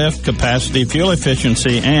more lift, capacity, fuel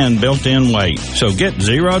efficiency, and built-in weight. So get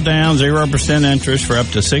zero down, 0% interest for up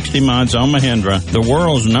to 60 months on Mahindra, the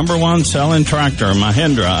world's #1 selling tractor,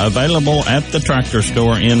 Mahindra, available at the Tractor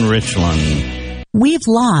Store in Richland. We've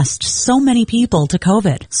lost so many people to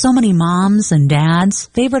COVID. So many moms and dads,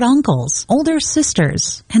 favorite uncles, older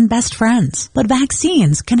sisters, and best friends. But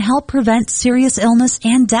vaccines can help prevent serious illness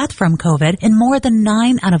and death from COVID in more than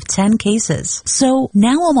 9 out of 10 cases. So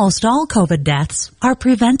now almost all COVID deaths are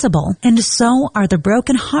preventable, and so are the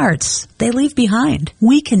broken hearts they leave behind.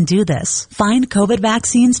 We can do this. Find COVID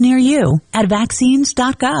vaccines near you at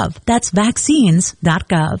vaccines.gov. That's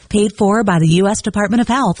vaccines.gov. Paid for by the U.S. Department of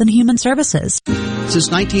Health and Human Services. Since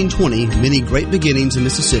 1920, many great beginnings in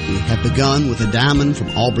Mississippi have begun with a diamond from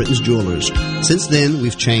Albritton's Jewelers. Since then,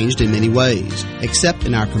 we've changed in many ways, except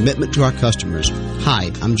in our commitment to our customers. Hi,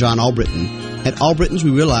 I'm John Albritton. At Albritton's, we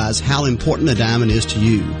realize how important a diamond is to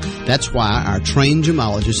you. That's why our trained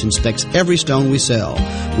gemologist inspects every stone we sell.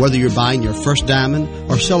 Whether you're buying your first diamond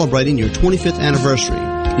or celebrating your 25th anniversary,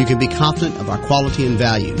 you can be confident of our quality and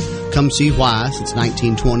value. Come see why, since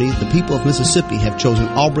 1920, the people of Mississippi have chosen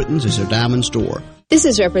Albritton's as their diamond store. This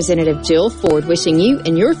is Representative Jill Ford wishing you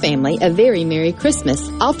and your family a very Merry Christmas.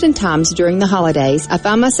 Oftentimes during the holidays, I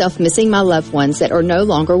find myself missing my loved ones that are no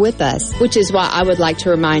longer with us, which is why I would like to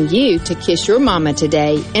remind you to kiss your mama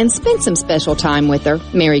today and spend some special time with her.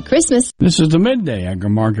 Merry Christmas. This is the Midday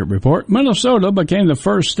Agri-Market Report. Minnesota became the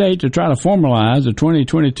first state to try to formalize the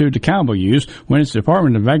 2022 dicamba use when its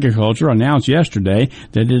Department of Agriculture announced yesterday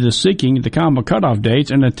that it is seeking dicamba cutoff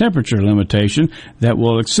dates and a temperature limitation that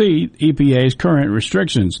will exceed EPA's current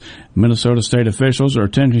restrictions. Minnesota state officials are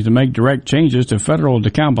attempting to make direct changes to federal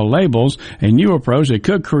dicamba labels, a new approach that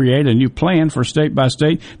could create a new plan for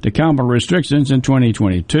state-by-state dicamba restrictions in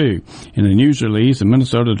 2022. In a news release, the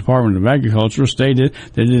Minnesota Department of Agriculture stated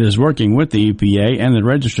that it is working with the EPA and the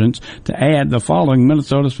registrants to add the following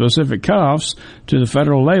Minnesota-specific cutoffs to the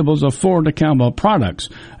federal labels of 4 dicamba products: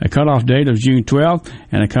 a cutoff date of June 12th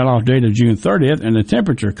and a cutoff date of June 30th, and a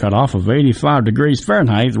temperature cutoff of 85 degrees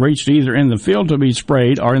Fahrenheit reached either in the field to be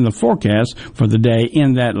sprayed or in the forecast for the day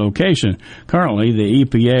in that location. Currently, the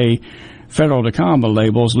EPA federal dicamba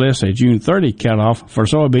labels list a June 30 cutoff for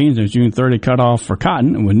soybeans and June 30 cutoff for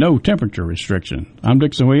cotton, and with no temperature restriction. I'm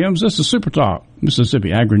Dixon Williams. This is Super Talk,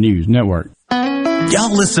 Mississippi Agri-News Network.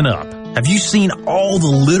 Y'all listen up. Have you seen all the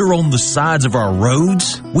litter on the sides of our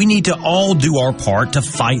roads? We need to all do our part to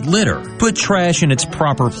fight litter. Put trash in its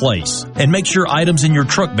proper place and make sure items in your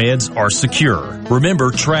truck beds are secure.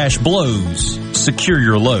 Remember, trash blows. Secure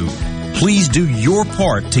your load. Please do your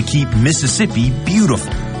part to keep Mississippi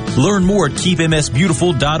beautiful. Learn more at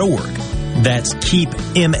keepmsbeautiful.org. That's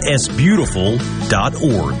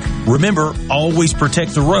keepmsbeautiful.org. Remember, always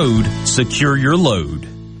protect the road, secure your load.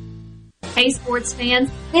 Hey sports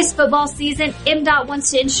fans, this football season, MDOT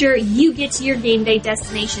wants to ensure you get to your game day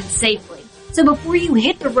destination safely. So before you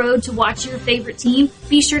hit the road to watch your favorite team,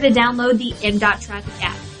 be sure to download the MDOT Traffic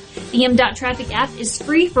app. The MDOT Traffic app is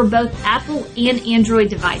free for both Apple and Android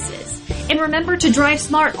devices. And remember to drive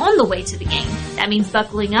smart on the way to the game. That means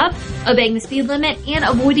buckling up, obeying the speed limit, and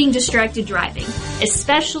avoiding distracted driving,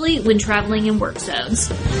 especially when traveling in work zones.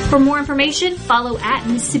 For more information, follow at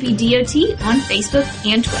Mississippi DOT on Facebook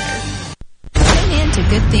and Twitter. To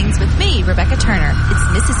Good Things with me, Rebecca Turner. It's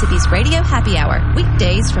Mississippi's Radio Happy Hour,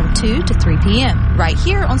 weekdays from 2 to 3 p.m. right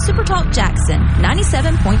here on Super Talk Jackson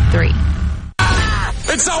 97.3.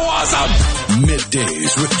 It's so awesome!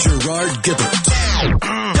 Middays with Gerard Gibert.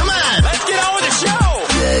 Come on, let's get on with the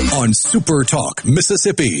show! On Super Talk,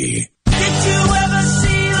 Mississippi. Did you ever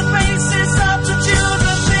see the faces of the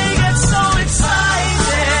children? They get so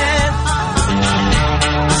excited.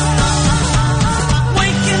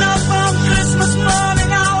 Waking up on Christmas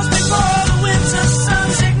morning hours before the winter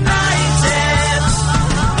sun's ignited.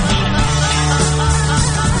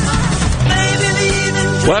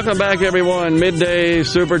 Welcome back, everyone. Midday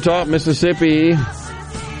Super Talk Mississippi.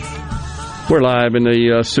 We're live in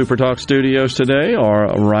the Super Talk studios today, or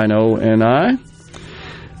Rhino and I.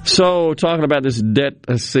 So, talking about this debt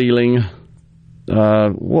ceiling,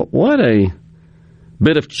 what a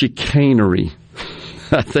bit of chicanery.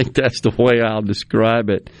 I think that's the way I'll describe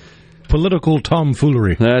it. Political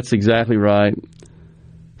tomfoolery. That's exactly right.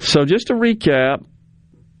 So just to recap,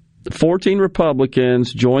 14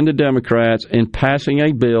 Republicans joined the Democrats in passing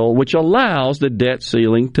a bill which allows the debt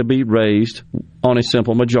ceiling to be raised on a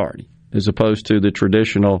simple majority, as opposed to the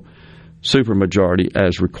traditional supermajority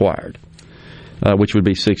as required, which would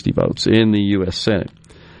be 60 votes in the U.S. Senate.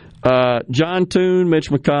 John Thune,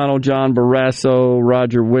 Mitch McConnell, John Barrasso,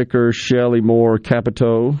 Roger Wicker, Shelley Moore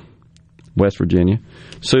Capito, West Virginia,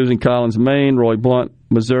 Susan Collins, Maine, Roy Blunt,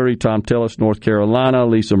 Missouri, Tom Tillis, North Carolina,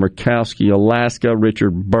 Lisa Murkowski, Alaska,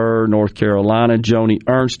 Richard Burr, North Carolina, Joni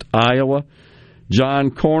Ernst, Iowa,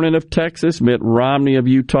 John Cornyn of Texas, Mitt Romney of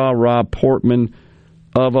Utah, Rob Portman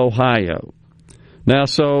of Ohio. Now,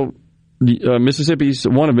 so Mississippi's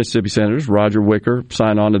one of Mississippi's senators, Roger Wicker,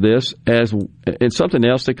 signed on to this. And something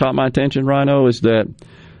else that caught my attention, Rhino, is that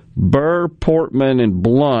Burr, Portman, and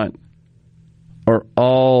Blunt are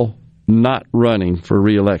all not running for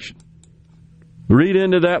re-election. Read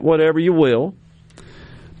into that whatever you will,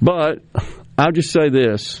 but I'll just say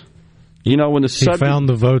this. You know, when the subject... He found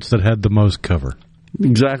the votes that had the most cover.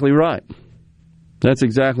 Exactly right. That's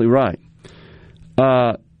exactly right.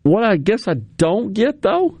 What I guess I don't get,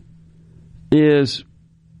 though, is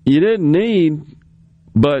you didn't need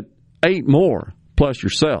but 8 more plus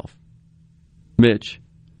yourself, Mitch.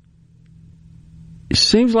 It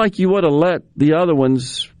seems like you would have let the other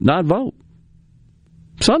ones not vote.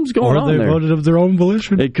 Something's going on there. Or they voted of their own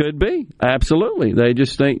volition. It could be. Absolutely. They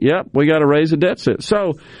just think, yep, we got to raise the debt ceiling.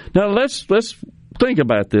 So now let's think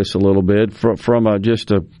about this a little bit from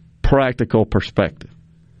just a practical perspective.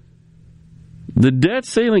 The debt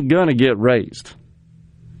ceiling going to get raised.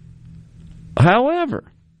 However,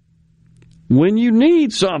 when you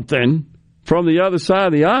need something from the other side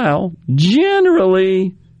of the aisle,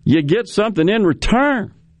 generally you get something in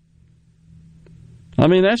return. I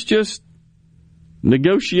mean, that's just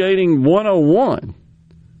negotiating 101.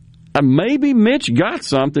 Maybe Mitch got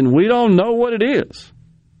something. We don't know what it is.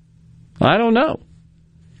 I don't know.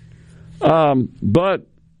 But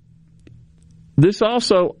this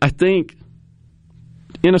also, I think,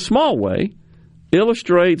 in a small way,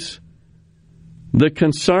 illustrates the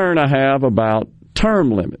concern I have about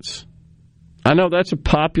term limits. I know that's a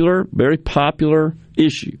popular, very popular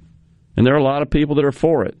issue, and there are a lot of people that are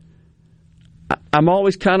for it. I'm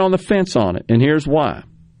always kind of on the fence on it, and here's why.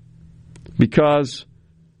 Because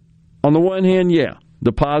on the one hand, yeah,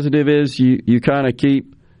 the positive is you kind of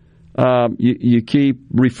keep you keep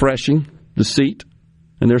refreshing the seat,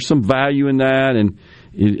 and there's some value in that, and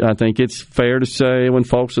I think it's fair to say when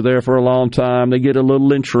folks are there for a long time, they get a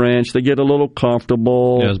little entrenched, they get a little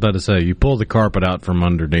comfortable. Yeah, I was about to say, you pull the carpet out from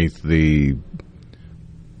underneath the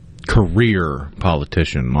career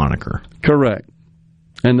politician moniker. Correct.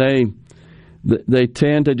 And they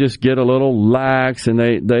tend to just get a little lax, and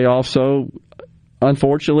they also,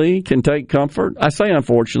 unfortunately, can take comfort. I say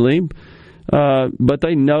unfortunately, but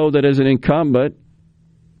they know that as an incumbent,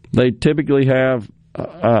 they typically have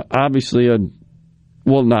obviously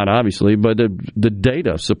not obviously, but the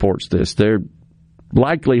data supports this. Their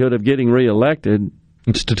likelihood of getting reelected,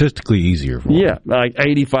 it's statistically easier for them. Yeah, like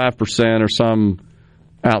 85% or some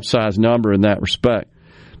outsized number in that respect.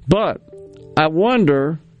 But I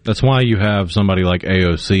wonder... That's why you have somebody like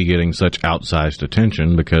AOC getting such outsized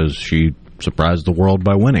attention, because she surprised the world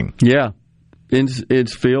by winning. Yeah. It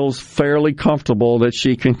feels fairly comfortable that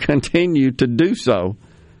she can continue to do so.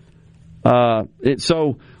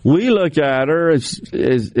 So we look at her as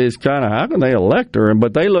kind of, how can they elect her?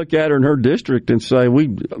 But they look at her in her district and say,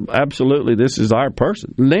 absolutely, this is our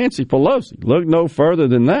person. Nancy Pelosi, look no further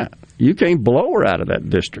than that. You can't blow her out of that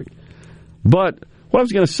district. But what I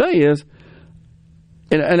was going to say is,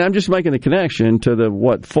 and I'm just making the connection to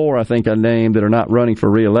the, 4 I think I named that are not running for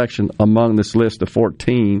re-election among this list of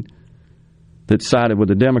 14 that sided with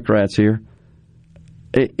the Democrats here.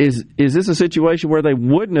 Is this a situation where they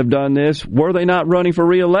wouldn't have done this were they not running for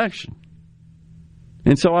re-election?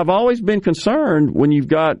 And so I've always been concerned when you've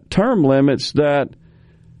got term limits that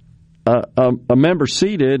a member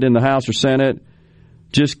seated in the House or Senate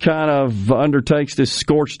just kind of undertakes this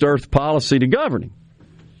scorched earth policy to governing.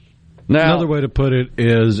 Now, another way to put it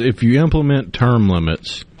is, if you implement term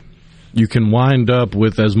limits, you can wind up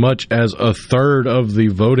with as much as a third of the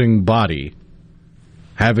voting body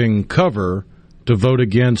having cover to vote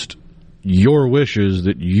against your wishes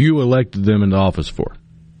that you elected them into office for.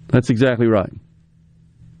 That's exactly right.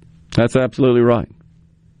 That's absolutely right.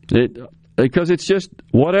 Because it's just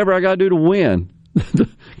whatever I got to do to win.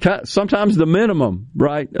 Sometimes the minimum,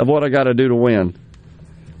 right, of what I got to do to win.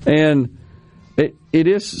 And it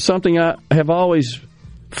is something I have always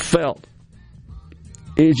felt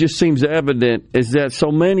it just seems evident is that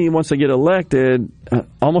so many, once they get elected,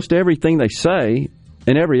 almost everything they say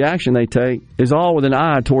and every action they take is all with an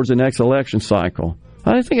eye towards the next election cycle.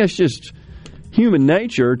 I think that's just human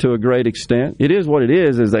nature to a great extent. It is what it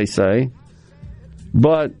is, as they say.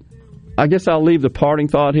 But I guess I'll leave the parting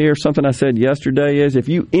thought here. Something I said yesterday is if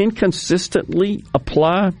you inconsistently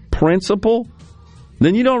apply principle,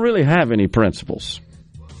 then you don't really have any principles.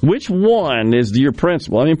 Which one is your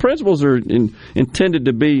principle? I mean, principles are intended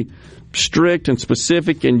to be strict and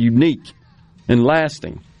specific and unique and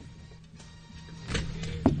lasting.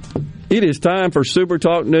 It is time for Super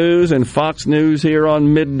Talk News and Fox News here on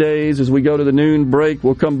Middays. As we go to the noon break,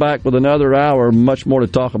 we'll come back with another hour. Much more to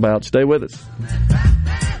talk about. Stay with us.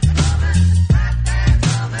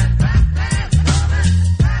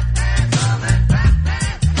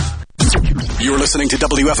 You're listening to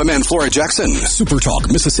WFMN Flora Jackson, Super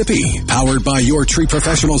Talk Mississippi, powered by your tree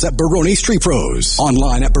professionals at Barone's Tree Pros.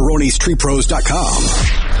 Online at baronestreepros.com.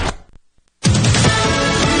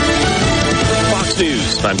 Fox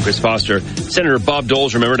News. I'm Chris Foster. Senator Bob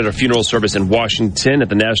Dole's remembered at a funeral service in Washington at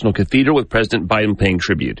the National Cathedral with President Biden paying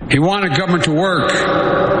tribute. He wanted government to work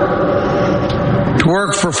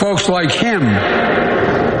for folks like him,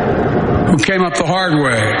 who came up the hard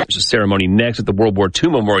way. There's a ceremony next at the World War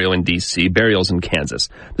II Memorial in D.C., burials in Kansas.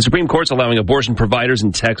 The Supreme Court's allowing abortion providers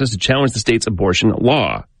in Texas to challenge the state's abortion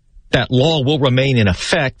law. That law will remain in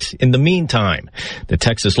effect in the meantime. The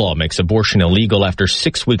Texas law makes abortion illegal after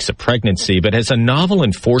 6 weeks of pregnancy, but has a novel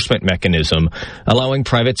enforcement mechanism allowing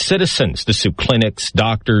private citizens to sue clinics,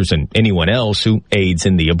 doctors, and anyone else who aids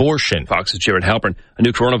in the abortion. Fox's Jared Halpern. A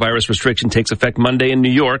new coronavirus restriction takes effect Monday in New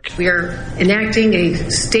York. We are enacting a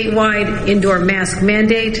statewide indoor mask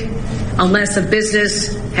mandate unless a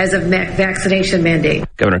business has a vaccination mandate.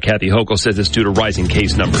 Governor Kathy Hochul says it's due to rising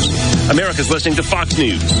case numbers. America's listening to Fox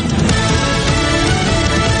News.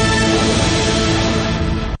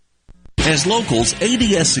 As locals,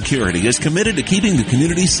 ADS Security is committed to keeping the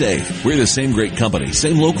community safe. We're the same great company,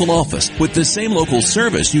 same local office, with the same local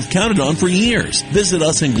service you've counted on for years. Visit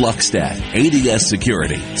us in Gluckstadt. ADS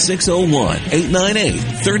Security,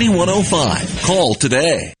 601-898-3105. Call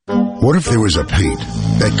today. What if there was a paint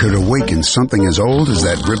that could awaken something as old as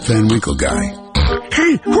that Rip Van Winkle guy?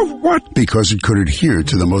 Hey, what? Because it could adhere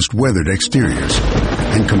to the most weathered exteriors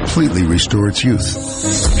and completely restore its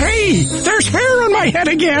youth. Hey, there's hair on my head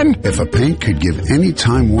again! If a paint could give any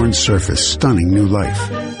time-worn surface stunning new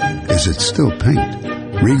life, is it still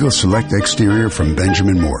paint? Regal Select Exterior from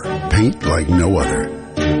Benjamin Moore. Paint like no other.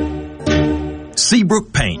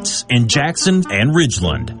 Seabrook Paints in Jackson and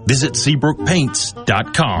Ridgeland. Visit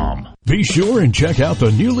SeabrookPaints.com. Be sure and check out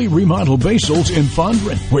the newly remodeled Basil's in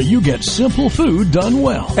Fondren, where you get simple food done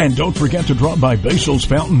well. And don't forget to drop by Basil's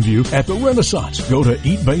Fountain View at the Renaissance. Go to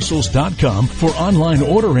eatbasils.com for online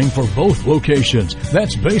ordering for both locations.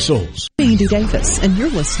 That's Basil's. I'm Andy Davis, and you're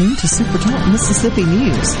listening to Super Talk Mississippi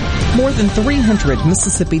News. More than 300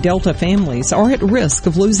 Mississippi Delta families are at risk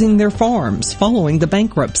of losing their farms following the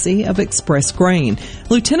bankruptcy of Express Grain.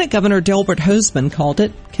 Lieutenant Governor Delbert Hosemann called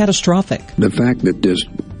it catastrophic. The fact that this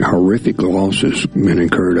horrific loss has been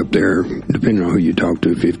incurred up there, depending on who you talk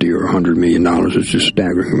to, $50 or $100 million is just a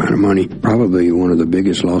staggering amount of money. Probably one of the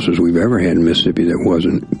biggest losses we've ever had in Mississippi that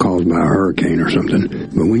wasn't caused by a hurricane or something.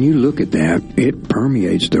 But when you look at that, it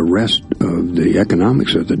permeates the rest of the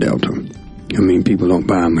economics of the Delta. I mean, people don't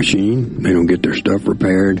buy a machine, they don't get their stuff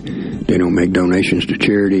repaired, they don't make donations to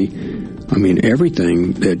charity. I mean,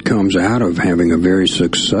 everything that comes out of having a very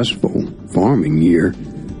successful farming year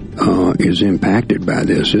is impacted by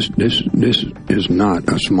this. This is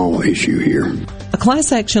not a small issue here. A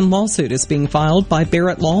class action lawsuit is being filed by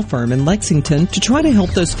Barrett Law Firm in Lexington to try to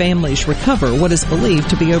help those families recover what is believed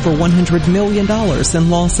to be over $100 million in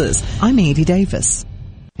losses. I'm Andy Davis.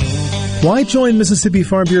 Why join Mississippi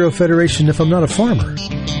Farm Bureau Federation if I'm not a farmer?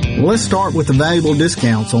 Well, let's start with the valuable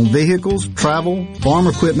discounts on vehicles, travel, farm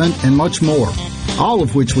equipment, and much more, all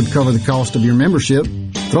of which would cover the cost of your membership.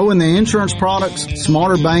 Throw in the insurance products,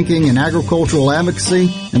 smarter banking, and agricultural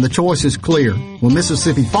advocacy, and the choice is clear. When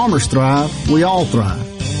Mississippi farmers thrive, we all thrive.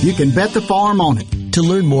 You can bet the farm on it. To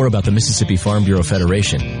learn more about the Mississippi Farm Bureau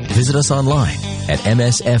Federation, visit us online at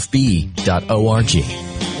msfb.org.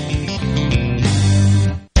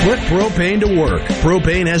 Put propane to work.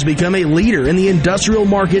 Propane has become a leader in the industrial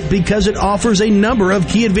market because it offers a number of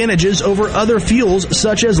key advantages over other fuels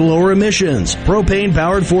such as lower emissions.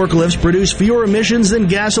 Propane-powered forklifts produce fewer emissions than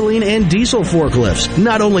gasoline and diesel forklifts.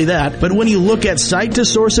 Not only that, but when you look at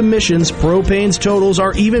site-to-source emissions, propane's totals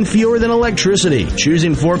are even fewer than electricity.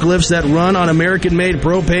 Choosing forklifts that run on American-made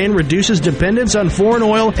propane reduces dependence on foreign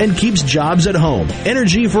oil and keeps jobs at home.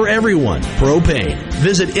 Energy for everyone. Propane.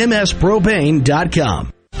 Visit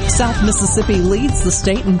mspropane.com. South Mississippi leads the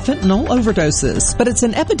state in fentanyl overdoses, but it's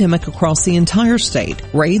an epidemic across the entire state.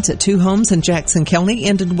 Raids at 2 homes in Jackson County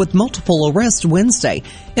ended with multiple arrests Wednesday.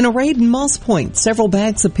 In a raid in Moss Point, several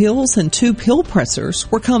bags of pills and 2 pill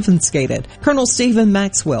pressers were confiscated. Colonel Stephen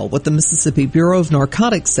Maxwell with the Mississippi Bureau of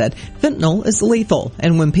Narcotics said fentanyl is lethal,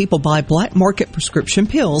 and when people buy black market prescription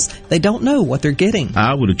pills, they don't know what they're getting.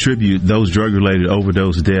 I would attribute those drug-related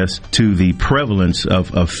overdose deaths to the prevalence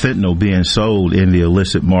of fentanyl being sold in the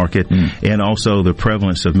illicit market, and also the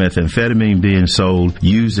prevalence of methamphetamine being sold,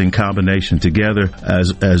 used in combination together,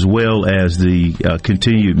 as well as the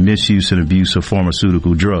continued misuse and abuse of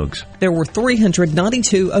pharmaceutical drugs. There were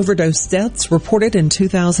 392 overdose deaths reported in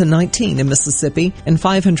 2019 in Mississippi and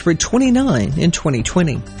 529 in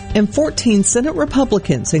 2020. And 14 Senate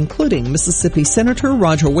Republicans, including Mississippi Senator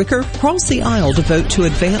Roger Wicker, crossed the aisle to vote to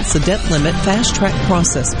advance the debt limit fast-track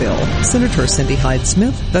process bill. Senator Cindy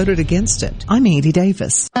Hyde-Smith voted against it. I'm Andy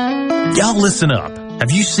Davis. Y'all listen up.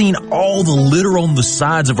 Have you seen all the litter on the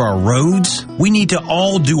sides of our roads? We need to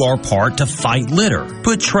all do our part to fight litter.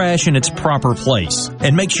 Put trash in its proper place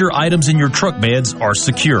and make sure items in your truck beds are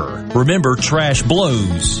secure. Remember, trash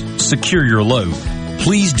blows. Secure your load.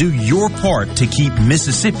 Please do your part to keep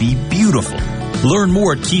Mississippi beautiful. Learn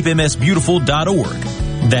more at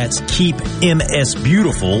keepmsbeautiful.org. That's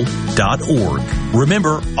keepmsbeautiful.org.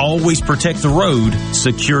 Remember, always protect the road,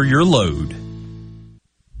 secure your load.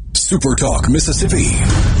 Super Talk Mississippi,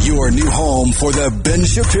 your new home for the Ben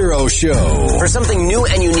Shapiro Show. For something new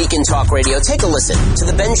and unique in talk radio, take a listen to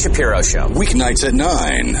the Ben Shapiro Show. Weeknights at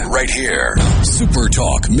 9, right here. Super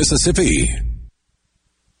Talk Mississippi.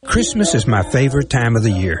 Christmas is my favorite time of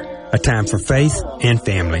the year, a time for faith and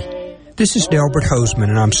family. This is Delbert Hoseman,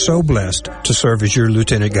 and I'm so blessed to serve as your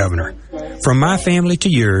Lieutenant Governor. From my family to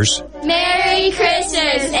yours, Merry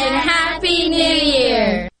Christmas and Happy New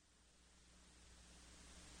Year!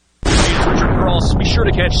 Be sure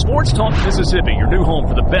to catch Sports Talk Mississippi, your new home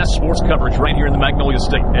for the best sports coverage right here in the Magnolia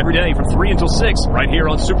State. Every day from 3 until 6, right here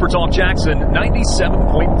on Super Talk Jackson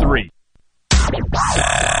 97.3.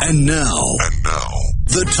 And now,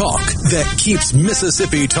 the talk that keeps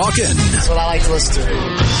Mississippi talking. That's what I like to listen to.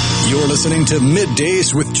 You're listening to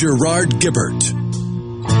Middays with Gerard Gibert.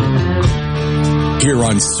 Here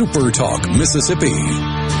on Super Talk Mississippi.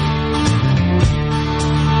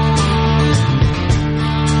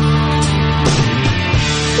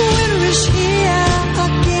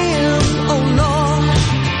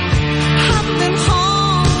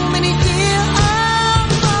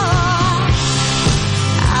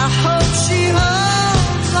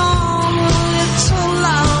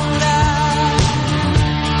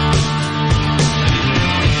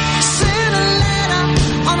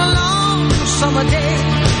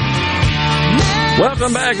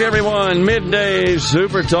 Welcome back, everyone. Middays,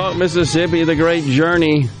 Super Talk Mississippi, the great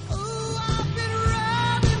journey.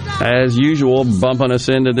 As usual, bumping us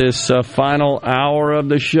into this final hour of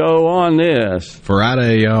the show on this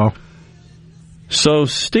Friday, y'all. So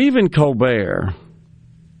Stephen Colbert,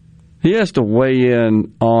 he has to weigh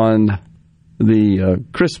in on the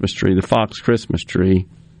Christmas tree, the Fox Christmas tree,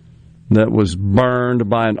 that was burned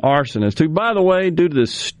by an arsonist who, by the way, due to the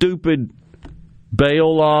stupid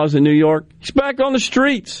bail laws in New York, he's back on the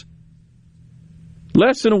streets.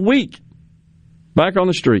 Less than a week, back on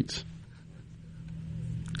the streets.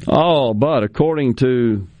 Oh, but according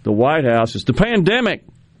to the White House, it's the pandemic.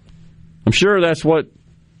 I'm sure that's what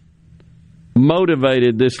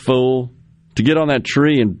motivated this fool to get on that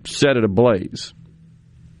tree and set it ablaze.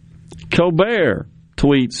 Colbert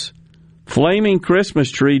tweets, "Flaming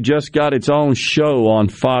Christmas tree just got its own show on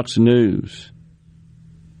Fox News."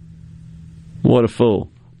 What a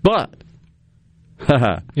fool. But,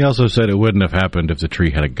 he also said it wouldn't have happened if the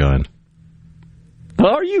tree had a gun.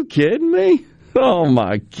 Are you kidding me? Oh,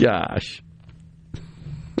 my gosh.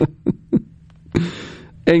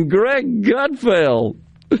 And Greg Gutfeld,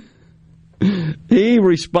 he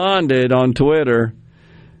responded on Twitter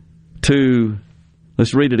to,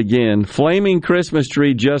 let's read it again, "Flaming Christmas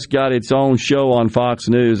tree just got its own show on Fox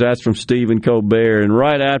News." That's from Stephen Colbert. And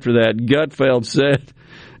right after that, Gutfeld said,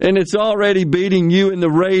 "And it's already beating you in the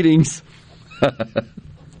ratings."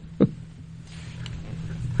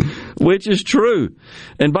 Which is true.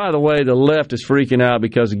 And by the way, the left is freaking out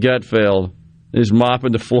because Gutfeld is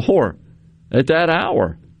mopping the floor at that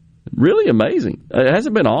hour. Really amazing. It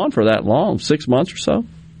hasn't been on for that long, 6 months or so.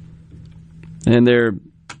 And they're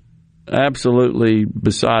absolutely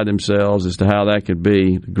beside themselves as to how that could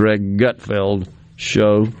be. The Greg Gutfeld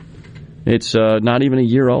show. It's not even a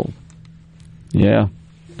year old. Yeah.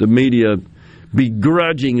 The media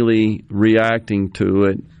begrudgingly reacting to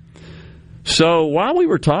it. So while we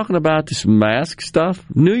were talking about this mask stuff,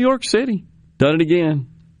 New York City done it again.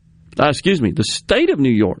 The state of New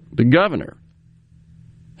York, the governor,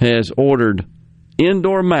 has ordered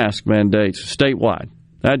indoor mask mandates statewide.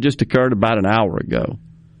 That just occurred about an hour ago.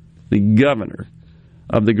 The governor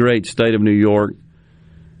of the great state of New York,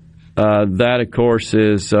 that, of course,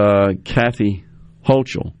 is Kathy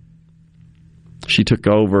Hochul. She took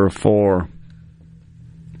over for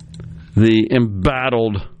the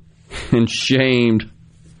embattled and shamed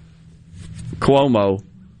Cuomo,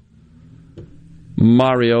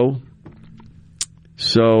 Mario.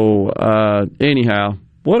 So, anyhow,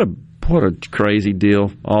 what a crazy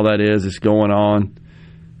deal all that is going on.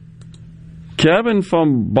 Kevin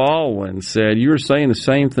from Baldwin said, you were saying the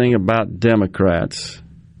same thing about Democrats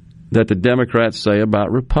that the Democrats say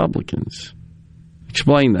about Republicans.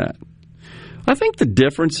 Explain that. I think the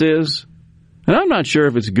difference is, and I'm not sure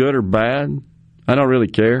if it's good or bad. I don't really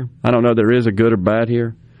care. I don't know there is a good or bad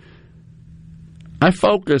here. I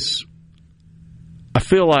feel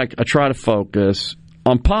like I try to focus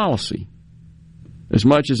on policy as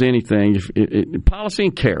much as anything. Policy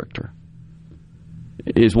and character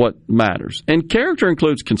is what matters. And character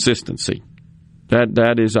includes consistency.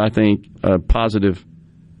 That is, I think, a positive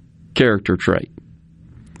character trait.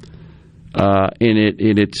 And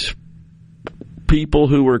it's people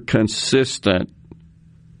who are consistent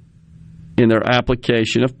in their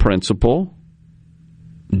application of principle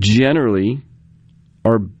generally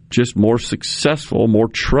are just more successful, more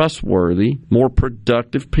trustworthy, more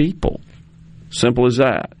productive people. Simple as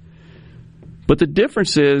that. But the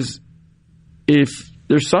difference is, if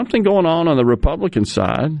there's something going on the Republican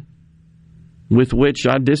side with which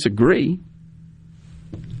I disagree,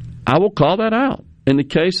 I will call that out. In the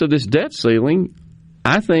case of this debt ceiling,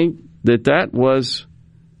 I think that was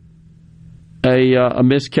a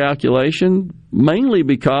miscalculation, mainly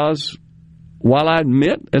because while I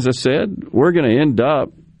admit, as I said, we're going to end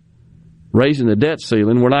up raising the debt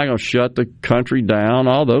ceiling, we're not going to shut the country down,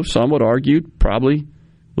 although some would argue probably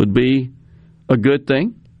would be a good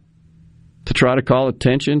thing to try to call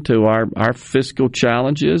attention to our fiscal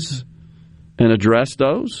challenges and address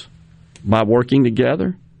those by working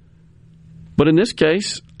together. But in this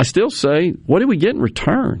case, I still say, what do we get in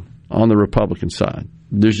return on the Republican side?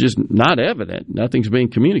 There's just not evident. Nothing's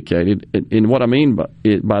being communicated. And what I mean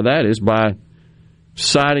by that is by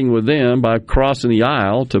siding with them, by crossing the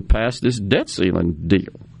aisle to pass this debt ceiling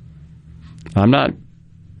deal. I'm not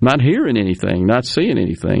hearing anything, not seeing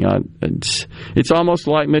anything. It's almost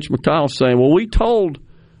like Mitch McConnell saying, well, we told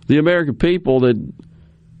the American people that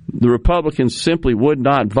the Republicans simply would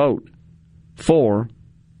not vote for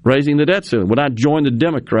raising the debt ceiling, would not join the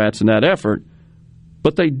Democrats in that effort,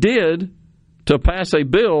 but they did to pass a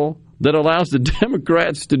bill that allows the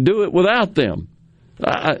Democrats to do it without them.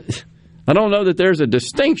 I don't know that there's a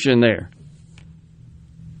distinction there.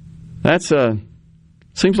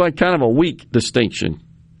 Seems like kind of a weak distinction,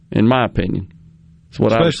 in my opinion. That's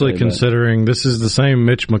what especially considering this is the same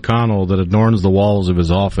Mitch McConnell that adorns the walls of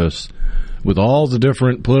his office with all the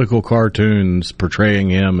different political cartoons portraying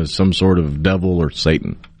him as some sort of devil or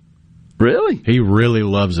Satan. Really? He really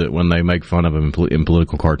loves it when they make fun of him in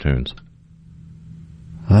political cartoons.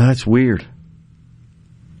 That's weird.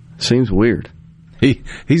 Seems weird.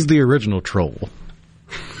 He's the original troll.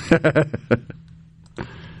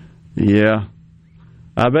 Yeah.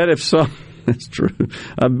 I bet it's true.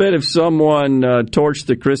 I bet if someone torched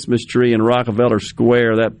the Christmas tree in Rockefeller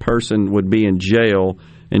Square, that person would be in jail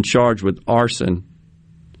and charged with arson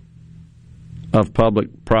of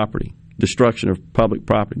public property, destruction of public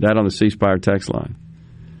property. That on the ceasefire text line.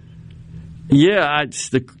 Yeah,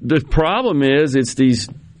 the problem is it's these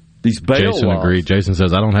bail Jason laws. agreed. Jason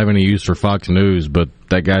says, I don't have any use for Fox News, but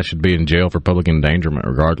that guy should be in jail for public endangerment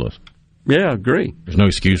regardless. Yeah, I agree. There's no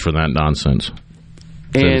excuse for that nonsense.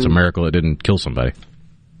 And it's a miracle it didn't kill somebody.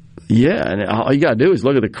 Yeah, and all you got to do is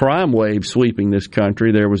look at the crime wave sweeping this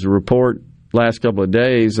country. There was a report last couple of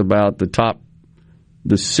days about the top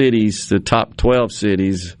 12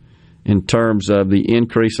 cities in terms of the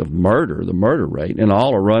increase of murder, the murder rate, and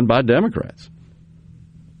all are run by Democrats.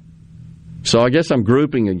 So I guess I'm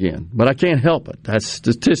grouping again, but I can't help it. That's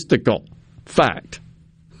statistical fact.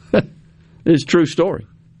 It's a true story.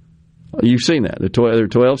 You've seen that. There are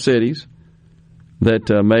 12 cities that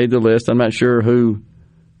made the list. I'm not sure who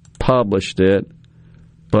published it,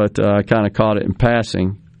 but I kind of caught it in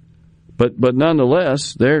passing. But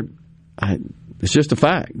nonetheless, it's just a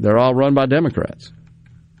fact. They're all run by Democrats.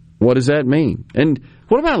 What does that mean? And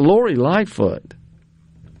what about Lori Lightfoot?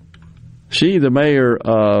 She, the mayor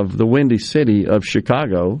of the Windy City of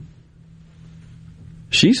Chicago,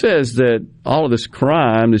 she says that all of this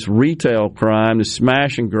crime, this retail crime, this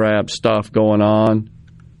smash and grab stuff going on,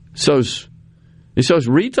 it's those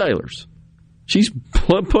retailers. She's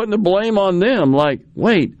putting the blame on them. Like,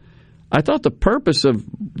 wait, I thought the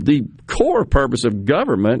core purpose of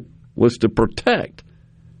government was to protect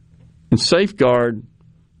and safeguard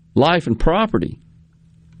life and property.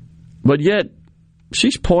 But yet,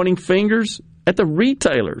 she's pointing fingers at the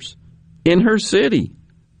retailers in her city.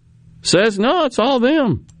 Says, no, it's all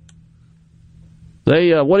them.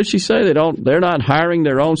 What did she say? They're not hiring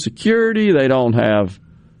their own security. They don't have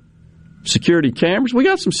security cameras. We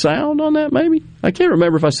got some sound on that, maybe? I can't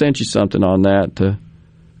remember if I sent you something on that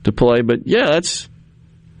to play. But, yeah,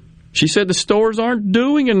 she said the stores aren't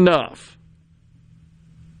doing enough.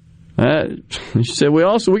 She said, we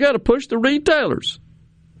got to push the retailers.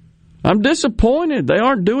 I'm disappointed. They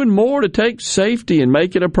aren't doing more to take safety and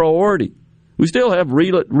make it a priority. We still have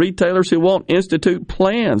retailers who won't institute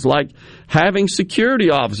plans like having security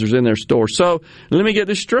officers in their stores. So let me get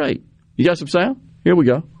this straight. You got some sound? Here we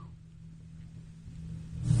go.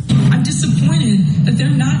 I'm disappointed that they're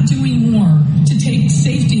not doing more to take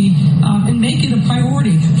safety and make it a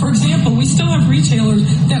priority. For example, we still have retailers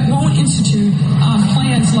that won't institute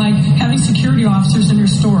plans like having security officers in their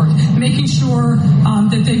stores, making sure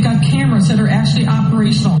that they've got cameras that are actually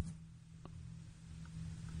operational.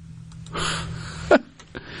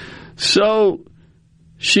 So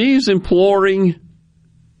she's imploring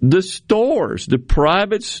the stores, the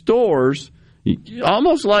private stores,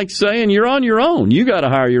 almost like saying you're on your own. You got to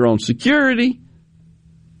hire your own security.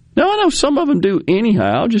 Now, I know some of them do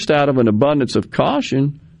anyhow, just out of an abundance of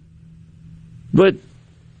caution. But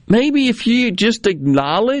maybe if you just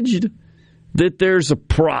acknowledged that there's a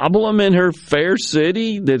problem in her fair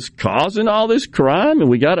city that's causing all this crime and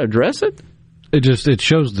we got to address it. It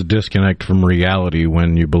shows the disconnect from reality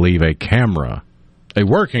when you believe a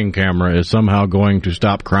working camera is somehow going to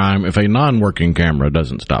stop crime if a non-working camera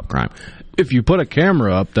doesn't stop crime. If you put a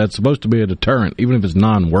camera up, that's supposed to be a deterrent, even if it's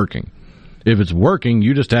non-working. If it's working,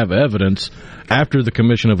 you just have evidence after the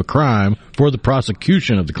commission of a crime for the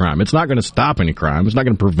prosecution of the crime. It's not going to stop any crime. It's not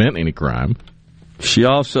going to prevent any crime. She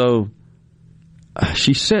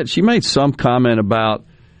made some comment about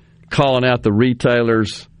calling out the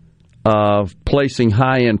retailers of placing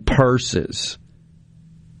high-end purses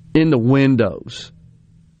in the windows.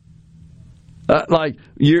 Like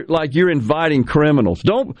you're inviting criminals.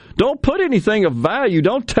 Don't put anything of value.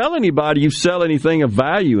 Don't tell anybody you sell anything of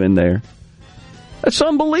value in there. That's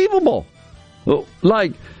unbelievable.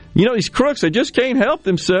 Like, these crooks, they just can't help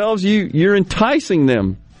themselves. You're enticing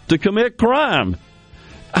them to commit crime.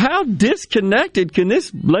 How disconnected can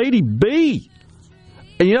this lady be?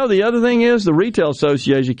 And the other thing is the Retail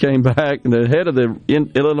Association came back, and the head of the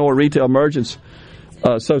Illinois Retail Merchants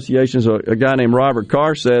Association, a guy named Robert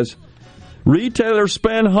Carr, says, retailers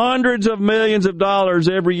spend hundreds of millions of dollars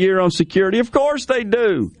every year on security. Of course they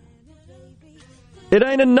do. It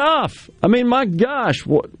ain't enough. I mean, my gosh,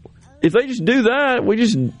 if they just do that, we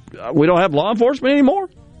don't have law enforcement anymore?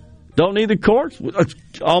 Don't need the courts?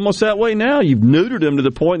 It's almost that way now. You've neutered them to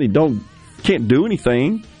the point they can't do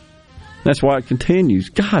anything. That's why it continues.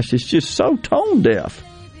 Gosh, it's just so tone deaf.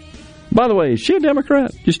 By the way, is she a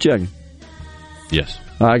Democrat? Just checking. Yes.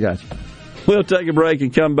 I got you. We'll take a break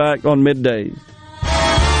and come back on Middays.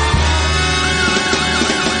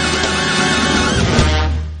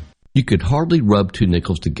 You could hardly rub two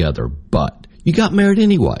nickels together, but you got married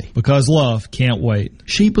anyway. Because love can't wait.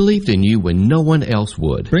 She believed in you when no one else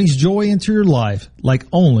would. Brings joy into your life like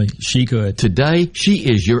only she could. Today, she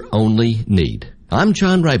is your only need. I'm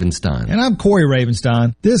John Ravenstein. And I'm Corey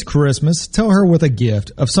Ravenstein. This Christmas, tell her with a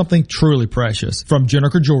gift of something truly precious from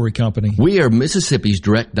Juniker Jewelry Company. We are Mississippi's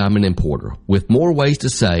direct diamond importer with more ways to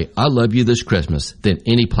say I love you this Christmas than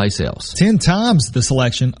any place else. 10 times the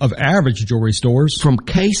selection of average jewelry stores. From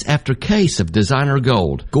case after case of designer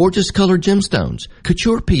gold, gorgeous colored gemstones,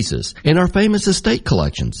 couture pieces, and our famous estate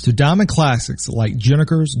collections. To diamond classics like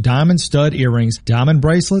Juniker's diamond stud earrings, diamond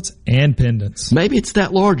bracelets, and pendants. Maybe it's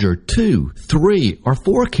that larger 2, 3, or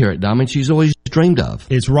 4 carat diamond she's always dreamed of.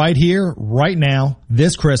 It's right here, right now,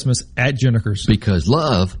 this Christmas at Juniker's. Because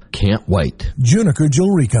love can't wait. Juniker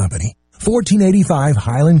Jewelry Company, 1485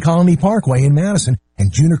 Highland Colony Parkway in Madison,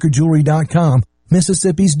 and JunikerJewelry.com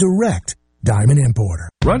Mississippi's direct diamond importer.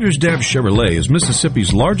 Rogers Dabbs Chevrolet is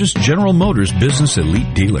Mississippi's largest General Motors business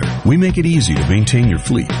elite dealer. We make it easy to maintain your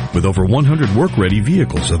fleet with over 100 work-ready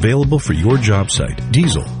vehicles available for your job site.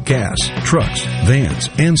 Diesel, gas, trucks, vans,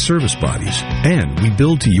 and service bodies. And we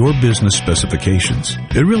build to your business specifications.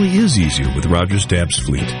 It really is easier with Rogers Dabbs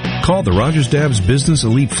Fleet. Call the Rogers Dabbs Business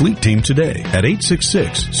Elite Fleet Team today at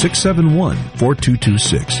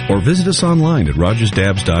 866-671-4226 or visit us online at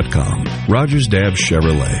rogersdabbs.com. Rogers Dabbs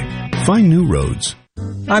Chevrolet. Find new roads.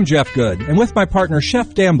 I'm Jeff Good, and with my partner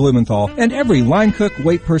Chef Dan Blumenthal and every line cook,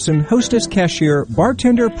 wait person, hostess, cashier,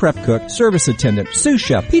 bartender, prep cook, service attendant, sous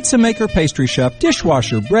chef, pizza maker, pastry chef,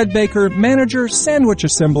 dishwasher, bread baker, manager, sandwich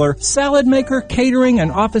assembler, salad maker, catering,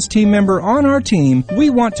 and office team member on our team, we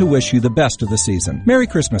want to wish you the best of the season. Merry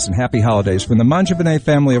Christmas and happy holidays from the Mangiabenet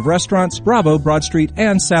family of restaurants, Bravo, Broad Street,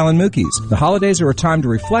 and Sal & Mookie's. The holidays are a time to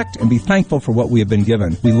reflect and be thankful for what we have been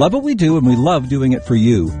given. We love what we do, and we love doing it for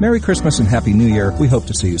you. Merry Christmas and Happy New Year. We hope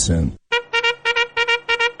to see you soon.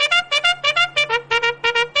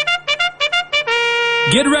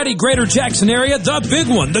 Get ready, Greater Jackson area, the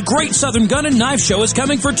big one. The Great Southern Gun and Knife Show is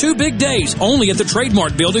coming for 2 big days, only at the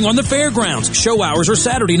Trademark Building on the Fairgrounds. Show hours are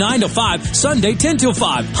Saturday 9 to 5, Sunday 10 till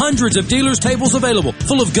 5. Hundreds of dealers' tables available,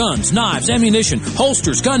 full of guns, knives, ammunition,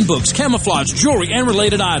 holsters, gun books, camouflage, jewelry, and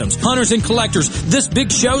related items. Hunters and collectors, this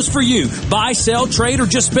big show's for you. Buy, sell, trade, or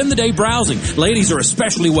just spend the day browsing. Ladies are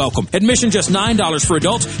especially welcome. Admission just $9 for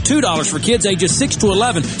adults, $2 for kids ages 6 to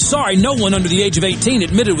 11. Sorry, no one under the age of 18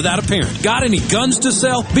 admitted without a parent. Got any guns to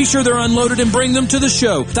sell? Be sure they're unloaded and bring them to the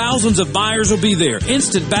show. Thousands of buyers will be there.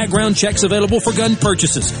 Instant background checks available for gun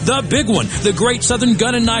purchases. The big one, the Great Southern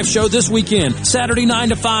Gun and Knife Show this weekend. Saturday 9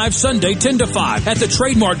 to 5, Sunday 10 to 5 at the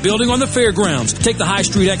Trademark Building on the Fairgrounds. Take the High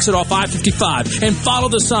Street exit off I-55 and follow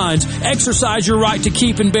the signs. Exercise your right to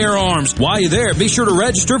keep and bear arms. While you're there, be sure to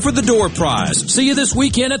register for the door prize. See you this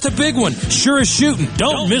weekend at the big one. Sure as shooting.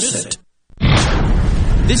 Don't miss it.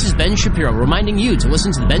 This is Ben Shapiro reminding you to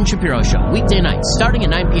listen to The Ben Shapiro Show weekday nights starting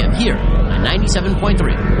at 9 p.m. here on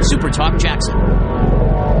 97.3 Super Talk Jackson.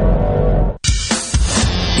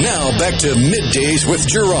 Now back to Middays with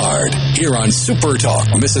Gerard here on Super Talk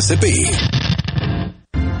Mississippi.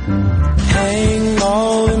 Hang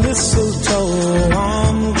all the mistletoe,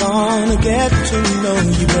 I'm gonna get to know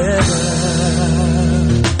you better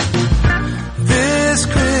this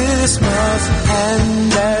Christmas.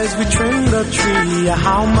 And as we trim the tree,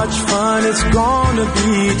 how much fun it's gonna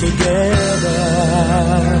be together.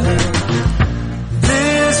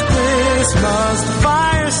 This Christmas, the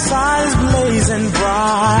fireside's blazing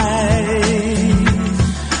bright.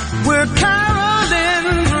 We're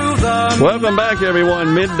caroling through the... Welcome back,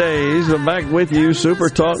 everyone. Middays. We're back with you, Super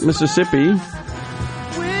Talk Mississippi.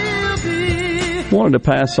 Wanted to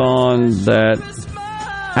pass on that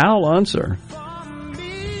Al Unser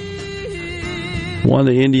won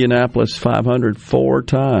the Indianapolis 500 4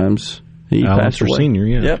 times. He Al passed Unser away. Senior,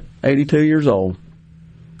 yeah. Yep, 82 years old.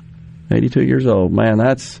 82 years old. Man,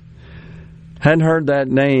 hadn't heard that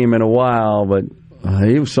name in a while, but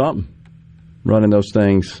he was something running those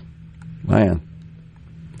things. Man.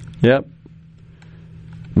 Yep.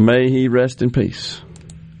 May he rest in peace.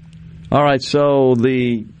 All right, so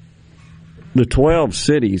the 12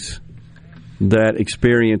 cities that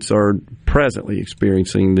are presently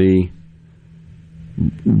experiencing the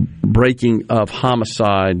breaking of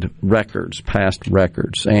homicide records, past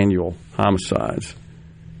records, annual homicides.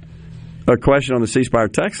 A question on the C Spire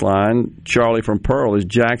text line, Charlie from Pearl, is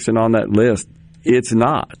Jackson on that list? It's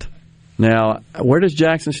not. Now, where does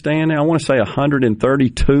Jackson stand now? I want to say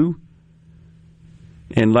 132.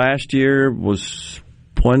 And last year was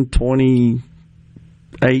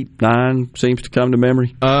 128, 9, seems to come to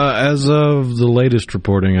memory. As of the latest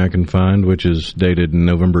reporting I can find, which is dated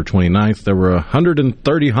November 29th, there were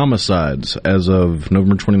 130 homicides as of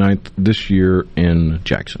November 29th this year in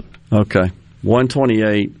Jackson. Okay.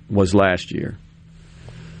 128 was last year.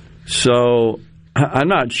 So I'm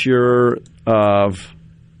not sure of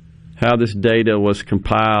how this data was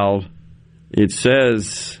compiled. It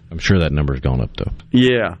says... I'm sure that number's gone up, though.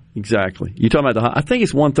 Yeah, exactly. You're talking about I think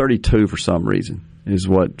it's 132 for some reason, is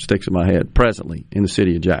what sticks in my head, presently, in the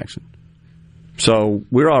city of Jackson. So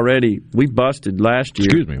we busted last year.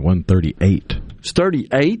 Excuse me, 138. It's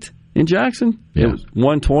 38 in Jackson? Yeah. It was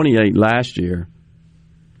 128 last year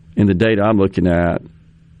in the data I'm looking at.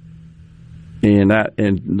 And that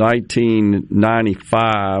in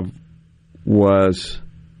 1995 was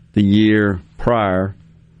the year prior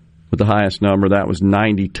with the highest number. That was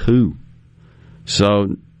 92.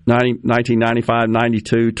 So 1995,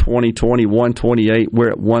 92, 2020, 128. We're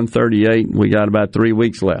at 138. We got about 3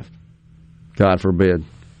 weeks left. God forbid.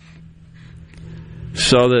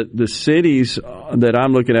 So that the cities that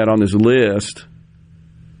I'm looking at on this list,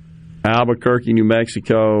 Albuquerque, New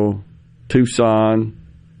Mexico, Tucson,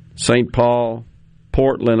 St. Paul,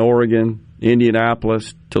 Portland, Oregon,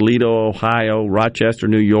 Indianapolis, Toledo, Ohio, Rochester,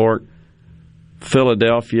 New York,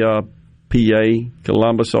 Philadelphia, PA,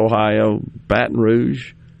 Columbus, Ohio, Baton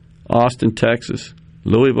Rouge, Austin, Texas,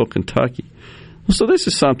 Louisville, Kentucky. So this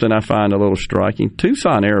is something I find a little striking.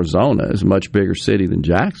 Tucson, Arizona is a much bigger city than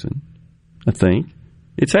Jackson, I think.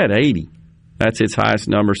 It's had 80. That's its highest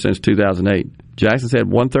number since 2008. Jackson's had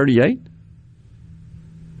 138.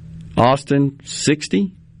 Austin,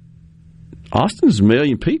 60. Austin's a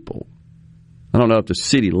million people. I don't know if the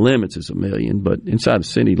city limits is a million, but inside the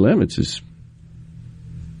city limits is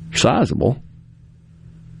sizable.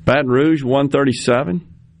 Baton Rouge, 137.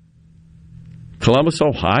 Columbus,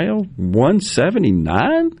 Ohio,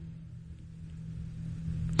 179?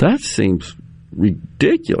 That seems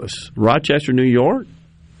ridiculous. Rochester, New York,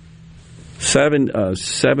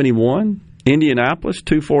 71. Indianapolis,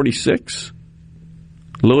 246.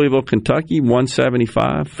 Louisville, Kentucky,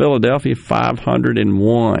 175. Philadelphia,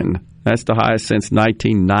 501. That's the highest since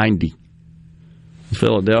 1990.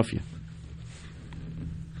 Philadelphia.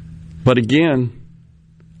 But again,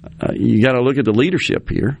 you got to look at the leadership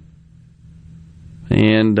here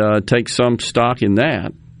and take some stock in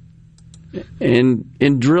that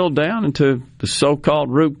and drill down into the so-called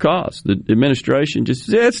root cause. The administration just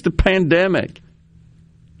says, it's the pandemic.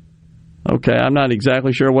 Okay, I'm not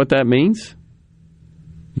exactly sure what that means.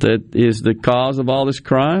 That is the cause of all this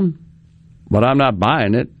crime, but I'm not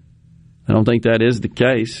buying it. I don't think that is the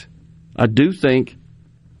case. I do think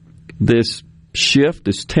this shift,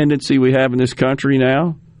 this tendency we have in this country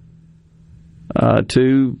now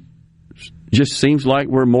to just seems like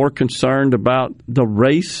we're more concerned about the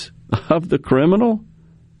race of the criminal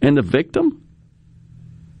and the victim.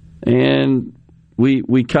 And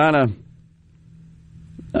we kind of,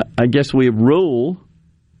 I guess we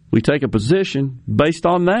take a position based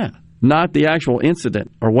on that, not the actual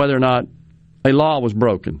incident or whether or not a law was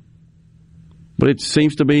broken. But it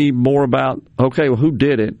seems to be more about, okay, well, who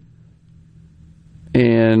did it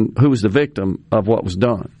and who was the victim of what was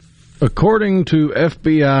done. According to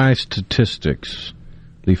FBI statistics,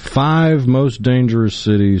 the 5 most dangerous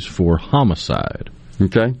cities for homicide.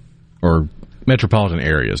 Okay. Or metropolitan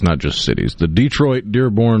areas, not just cities. The Detroit,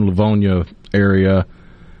 Dearborn, Livonia area,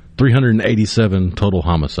 387 total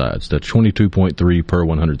homicides. That's 22.3 per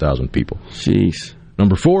 100,000 people. Jeez.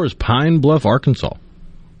 Number 4 is Pine Bluff, Arkansas.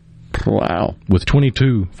 Wow. With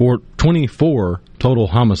 24 total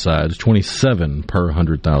homicides, 27 per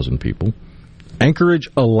 100,000 people. Anchorage,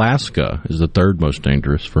 Alaska is the 3rd most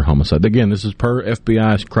dangerous for homicide. Again, this is per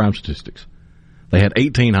FBI's crime statistics. They had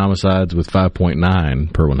 18 homicides with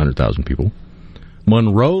 5.9 per 100,000 people.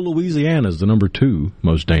 Monroe, Louisiana is the number 2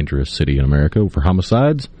 most dangerous city in America for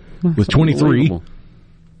homicides with 23,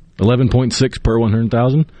 11.6 per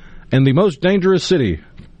 100,000. And the most dangerous city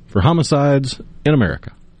for homicides in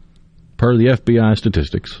America, per the FBI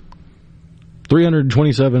statistics,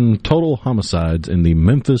 327 total homicides in the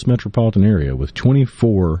Memphis metropolitan area with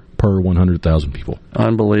 24 per 100,000 people.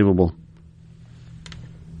 Unbelievable.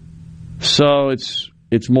 So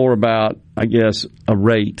it's more about, I guess, a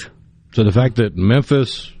rate. So the fact that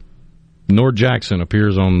Memphis nor Jackson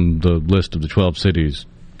appears on the list of the 12 cities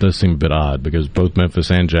does seem a bit odd because both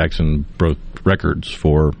Memphis and Jackson broke records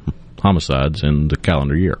for homicides in the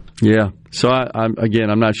calendar year. Yeah. So, I'm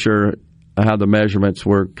not sure how the measurements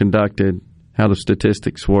were conducted, how the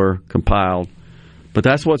statistics were compiled. But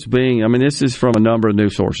that's what's this is from a number of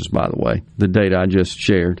news sources, by the way, the data I just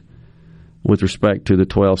shared with respect to the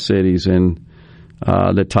 12 cities and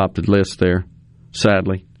that topped the list there,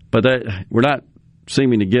 sadly. But we're not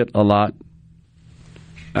seeming to get a lot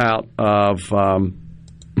out of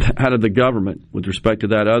the government with respect to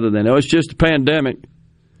that other than, it's just a pandemic.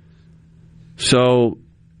 So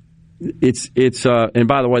it's and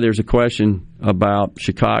by the way, there's a question about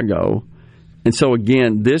Chicago. And so,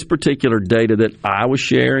 again, this particular data that I was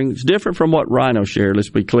sharing is different from what Rhino shared,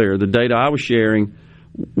 let's be clear. The data I was sharing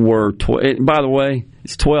were, by the way,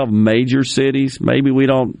 it's 12 major cities. Maybe we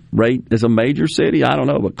don't rate as a major city. I don't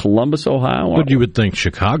know, but Columbus, Ohio. But you would think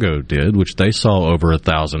Chicago did, which they saw over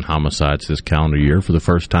 1,000 homicides this calendar year for the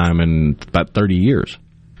first time in about 30 years.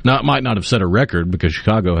 Now, it might not have set a record because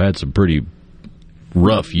Chicago had some pretty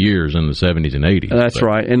rough years in the 70s and 80s. That's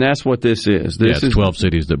right, and that's what this is. This is 12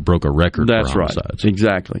 cities that broke a record for homicides. That's right,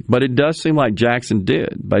 exactly. But it does seem like Jackson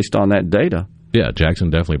did, based on that data. Yeah, Jackson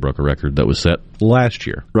definitely broke a record that was set last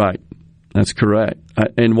year. Right, that's correct.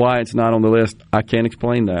 And why it's not on the list, I can't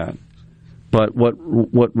explain that. But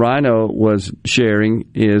what Rhino was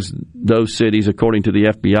sharing is those cities, according to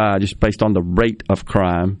the FBI, just based on the rate of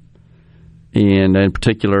crime and in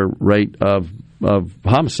particular rate of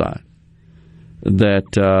homicide, that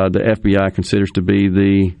the FBI considers to be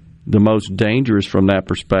the most dangerous from that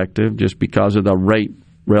perspective, just because of the rate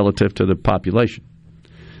relative to the population.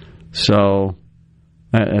 So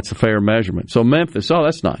that's a fair measurement. So Memphis,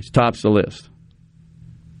 that's nice, tops the list.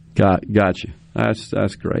 Got you.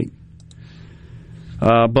 That's great.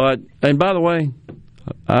 And by the way,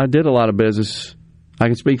 I did a lot of business. I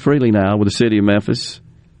can speak freely now with the city of Memphis.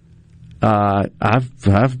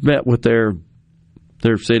 I've met with their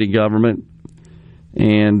city government,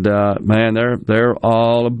 and man, they're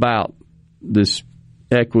all about this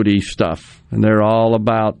equity stuff, and they're all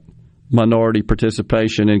about minority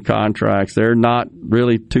participation in contracts. They're not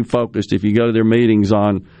really too focused, if you go to their meetings,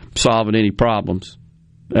 on solving any problems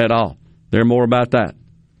at all. They're more about that.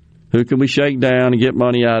 Who can we shake down and get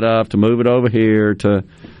money out of to move it over here to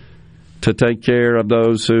take care of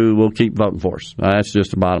those who will keep voting for us? That's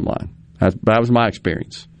just the bottom line. That was my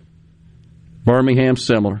experience. Birmingham's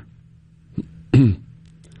similar.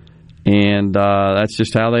 And that's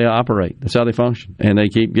just how they operate. That's how they function. And they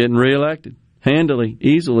keep getting reelected handily,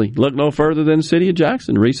 easily. Look no further than the city of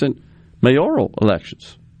Jackson, recent mayoral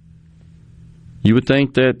elections. You would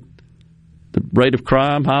think that the rate of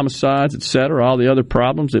crime, homicides, etc., all the other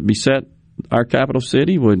problems that beset our capital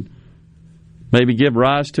city would maybe give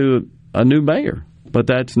rise to a new mayor. But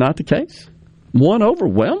that's not the case. Won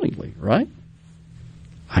overwhelmingly, right?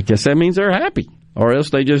 I guess that means they're happy, or else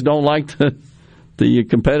they just don't like the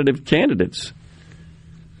competitive candidates.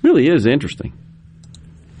 Really is interesting.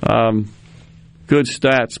 Good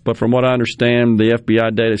stats, but from what I understand, the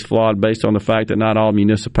FBI data is flawed based on the fact that not all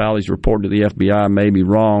municipalities reported to the FBI. May be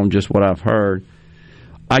wrong, just what I've heard.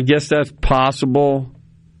 I guess that's possible,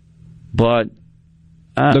 but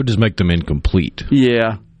they'll just make them incomplete.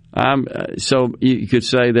 Yeah. So you could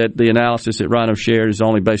say that the analysis that Rhino shared is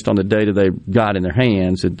only based on the data they've got in their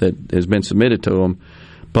hands that has been submitted to them,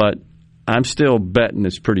 but I'm still betting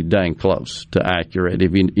it's pretty dang close to accurate,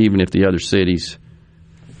 even if the other cities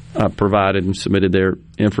provided and submitted their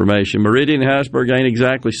information. Meridian and Harrisburg ain't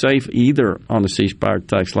exactly safe either on the C Spire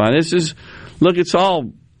text line. It's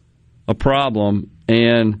all a problem,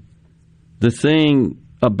 and the thing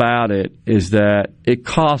about it is that it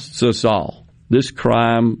costs us all. This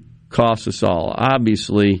crime costs us all.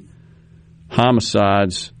 Obviously,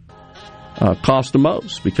 homicides cost the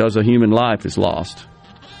most because a human life is lost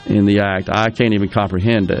in the act. I can't even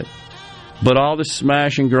comprehend it. But all this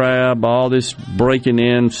smash and grab, all this breaking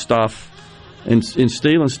in stuff and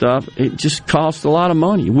stealing stuff, it just costs a lot of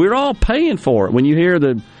money. We're all paying for it. When you hear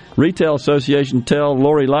the Retail Association tell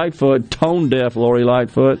Lori Lightfoot, tone-deaf Lori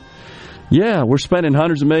Lightfoot, yeah, we're spending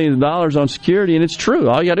hundreds of millions of dollars on security, and it's true.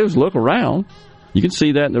 All you got to do is look around. You can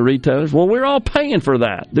see that in the retailers. Well, we're all paying for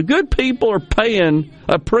that. The good people are paying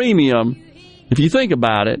a premium, if you think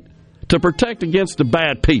about it, to protect against the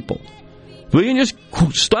bad people. If we can just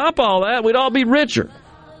stop all that, we'd all be richer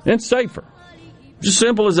and safer. Just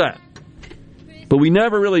simple as that. But we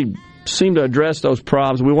never really seem to address those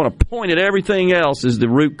problems. We want to point at everything else as the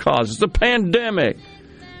root cause. It's the pandemic.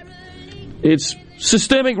 It's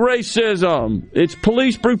systemic racism. It's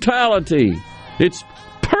police brutality. It's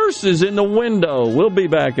purses in the window. We'll be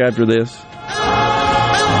back after this.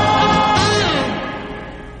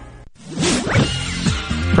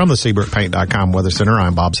 From the SeabrookPaint.com Weather Center,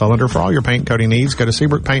 I'm Bob Sullender. For all your paint coating needs, go to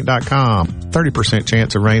SeabrookPaint.com. 30%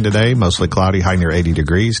 chance of rain today, mostly cloudy, high near 80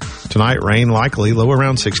 degrees. Tonight, rain likely, low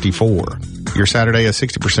around 64. Your Saturday, a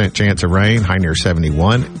 60% chance of rain, high near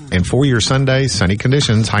 71. And for your Sunday, sunny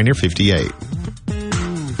conditions, high near 58.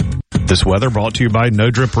 This weather brought to you by No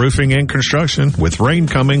Drip Roofing and Construction. With rain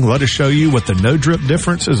coming, let us show you what the No Drip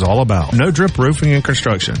difference is all about. No Drip Roofing and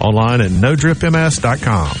Construction. Online at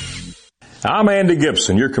NoDripMS.com. I'm Andy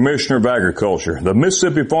Gibson, your Commissioner of Agriculture. The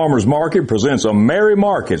Mississippi Farmers Market presents a Merry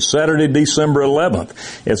Market Saturday, December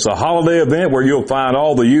 11th. It's a holiday event where you'll find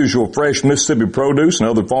all the usual fresh Mississippi produce and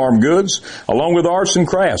other farm goods, along with arts and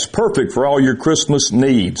crafts, perfect for all your Christmas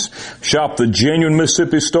needs. Shop the genuine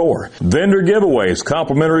Mississippi store. Vendor giveaways,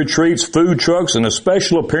 complimentary treats, food trucks, and a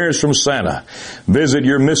special appearance from Santa. Visit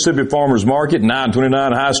your Mississippi Farmers Market,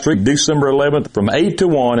 929 High Street, December 11th from 8 to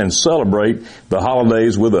 1 and celebrate the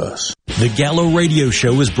holidays with us. The Gallo Radio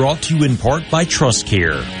Show is brought to you in part by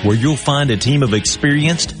TrustCare, where you'll find a team of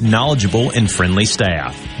experienced, knowledgeable, and friendly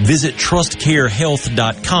staff. Visit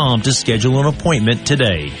TrustCareHealth.com to schedule an appointment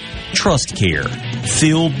today. Trust Care.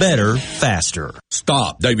 Feel better faster.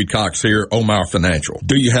 Stop. David Cox here, Omar Financial.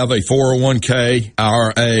 Do you have a 401k,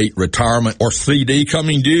 IRA, retirement, or CD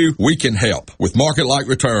coming due? We can help with market-like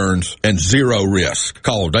returns and zero risk.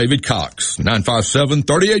 Call David Cox,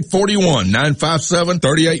 957-3841,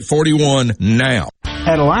 957-3841 now.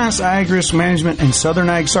 At Alliance Ag Risk Management and Southern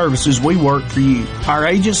Ag Services, we work for you. Our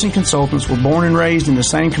agents and consultants were born and raised in the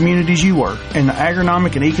same communities you work, and the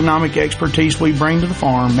agronomic and economic expertise we bring to the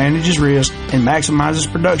farm manages risk and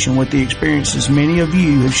maximizes production with the experiences many of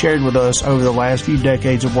you have shared with us over the last few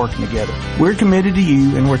decades of working together. We're committed to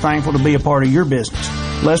you, and we're thankful to be a part of your business.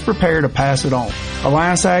 Let's prepare to pass it on.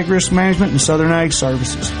 Alliance Ag Risk Management and Southern Ag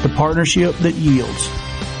Services, the partnership that yields.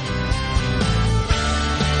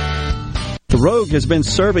 The Rogue has been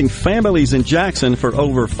serving families in Jackson for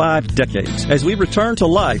over 5 decades. As we return to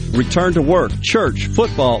life, return to work, church,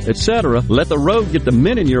 football, etc., let the Rogue get the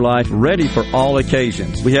men in your life ready for all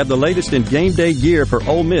occasions. We have the latest in game day gear for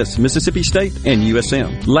Ole Miss, Mississippi State, and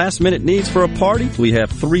USM. Last-minute needs for a party? We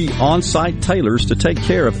have 3 on-site tailors to take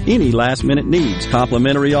care of any last-minute needs.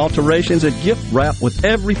 Complimentary alterations and gift wrap with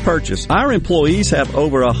every purchase. Our employees have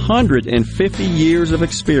over 150 years of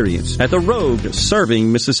experience at the Rogue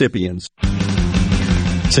serving Mississippians.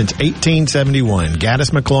 Since 1871,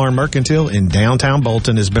 Gaddis McLaurin Mercantile in downtown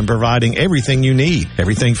Bolton has been providing everything you need.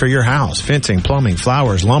 Everything for your house, fencing, plumbing,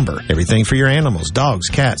 flowers, lumber. Everything for your animals, dogs,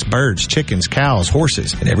 cats, birds, chickens, cows,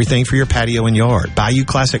 horses, and everything for your patio and yard. Bayou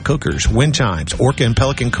Classic cookers, wind chimes, Orca and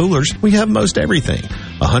Pelican coolers. We have most everything.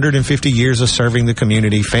 150 years of serving the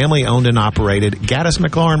community, family owned and operated. Gaddis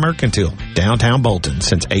McLaurin Mercantile, downtown Bolton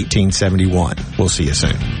since 1871. We'll see you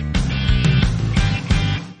soon.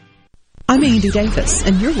 I'm Andy Davis,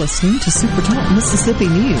 and you're listening to Super Talk Mississippi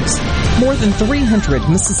News. More than 300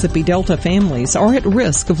 Mississippi Delta families are at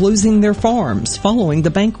risk of losing their farms following the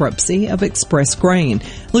bankruptcy of Express Grain.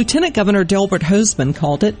 Lieutenant Governor Delbert Hosemann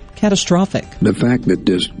called it catastrophic. The fact that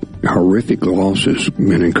this horrific loss has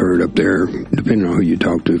been incurred up there, depending on who you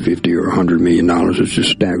talk to, $50 or $100 million, is just a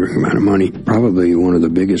staggering amount of money. Probably one of the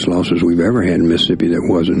biggest losses we've ever had in Mississippi that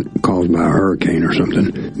wasn't caused by a hurricane or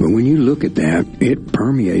something. But when you look at that, it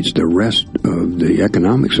permeates the rest of the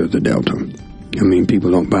economics of the Delta. I mean,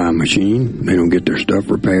 people don't buy a machine. They don't get their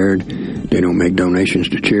stuff repaired. They don't make donations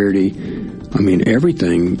to charity. I mean,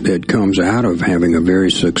 everything that comes out of having a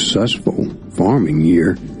very successful farming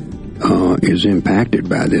year is impacted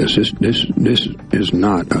by this. This is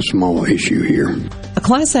not a small issue here. A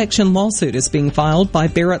class action lawsuit is being filed by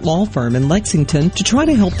Barrett Law Firm in Lexington to try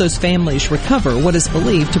to help those families recover what is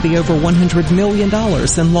believed to be over $100 million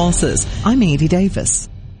in losses. I'm Andy Davis.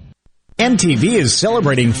 MTV is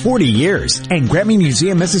celebrating 40 years, and Grammy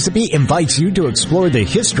Museum Mississippi invites you to explore the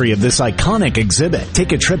history of this iconic exhibit.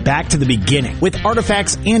 Take a trip back to the beginning with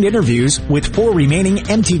artifacts and interviews with 4 remaining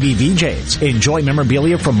MTV VJs. Enjoy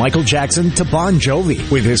memorabilia from Michael Jackson to Bon Jovi,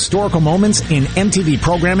 with historical moments in MTV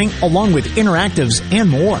programming along with interactives and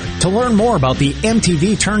more. To learn more about the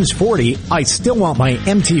MTV Turns 40, I Still Want My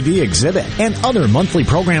MTV exhibit, and other monthly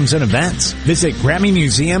programs and events, visit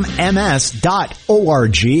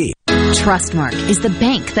GrammyMuseumMS.org. Trustmark is the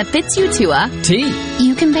bank that fits you to a T.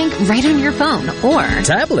 You can bank right on your phone or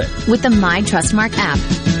tablet with the My Trustmark app.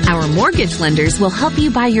 Our mortgage lenders will help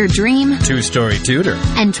you buy your dream 2-story tutor.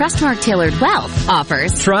 And Trustmark Tailored Wealth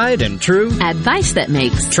offers tried and true advice that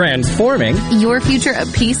makes transforming your future a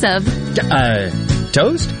piece of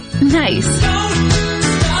toast. Nice.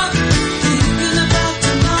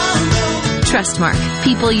 Trustmark.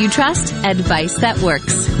 People you trust. Advice that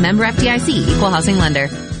works. Member FDIC. Equal housing lender.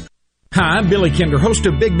 Hi, I'm Billy Kinder, host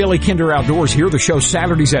of Big Billy Kinder Outdoors. Hear the show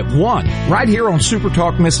Saturdays at 1, right here on Super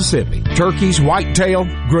Talk Mississippi. Turkeys, whitetail,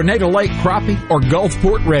 Grenada Lake crappie, or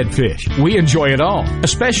Gulfport redfish. We enjoy it all,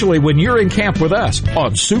 especially when you're in camp with us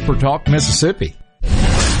on Super Talk Mississippi.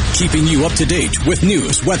 Keeping you up to date with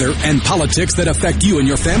news, weather, and politics that affect you and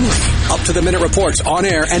your family. Up-to-the-minute reports on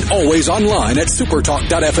air and always online at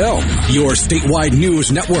supertalk.fm. Your statewide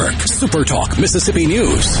news network, Supertalk Mississippi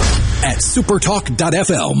News at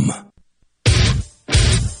supertalk.fm.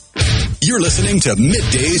 You're listening to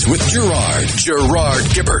Middays with Gerard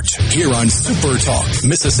Gibert, here on Super Talk,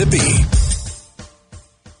 Mississippi.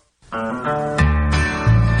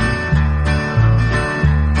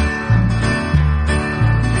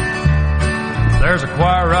 There's a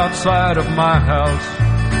choir outside of my house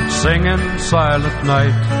singing Silent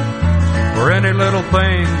Night. For any little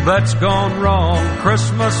thing that's gone wrong,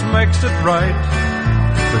 Christmas makes it right.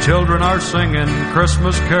 The children are singing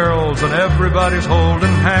Christmas carols and everybody's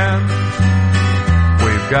holding hands.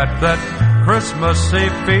 We've got that Christmassy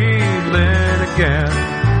feeling again.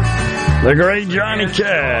 The great Johnny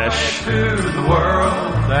Cash. To the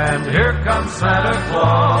world and here comes Santa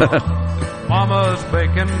Claus. Mama's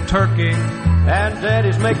baking turkey, and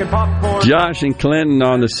Daddy's making popcorn. Josh and Clinton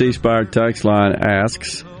on the C Spire text line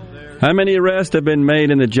asks, how many arrests have been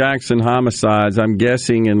made in the Jackson homicides? I'm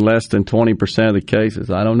guessing in less than 20% of the cases.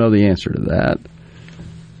 I don't know the answer to that.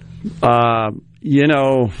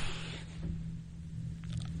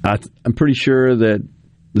 I'm pretty sure that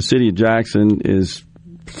the city of Jackson is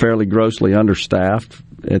fairly grossly understaffed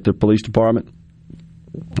at their police department,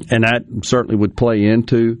 and that certainly would play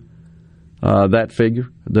into that figure,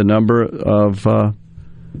 the number of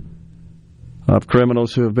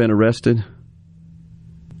criminals who have been arrested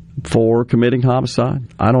for committing homicide.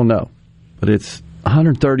 I don't know, but it's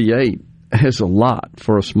 138 is a lot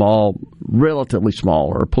for a small, relatively small,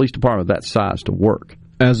 or a police department of that size to work.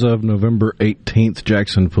 As of November 18th,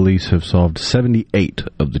 Jackson police have solved 78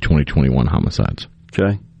 of the 2021 homicides.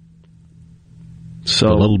 Okay. So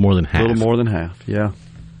a little more than half. A little more than half, yeah.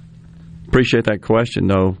 Appreciate that question,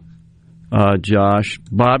 though, Josh.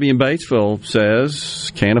 Bobby in Batesville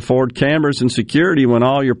says, can't afford cameras and security when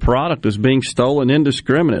all your product is being stolen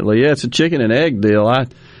indiscriminately. Yeah, it's a chicken and egg deal.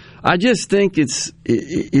 I just think it's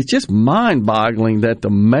just mind-boggling that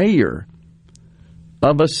the mayor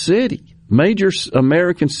of a city, major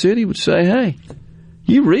American city, would say, hey,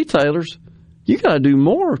 you retailers, you got to do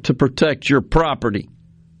more to protect your property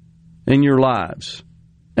and your lives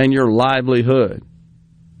and your livelihood.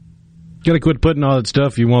 Got to quit putting all that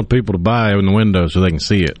stuff you want people to buy in the window so they can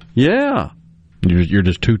see it. Yeah. You're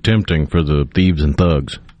just too tempting for the thieves and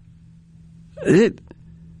thugs. The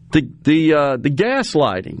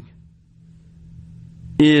gaslighting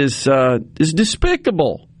is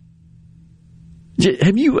despicable.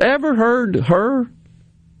 Have you ever heard her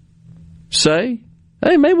say,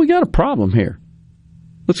 hey, maybe we got a problem here.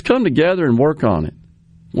 Let's come together and work on it.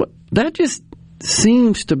 That just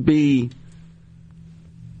seems to be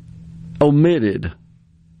omitted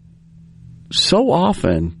so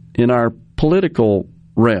often in our political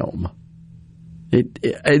realm.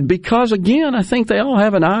 Because, again, I think they all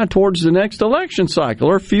have an eye towards the next election cycle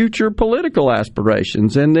or future political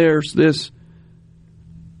aspirations. And there's this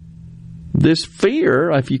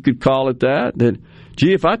fear, if you could call it that,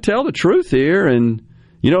 gee, if I tell the truth here and,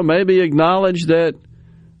 maybe acknowledge that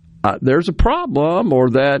there's a problem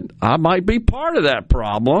or that I might be part of that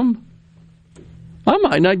problem, I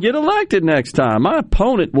might not get elected next time. My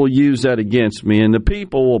opponent will use that against me, and the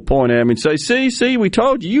people will point at me and say, see, we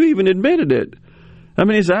told you. You even admitted it. I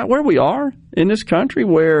mean, is that where we are in this country,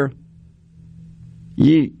 where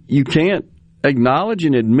you can't acknowledge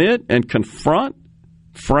and admit and confront,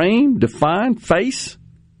 frame, define, face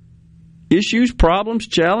issues, problems,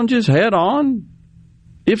 challenges head on?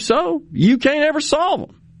 If so, you can't ever solve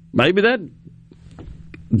them. Maybe that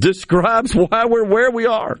describes why we're where we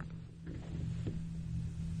are.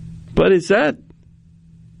 But is that...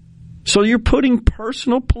 So you're putting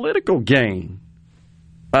personal political gain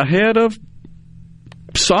ahead of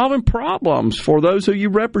solving problems for those who you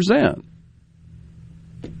represent.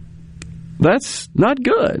 That's not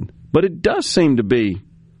good. But it does seem to be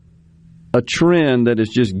a trend that has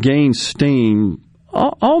just gained steam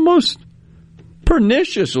almost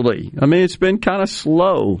perniciously. I mean, it's been kind of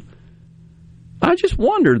slow. I just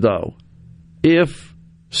wonder, though, if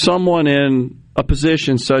someone in a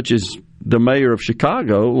position such as the mayor of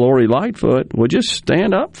Chicago, Lori Lightfoot, would just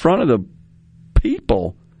stand up in front of the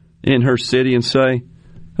people in her city and say,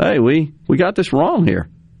 hey, we got this wrong here.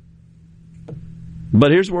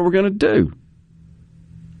 But here's what we're going to do.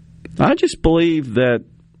 I just believe that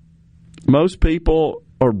most people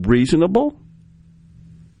are reasonable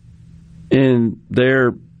and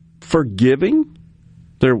they're forgiving.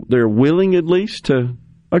 They're willing, at least to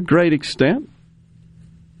a great extent,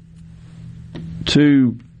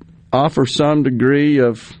 to offer some degree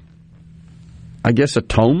of, I guess,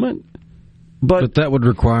 atonement. But that would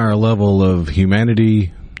require a level of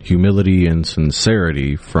humanity, humility, and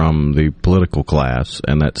sincerity from the political class,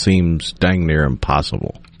 and that seems dang near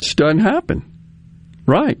impossible. It doesn't happen.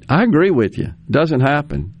 Right. I agree with you. It doesn't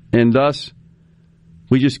happen. And thus,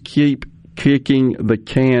 we just keep kicking the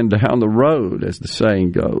can down the road, as the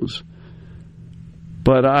saying goes.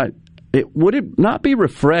 But would it not be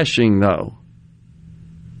refreshing, though,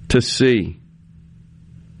 to see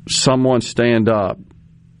someone stand up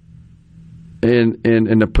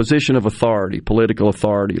in a position of authority, political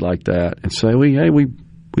authority like that, and say, we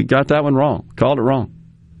got that one wrong, called it wrong.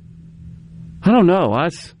 I don't know.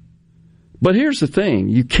 But here's the thing.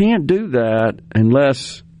 You can't do that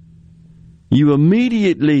unless you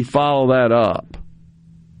immediately follow that up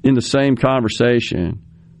in the same conversation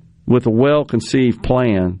with a well-conceived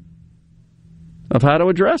plan of how to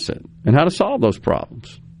address it and how to solve those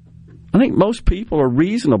problems. I think most people are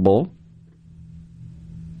reasonable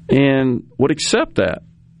and would accept that.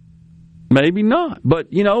 Maybe not.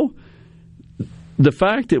 But, you know, the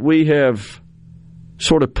fact that we have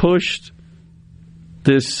sort of pushed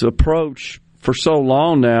this approach for so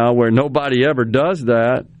long now where nobody ever does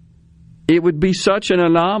that, it would be such an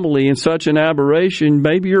anomaly and such an aberration.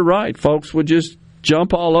 Maybe you're right. Folks would just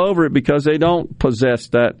jump all over it because they don't possess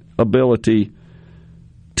that ability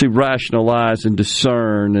to rationalize and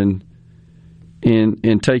discern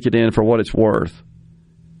and take it in for what it's worth.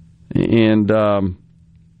 And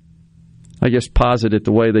I guess posit it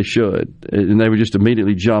the way they should. And they would just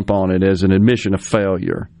immediately jump on it as an admission of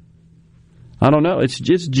failure. I don't know. It's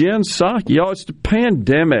just Jen Psaki. It's the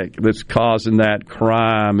pandemic that's causing that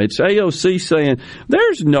crime. It's AOC saying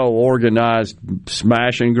there's no organized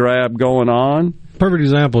smash and grab going on. Perfect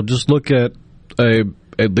example. Just look at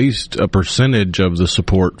at least a percentage of the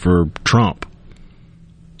support for Trump.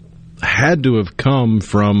 Had to have come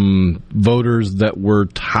from voters that were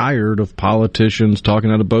tired of politicians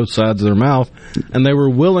talking out of both sides of their mouth, and they were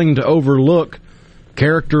willing to overlook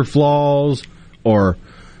character flaws or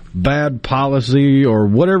bad policy or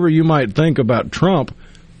whatever you might think about Trump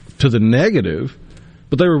to the negative,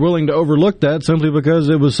 but they were willing to overlook that simply because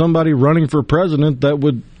it was somebody running for president that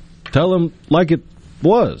would tell them like it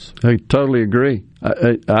was. I totally agree.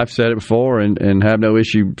 I've said it before and have no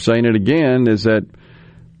issue saying it again, is that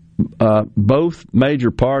both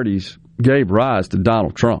major parties gave rise to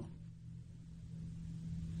Donald Trump.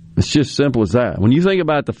 It's just simple as that. When you think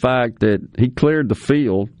about the fact that he cleared the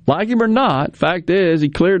field, like him or not, fact is he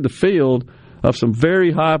cleared the field of some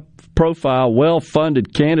very high-profile,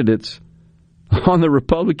 well-funded candidates on the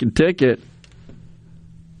Republican ticket,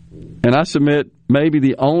 and I submit maybe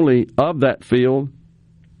the only of that field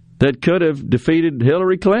that could have defeated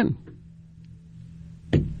Hillary Clinton.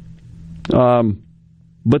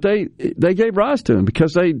 But they gave rise to him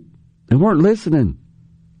because they weren't listening.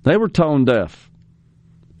 They were tone deaf.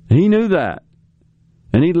 He knew that.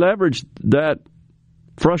 And he leveraged that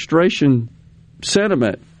frustration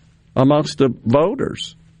sentiment amongst the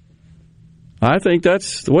voters. I think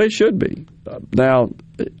that's the way it should be. Now,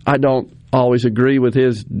 I don't always agree with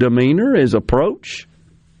his demeanor, his approach.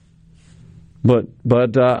 But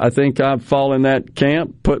I think I fall in that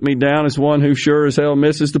camp. Put me down as one who sure as hell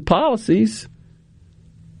misses the policies.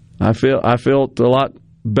 I felt a lot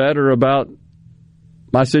better about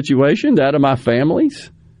my situation, that of my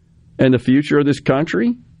families, and the future of this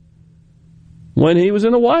country when he was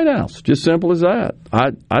in the White House. Just simple as that.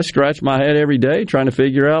 I scratch my head every day trying to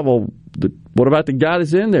figure out, well, what about the guy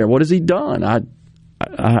that's in there? What has he done? I'm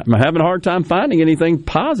having a hard time finding anything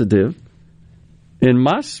positive in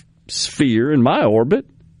my sphere, in my orbit.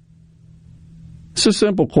 It's a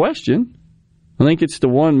simple question. I think it's the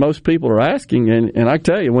one most people are asking. And I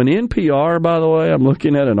tell you, when NPR, by the way, I'm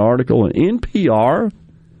looking at an article, and NPR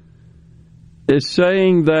is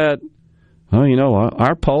saying that,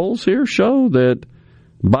 our polls here show that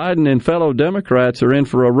Biden and fellow Democrats are in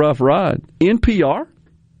for a rough ride. NPR?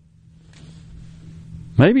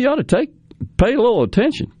 Maybe you ought to pay a little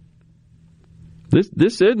attention.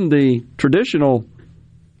 This isn't the traditional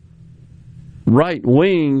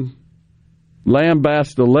right-wing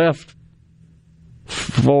lambast the left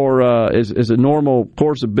for as a normal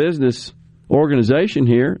course of business organization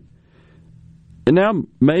here. And now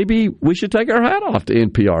maybe we should take our hat off to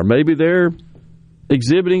NPR. Maybe they're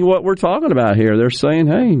exhibiting what we're talking about here. They're saying,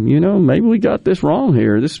 hey, maybe we got this wrong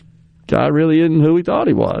here. This guy really isn't who we thought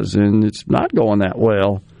he was, and it's not going that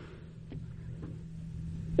well.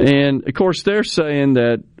 And, of course, they're saying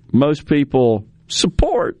that most people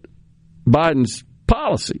support Biden's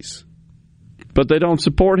policies, but they don't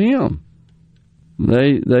support him.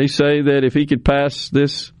 They say that if he could pass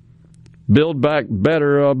this Build Back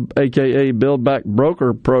Better, a.k.a. Build Back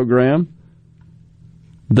Broker program,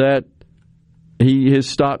 that his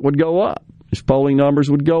stock would go up. His polling numbers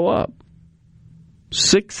would go up.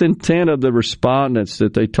 6 in 10 of the respondents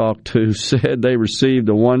that they talked to said they received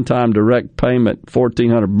a one-time direct payment,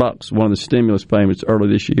 $1,400, one of the stimulus payments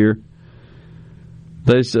early this year.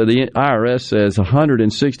 They said the IRS says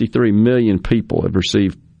 163 million people have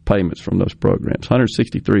received payments from those programs.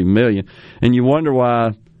 163 million. And you wonder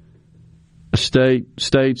why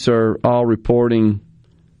states are all reporting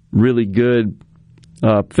really good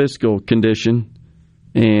fiscal condition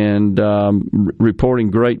and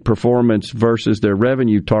reporting great performance versus their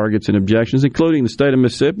revenue targets and objections, including the state of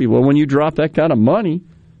Mississippi. Well, when you drop that kind of money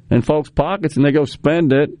in folks' pockets and they go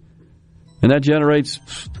spend it, and that generates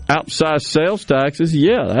outsized sales taxes,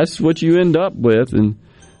 yeah, that's what you end up with. And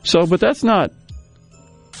so, but that's not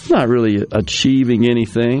not really achieving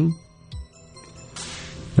anything.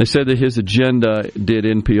 They said that his agenda, did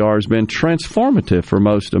NPR, has been transformative for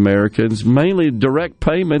most Americans, mainly direct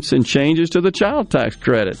payments and changes to the child tax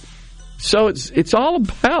credit. So it's all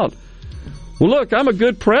about, well, look, I'm a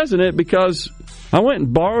good president because I went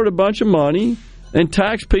and borrowed a bunch of money and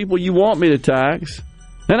taxed people you want me to tax,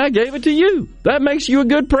 and I gave it to you. That makes you a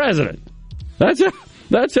good president.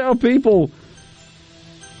 That's how people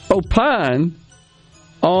opine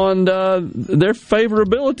on their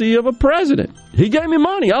favorability of a president. He gave me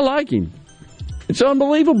money. I like him. It's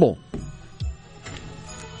unbelievable.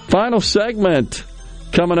 Final segment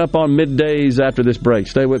coming up on Middays after this break.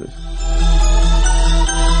 Stay with us.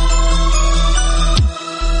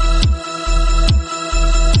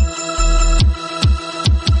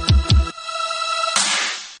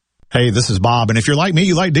 Hey, this is Bob, and if you're like me,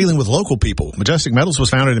 you like dealing with local people. Majestic Metals was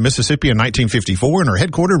founded in Mississippi in 1954 and are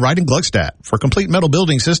headquartered right in Gluckstadt. For complete metal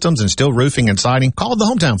building systems and steel roofing and siding, call the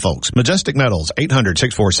hometown folks. Majestic Metals,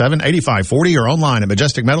 800-647-8540 or online at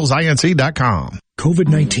majesticmetalsinc.com.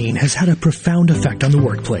 COVID-19 has had a profound effect on the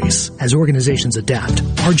workplace. As organizations adapt,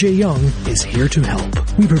 RJ Young is here to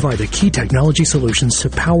help. We provide the key technology solutions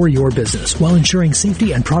to power your business while ensuring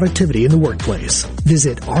safety and productivity in the workplace.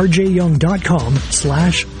 Visit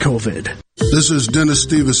rjyoung.com/COVID. This is Dennis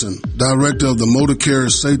Stevenson, Director of the Motor Carrier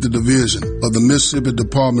Safety Division of the Mississippi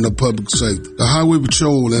Department of Public Safety. The Highway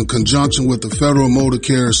Patrol, in conjunction with the Federal Motor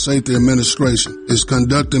Carrier Safety Administration, is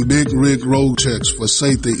conducting big rig road checks for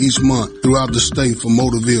safety each month throughout the state for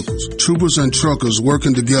motor vehicles. Troopers and truckers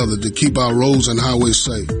working together to keep our roads and highways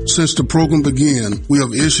safe. Since the program began, we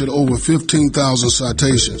have issued over 15,000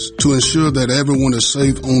 citations to ensure that everyone is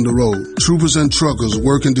safe on the road. Troopers and truckers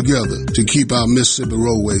working together to keep our Mississippi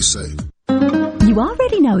roadways safe. You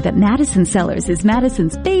already know that Madison Cellars is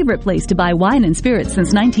Madison's favorite place to buy wine and spirits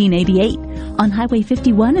since 1988. On Highway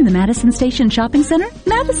 51 in the Madison Station Shopping Center,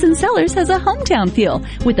 Madison Cellars has a hometown feel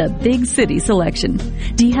with a big city selection.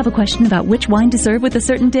 Do you have a question about which wine to serve with a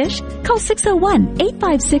certain dish? Call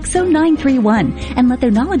 601-856-0931 and let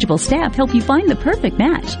their knowledgeable staff help you find the perfect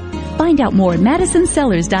match. Find out more at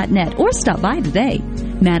MadisonCellars.net or stop by today.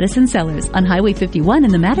 Madison Cellars on Highway 51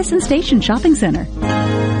 in the Madison Station Shopping Center.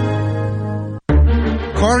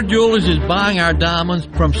 Carter Jewelers is buying our diamonds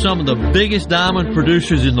from some of the biggest diamond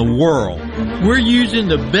producers in the world. We're using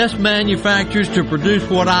the best manufacturers to produce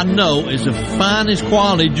what I know is the finest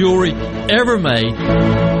quality jewelry ever made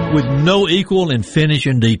with no equal in finish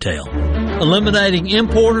and detail. Eliminating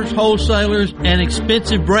importers, wholesalers, and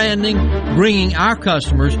expensive branding, bringing our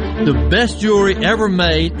customers the best jewelry ever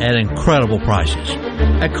made at incredible prices.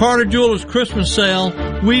 At Carter Jewelers' Christmas sale,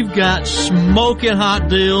 we've got smoking hot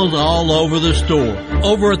deals all over the store.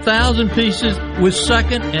 Over 1,000 pieces with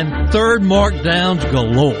second and third markdowns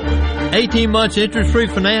galore. 18 months interest-free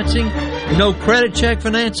financing, no credit check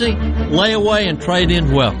financing, layaway and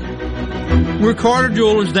trade-in welcome. We're Carter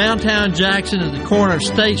Jewelers downtown Jackson at the corner of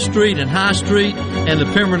State Street and High Street and the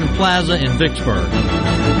Pemberton Plaza in Vicksburg.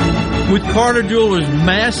 With Carter Jewelers'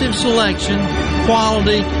 massive selection,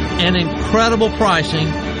 quality, and incredible pricing,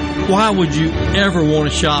 why would you ever want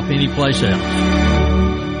to shop anyplace else?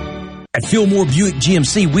 At Fillmore Buick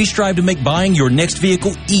GMC, we strive to make buying your next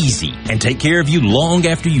vehicle easy and take care of you long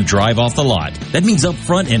after you drive off the lot. That means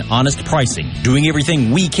upfront and honest pricing, doing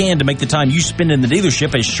everything we can to make the time you spend in the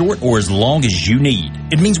dealership as short or as long as you need.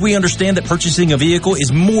 It means we understand that purchasing a vehicle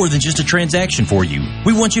is more than just a transaction for you.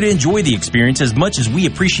 We want you to enjoy the experience as much as we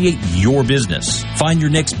appreciate your business. Find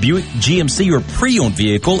your next Buick, GMC, or pre-owned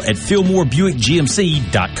vehicle at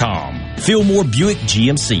FillmoreBuickGMC.com. Fillmore Buick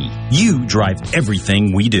GMC. You drive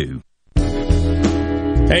everything we do.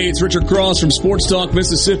 Hey, it's Richard Cross from Sports Talk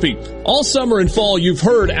Mississippi. All summer and fall, you've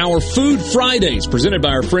heard our Food Fridays presented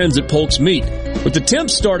by our friends at Polk's Meat. With the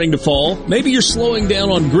temps starting to fall, maybe you're slowing down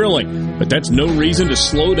on grilling, but that's no reason to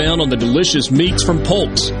slow down on the delicious meats from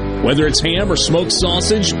Polk's. Whether it's ham or smoked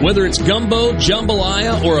sausage, whether it's gumbo,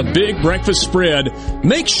 jambalaya, or a big breakfast spread,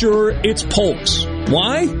 make sure it's Polk's.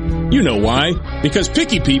 Why? You know why. Because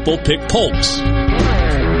picky people pick Polk's.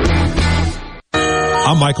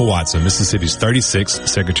 I'm Michael Watson, Mississippi's 36th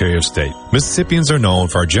Secretary of State. Mississippians are known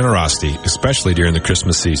for our generosity, especially during the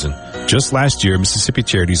Christmas season. Just last year, Mississippi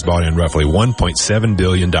Charities brought in roughly $1.7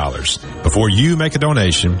 billion. Before you make a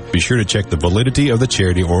donation, be sure to check the validity of the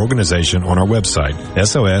charity or organization on our website,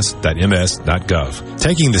 sos.ms.gov.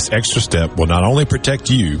 Taking this extra step will not only protect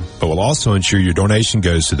you, but will also ensure your donation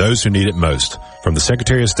goes to those who need it most. From the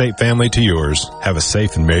Secretary of State family to yours, have a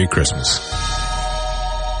safe and Merry Christmas.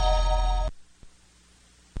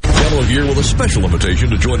 of year with a special invitation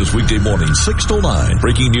to join us weekday morning, 6 to 9.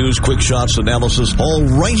 Breaking news, quick shots, analysis, all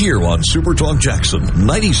right here on Super Talk Jackson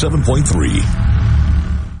 97.3.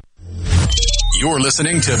 You're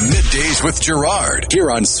listening to Middays with Gerard here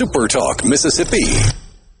on Super Talk, Mississippi.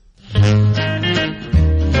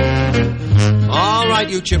 All right,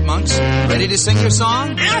 you chipmunks. Ready to sing your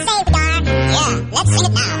song? I'll say it, Don. Yeah, let's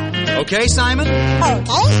sing it now. Okay, Simon?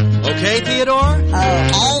 Okay. Okay, Theodore?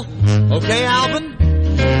 Okay. Okay, Alvin?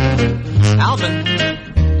 Alvin?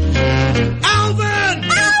 Alvin!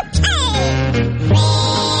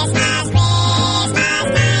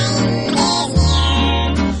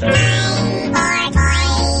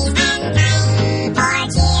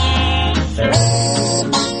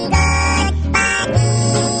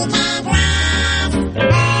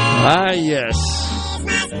 Ah, yes.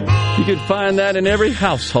 You could find that in every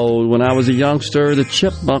household when I was a youngster, the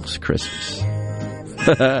Chipmunks Christmas.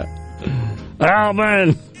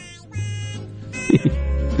 Alvin!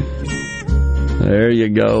 There you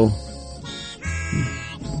go.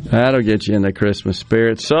 That'll get you in the Christmas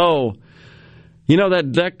spirit. So, you know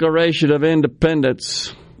that Declaration of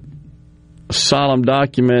Independence, a solemn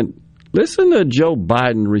document. Listen to Joe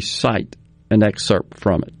Biden recite an excerpt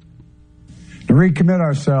from it. To recommit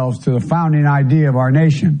ourselves to the founding idea of our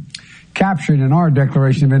nation, captured in our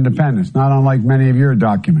Declaration of Independence, not unlike many of your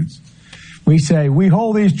documents. We say, we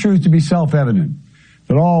hold these truths to be self-evident,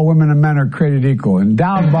 that all women and men are created equal,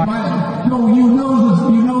 endowed by... No, you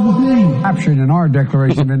know the thing. Captured in our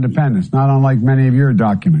Declaration of Independence, not unlike many of your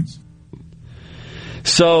documents.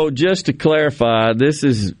 So, just to clarify, this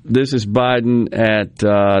is Biden at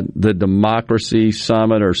the Democracy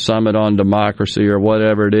Summit or Summit on Democracy or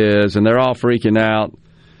whatever it is, and they're all freaking out,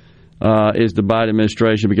 is the Biden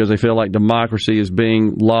administration, because they feel like democracy is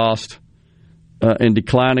being lost and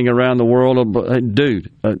declining around the world.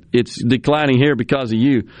 Dude, it's declining here because of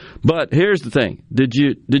you. But here's the thing: did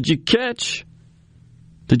you catch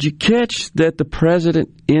that the president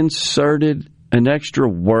inserted an extra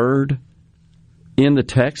word in the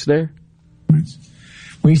text there?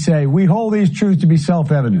 We say, we hold these truths to be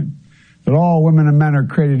self-evident, that all women and men are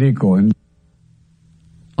created equal. And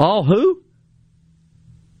all who?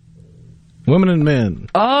 Women and men.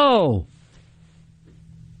 Oh.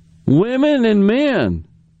 Women and men.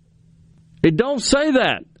 It don't say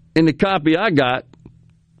that in the copy I got.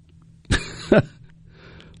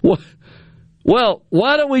 Well,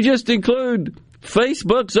 why don't we just include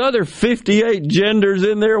Facebook's other 58 genders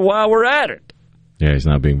in there while we're at it? Yeah, he's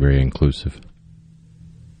not being very inclusive.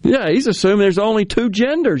 Yeah, he's assuming there's only 2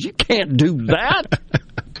 genders. You can't do that.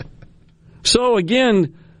 So,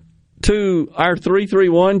 again, to our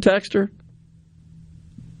 331 texter,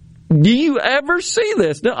 do you ever see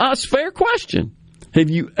this? Now, it's a fair question.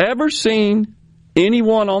 Have you ever seen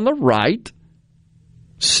anyone on the right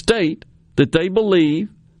state that they believe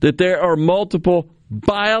that there are multiple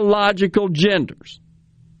biological genders?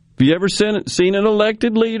 Have you ever seen an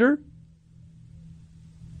elected leader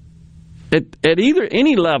at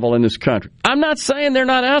any level in this country? I'm not saying they're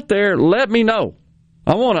not out there. Let me know.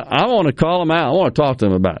 I want to call them out. I want to talk to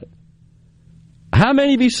them about it. How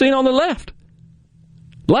many have you seen on the left?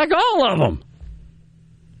 Like all of them.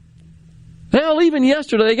 Hell, even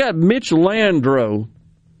yesterday they got Mitch Landrieu,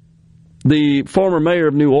 the former mayor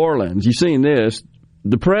of New Orleans. You've seen this.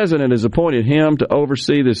 The president has appointed him to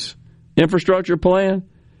oversee this infrastructure plan.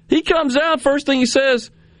 He comes out, first thing he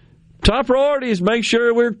says, top priority is make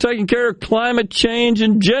sure we're taking care of climate change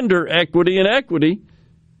and gender equity and equity.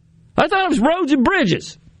 I thought it was roads and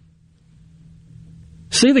bridges.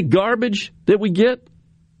 See the garbage that we get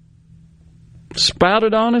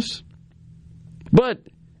spouted on us? But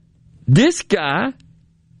this guy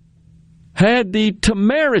had the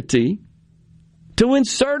temerity to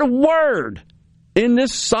insert a word in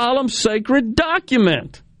this solemn, sacred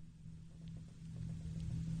document.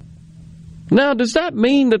 Now, does that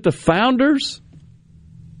mean that the founders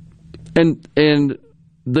and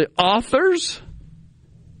the authors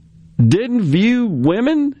didn't view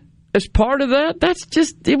women as part of that?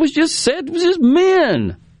 It was just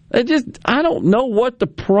men. I don't know what the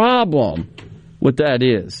problem with that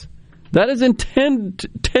is. That is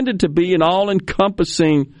intended to be an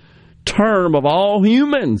all-encompassing term of all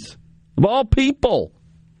humans, of all people.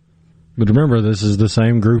 But remember, this is the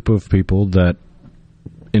same group of people that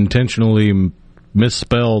intentionally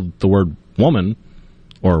misspelled the word woman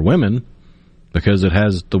or women because it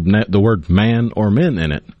has the word man or men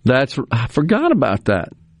in it. I forgot about that.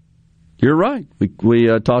 You're right. We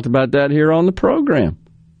talked about that here on the program.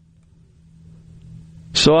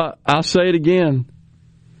 So I'll say it again.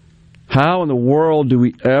 How in the world do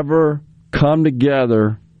we ever come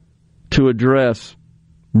together to address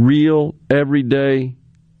real, everyday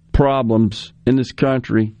problems in this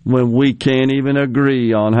country when we can't even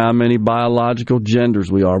agree on how many biological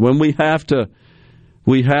genders we are, when we have to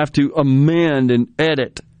amend and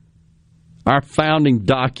edit our founding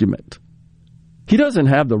document. He doesn't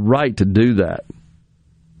have the right to do that.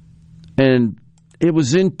 And it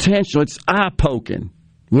was intentional. It's eye-poking.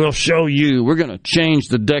 We'll show you. We're going to change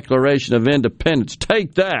the Declaration of Independence.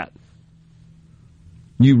 Take that,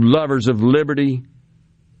 you lovers of liberty.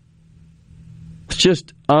 It's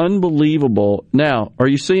just unbelievable. Now, are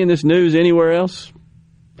you seeing this news anywhere else?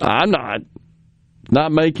 I'm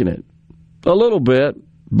not making it. A little bit,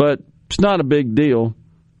 but it's not a big deal.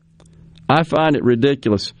 I find it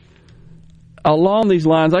ridiculous. Along these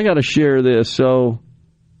lines, I got to share this. So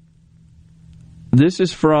this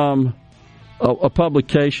is from a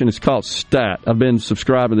publication. It's called STAT. I've been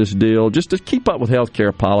subscribing to this deal just to keep up with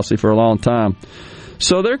healthcare policy for a long time.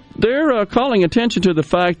 So they're calling attention to the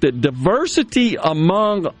fact that diversity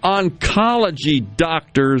among oncology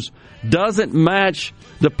doctors doesn't match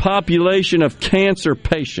the population of cancer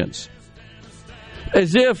patients.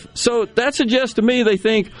 So that suggests to me they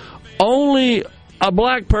think only a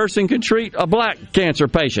black person can treat a black cancer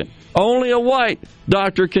patient. Only a white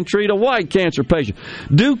doctor can treat a white cancer patient.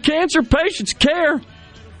 Do cancer patients care?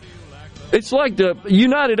 It's like the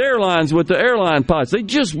United Airlines with the airline pilots. They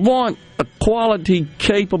just want a quality,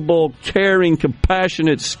 capable, caring,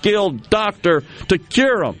 compassionate, skilled doctor to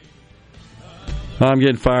cure them. I'm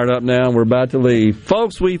getting fired up now, and we're about to leave.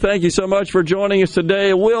 Folks, we thank you so much for joining us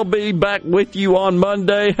today. We'll be back with you on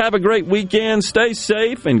Monday. Have a great weekend. Stay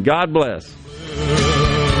safe, and God bless.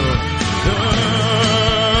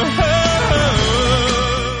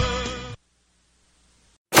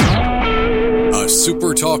 A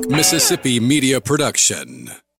SuperTalk Mississippi media production.